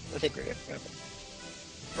think we're good.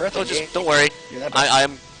 We're at the Oh, just gate. don't worry. You're that bad.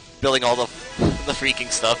 I'm building all the the freaking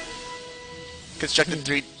stuff. Constructed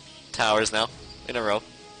 3 towers now in a row.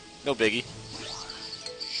 No biggie.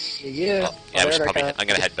 Yeah. Oh, yeah, we should probably. I'm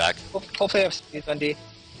gonna head back. Hopefully I have speed on D.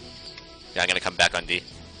 Yeah, I'm gonna come back on D.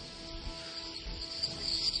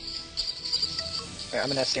 Alright, I'm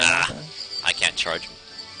gonna stand Ah. on. I can't charge.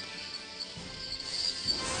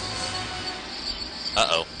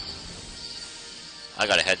 Uh-oh. I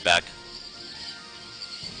gotta head back.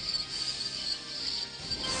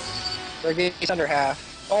 Our gate's under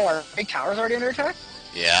half. Oh, our big tower's already under attack?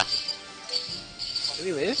 Yeah. Did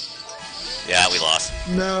we lose? Yeah, we lost.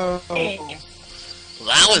 No.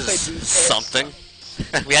 That was Play D. something.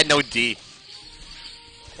 We had no D.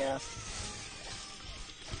 Yeah.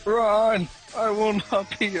 Run! I will not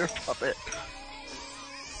be your puppet.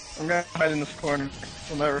 I'm gonna hide in this corner.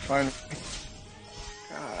 You'll never find me.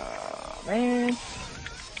 Oh, man.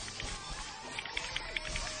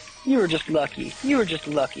 You were just lucky. You were just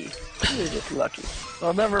lucky. You were just lucky.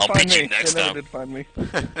 They'll never I'll find beat you me. next They never time. did find me.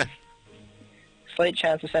 Slight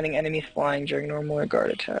chance of sending enemies flying during normal or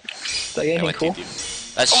guard attack. Did I get I anything went cool? too deep.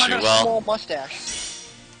 That's Oh, I true. got a Well, small mustache.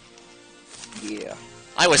 Yeah.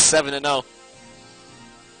 I was 7-0.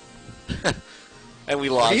 And we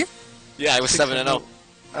lost. you? Yeah, I was 7-0.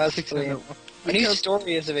 I was 6 A new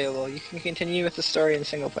story is available. You can continue with the story in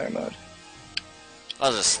single player mode.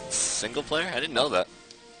 Oh, this single player? I didn't know that.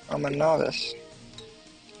 I'm a novice.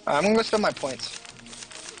 I'm gonna go spend my points.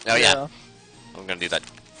 Oh yeah. I'm gonna do that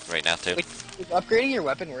right now too. Wait, is upgrading your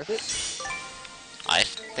weapon worth it? I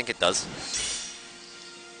think it does.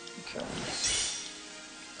 Okay.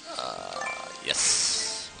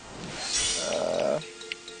 Yes.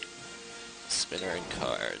 Spinner and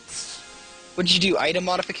cards. Would you do item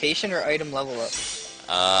modification or item level up?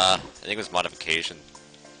 I think it was modification.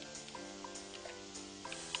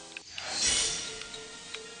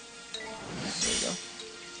 There you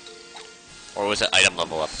go. Or was it item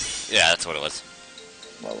level up? Yeah, that's what it was.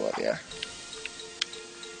 Level up, yeah.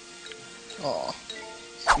 Oh,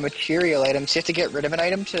 Material items. You have to get rid of an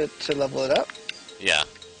item to level it up? Yeah.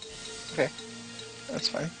 Okay. That's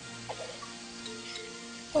fine.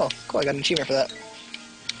 Oh, cool. I got an achievement for that.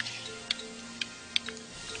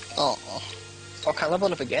 oh, Oh, can I level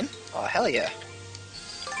it up again? Oh, hell yeah.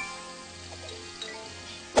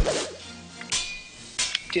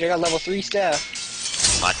 Dude, I got level 3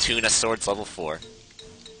 staff. My tuna sword's level 4.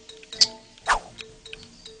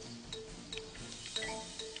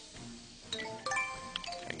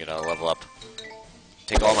 I'm gonna level up.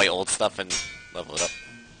 Take all my old stuff and level it up.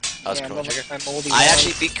 That was Yeah, Chrono level Trigger. my moldy I wand.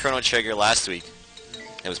 actually beat Chrono Trigger last week.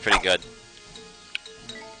 It was pretty good.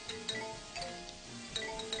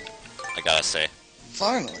 I gotta say.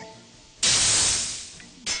 finally.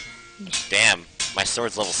 Damn, my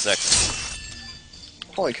sword's level 6.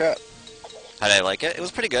 Holy crap. How did I like it? It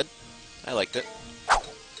was pretty good. I liked it.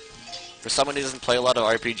 For someone who doesn't play a lot of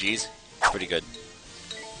RPGs, pretty good.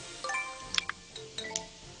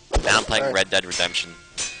 Now I'm playing Alright. Red Dead Redemption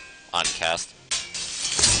on cast.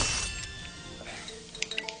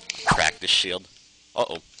 Practice shield.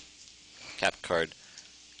 Uh-oh. Cap card.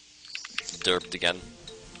 Derped again.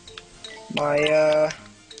 My,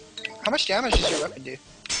 how much damage does your weapon do?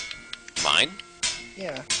 Mine?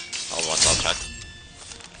 Yeah, Hold on, I'll check.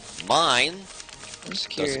 Mine I'm just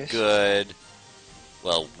does curious. good.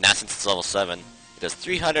 Well, now since it's level 7, it does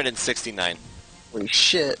 369. Holy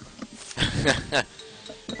shit.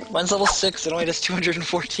 Mine's level 6, it only does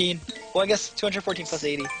 214. Well, I guess 214 plus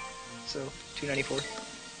 80. So, 294.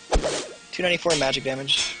 294 magic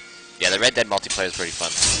damage. Yeah, the Red Dead multiplayer is pretty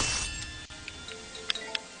fun.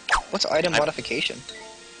 What's item I- modification?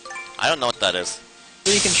 I don't know what that is.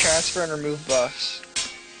 So you can transfer and remove buffs.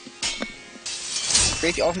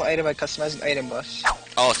 Create the ultimate item by customizing item buffs.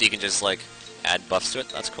 Oh, so you can just, like, add buffs to it?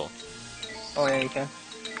 That's cool. Oh yeah, you can.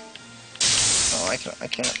 Oh, I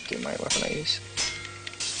can't do my weapon I use.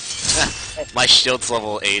 My shield's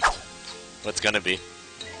level 8. What's gonna be?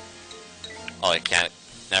 Oh, it can't.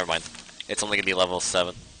 Never mind. It's only gonna be level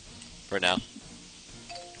 7. For now.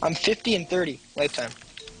 I'm 50 and 30 lifetime.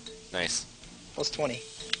 Nice. Plus 20.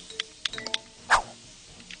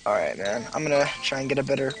 Alright, man. I'm gonna try and get a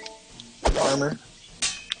better armor.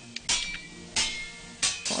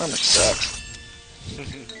 Armor sucks.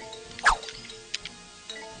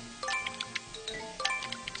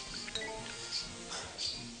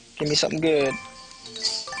 Give me something good.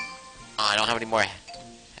 Oh, I don't have any more.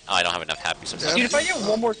 Oh, I don't have enough happy so Dude, if I get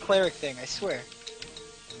one more cleric thing, I swear.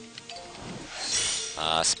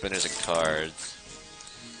 Spinners and cards.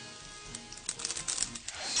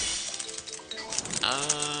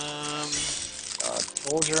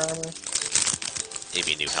 Soldier armor.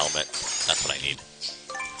 Maybe a new helmet. That's what I need.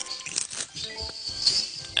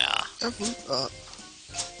 Yeah.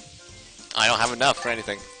 I don't have enough for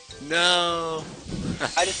anything. No.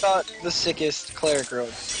 I just thought the sickest cleric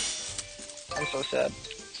road. I'm so sad.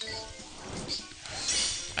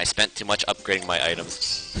 I spent too much upgrading my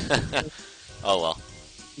items. Oh well.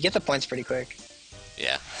 You get the points pretty quick.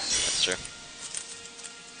 Yeah, that's true.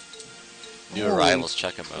 New Holy arrivals,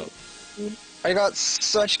 check them out. I got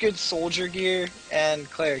such good soldier gear and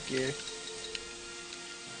cleric gear.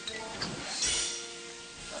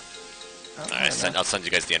 Alright, I'll send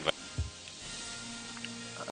you guys the invite.